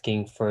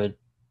asking for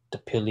the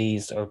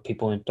police or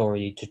people in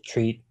authority to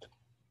treat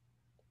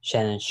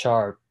Shannon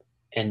Sharp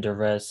and the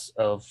rest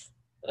of,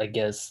 I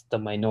guess, the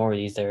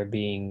minorities that are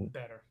being,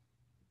 Better.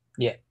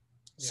 yeah. Yeah.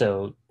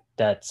 So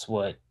that's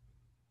what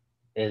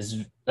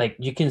is, like,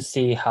 you can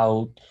see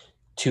how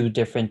two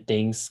different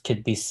things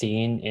could be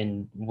seen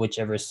in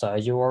whichever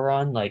side you are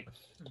on. Like,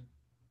 Mhm.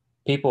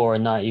 people are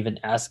not even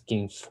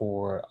asking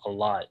for a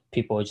lot.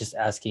 People are just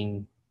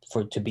asking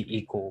for to be To be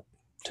equal,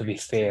 to be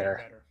treated fair.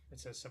 better.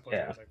 It's as simple as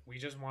that. Yeah. It's like we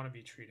just want to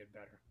be treated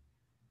better.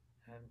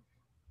 And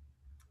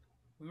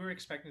we were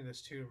expecting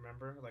this too,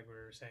 remember? Like we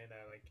were saying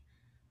that like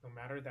no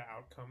matter the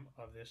outcome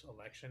of this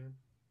election,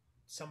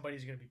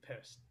 somebody's gonna be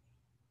pissed,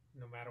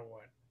 no matter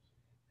what.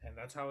 And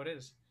that's how it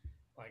is.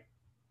 Like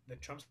the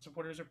Trump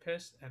supporters are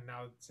pissed, and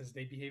now since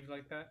they behaved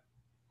like that,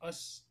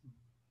 us,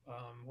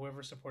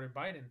 whoever supported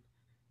Biden,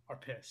 are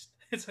pissed.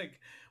 It's like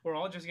we're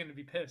all just gonna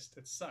be pissed.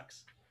 It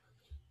sucks.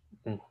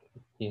 Mm,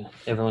 yeah.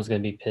 Everyone's gonna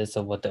be pissed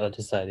at what the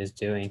other side is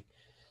doing.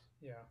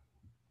 Yeah,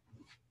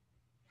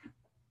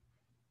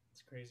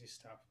 it's crazy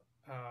stuff.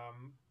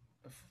 Um,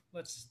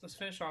 let's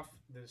finish off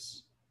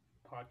this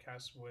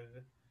podcast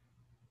with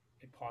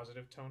a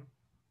positive tone.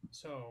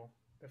 So,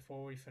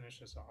 before we finish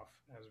this off,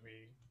 as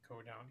we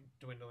go down,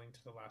 dwindling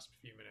to the last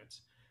few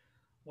minutes,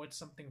 what's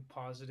something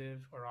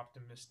positive or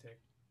optimistic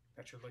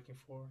that you're looking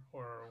for,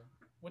 or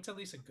what's at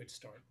least a good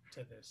start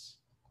to this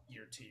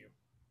year to you?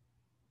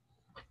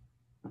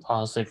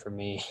 Honestly, for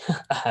me,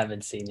 I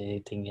haven't seen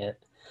anything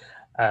yet.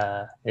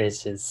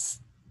 It's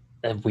just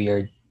a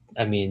weird.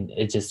 I mean,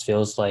 it just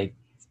feels like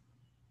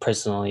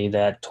personally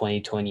that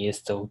 2020 is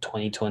still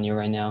 2020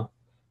 right now.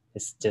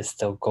 It's just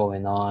still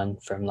going on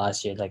from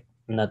last year. Like,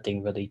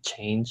 nothing really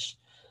changed.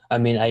 I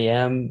mean, I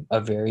am a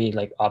very,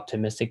 like,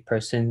 optimistic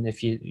person.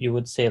 If you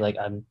would say, like,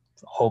 I'm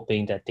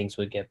hoping that things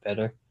would get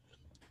better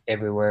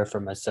everywhere for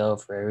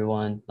myself, for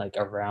everyone like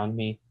around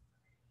me.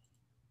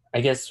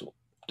 I guess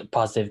the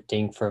positive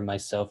thing for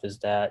myself is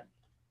that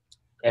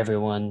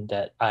everyone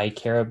that I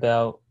care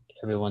about,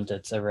 everyone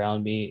that's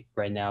around me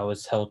right now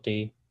is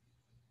healthy.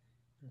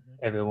 Mm-hmm.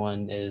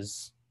 everyone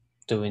is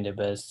doing their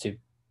best to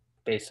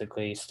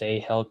basically stay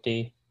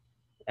healthy,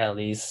 at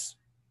least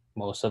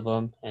most of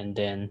them. And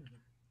then Mhm.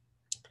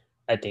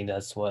 I think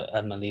that's what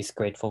I'm at least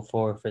grateful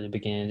for the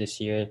beginning of this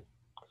year,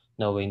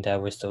 knowing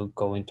that we're still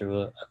going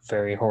through a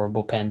very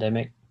horrible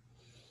pandemic.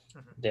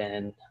 Mhm.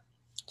 Then,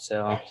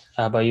 so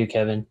how about you,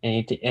 Kevin?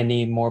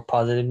 Any more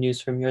positive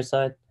news from your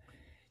side?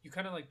 You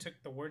kind of like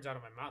took the words out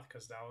of my mouth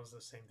because that was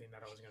the same thing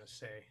that I was gonna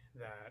say.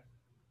 That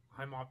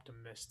I'm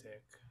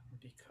optimistic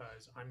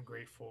because I'm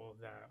grateful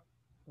that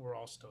we're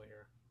all still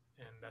here,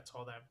 and that's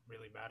all that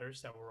really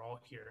matters. That we're all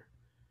here,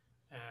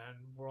 and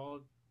we're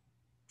all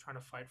trying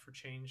to fight for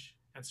change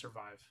and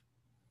survive.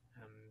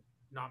 And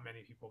not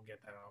many people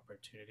get that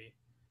opportunity.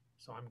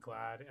 So I'm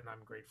glad and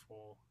I'm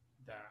grateful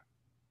that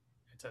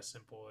it's as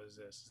simple as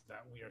this: is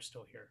that we are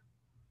still here,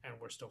 and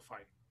we're still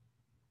fighting.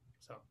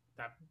 So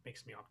that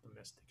makes me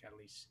optimistic at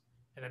least,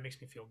 and that makes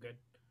me feel good.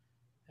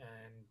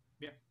 And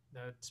yeah,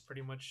 that's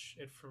pretty much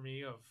it for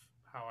me of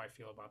how I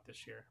feel about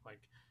this year.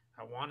 Like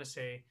I want to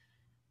say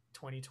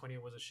 2020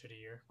 was a shitty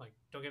year. Like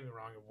don't get me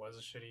wrong, it was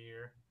a shitty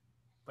year,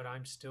 but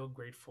I'm still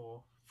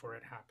grateful for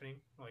it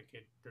happening. Like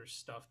there's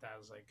stuff that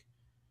was like,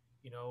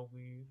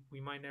 we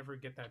might never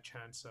get that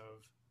chance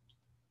of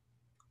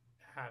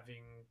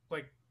having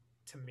like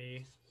to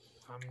me.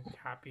 I'm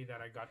happy that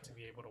I got to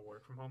be able to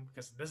work from home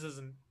because this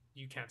isn't.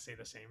 You can't say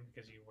the same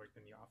because you worked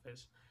in the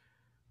office,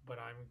 but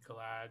I'm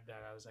glad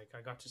that I was like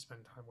I got to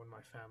spend time with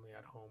my family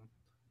at home,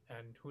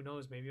 and who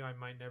knows, maybe I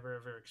might never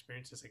ever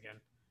experience this again.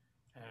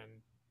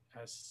 And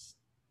as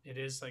it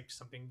is like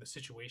something, the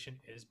situation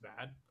is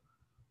bad.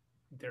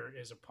 There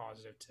is a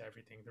positive to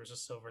everything. There's a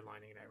silver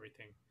lining in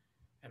everything,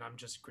 and I'm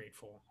just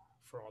grateful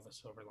for all the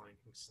silver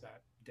linings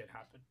that did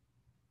happen.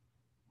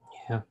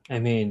 Yeah, I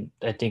mean,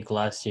 I think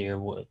last year,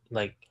 what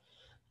like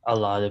a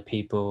lot of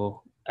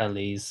people, at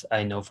least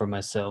I know for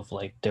myself,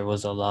 like there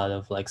was a lot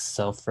of like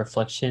self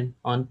reflection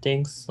on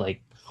things,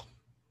 like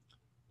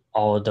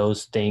all of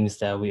those things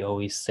that we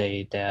always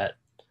say that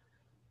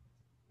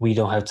we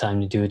don't have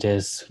time to do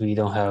this, we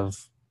don't have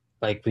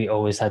like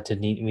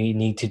we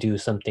need to do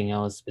something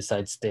else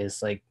besides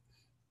this. Like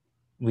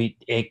we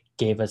it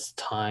gave us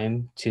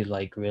time to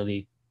like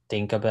really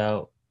think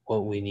about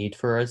what we need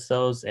for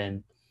ourselves,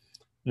 and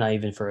not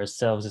even for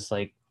ourselves, it's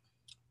like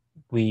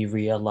we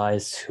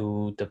realize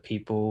who the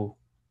people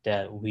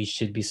that we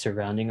should be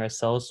surrounding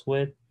ourselves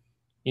with,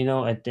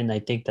 and I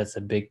think that's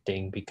a big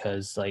thing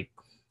because like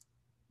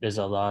there's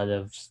a lot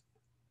of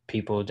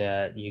people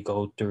that you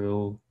go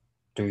through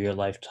your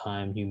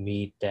lifetime, you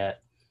meet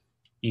that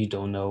you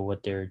don't know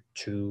what their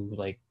true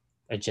like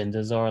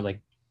agendas are. Like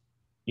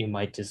you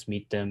might just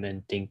meet them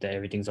and think that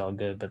everything's all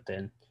good, but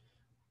then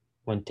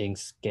when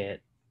things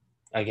get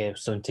I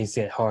guess when things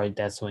get hard,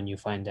 that's when you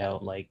find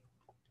out like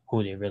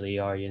who they really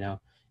are.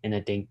 And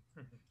I think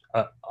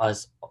Mhm.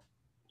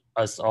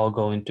 us all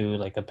going through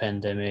like a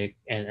pandemic,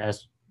 and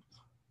us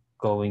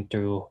going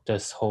through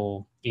this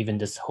whole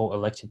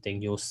election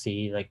thing, you'll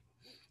see like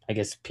I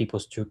guess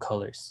people's true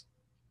colors.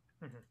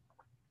 Mhm.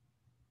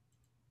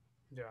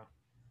 Yeah.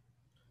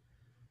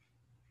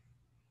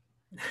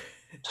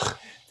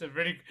 it's a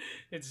pretty.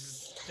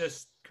 It's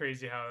just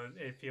crazy how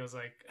it feels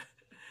like.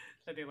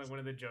 I think like one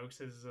of the jokes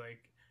is like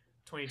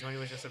 2020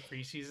 was just a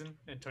preseason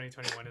and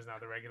 2021 is now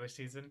the regular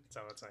season.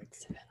 So it's like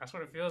that's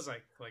what it feels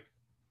like. Like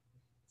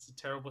it's a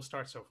terrible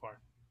start so far.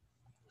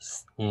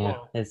 Yeah,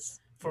 Well,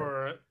 it's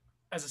for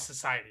as a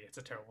society, it's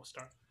a terrible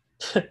start.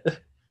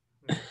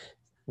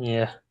 Mm-hmm.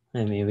 yeah.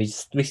 I mean,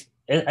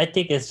 I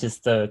think it's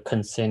just the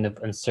concern of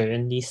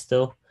uncertainty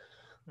still.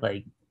 Mm-hmm.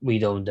 Like we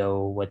don't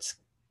know what's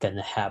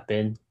gonna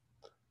happen.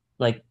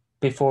 Like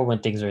before, when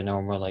things were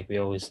normal, like we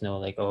always know,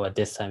 like oh, at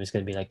this time it's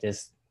gonna be like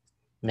this,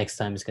 next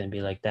time it's gonna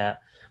be like that.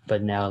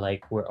 But now,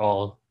 like we're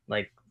all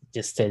like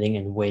just sitting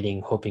and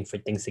waiting, hoping for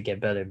things to get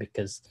better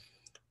because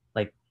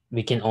like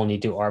we can only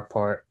do our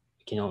part.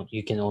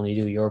 You can only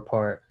do your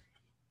part.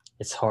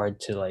 It's hard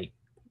to like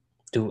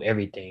do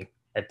everything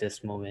at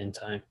this moment in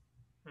time.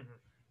 Mm-hmm.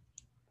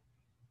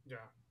 Yeah,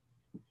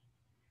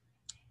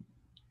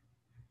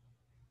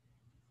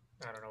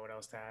 I don't know what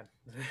else to add.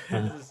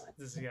 Uh,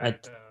 This yeah. I I Is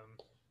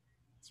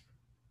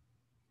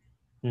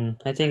there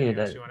anything think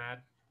else that you want to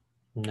add?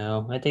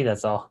 no, I think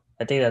that's all.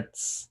 I think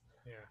that's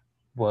Yeah.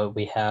 what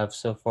we have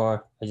so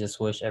far. I just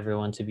wish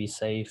everyone to be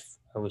safe.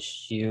 I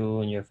wish you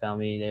and your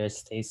family there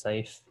stay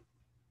safe,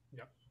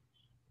 Yep.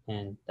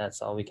 and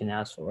that's all we can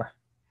ask for.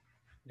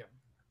 Yep.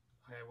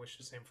 I wish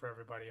the same for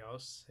everybody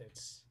else.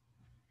 It's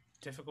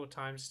difficult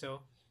times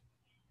still,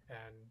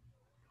 and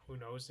who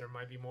knows, there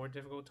might be more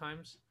difficult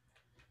times.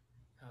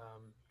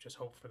 Just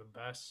hope for the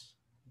best.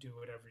 Do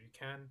whatever you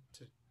can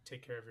to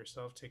take care of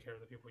yourself, take care of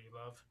the people you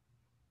love,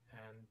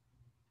 and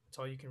that's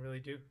all you can really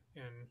do.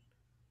 And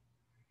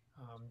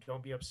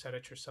don't be upset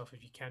at yourself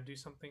if you can't do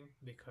something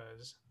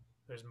because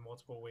there's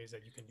multiple ways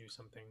that you can do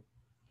something.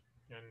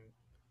 And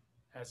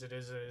as it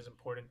is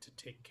important to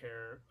take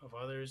care of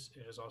others,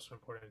 it is also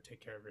important to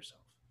take care of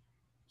yourself.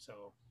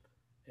 So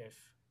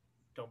if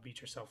don't beat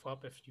yourself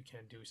up if you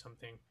can't do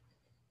something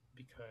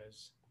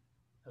because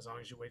As long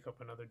as you wake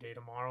up another day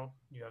tomorrow,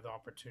 you have the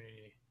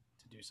opportunity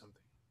to do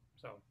something.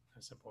 So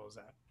as simple as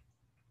that.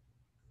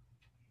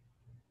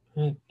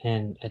 Right.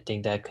 And I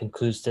think that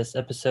concludes this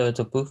episode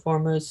of Blue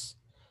Formers.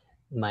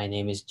 My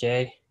name is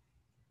Jay.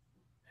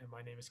 And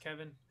my name is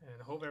Kevin,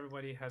 and I hope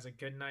everybody has a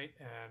good night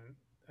and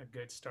a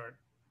good start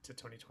to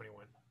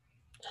 2021.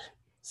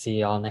 See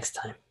y'all next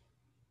time.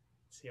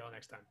 See y'all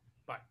next time.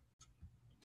 Bye.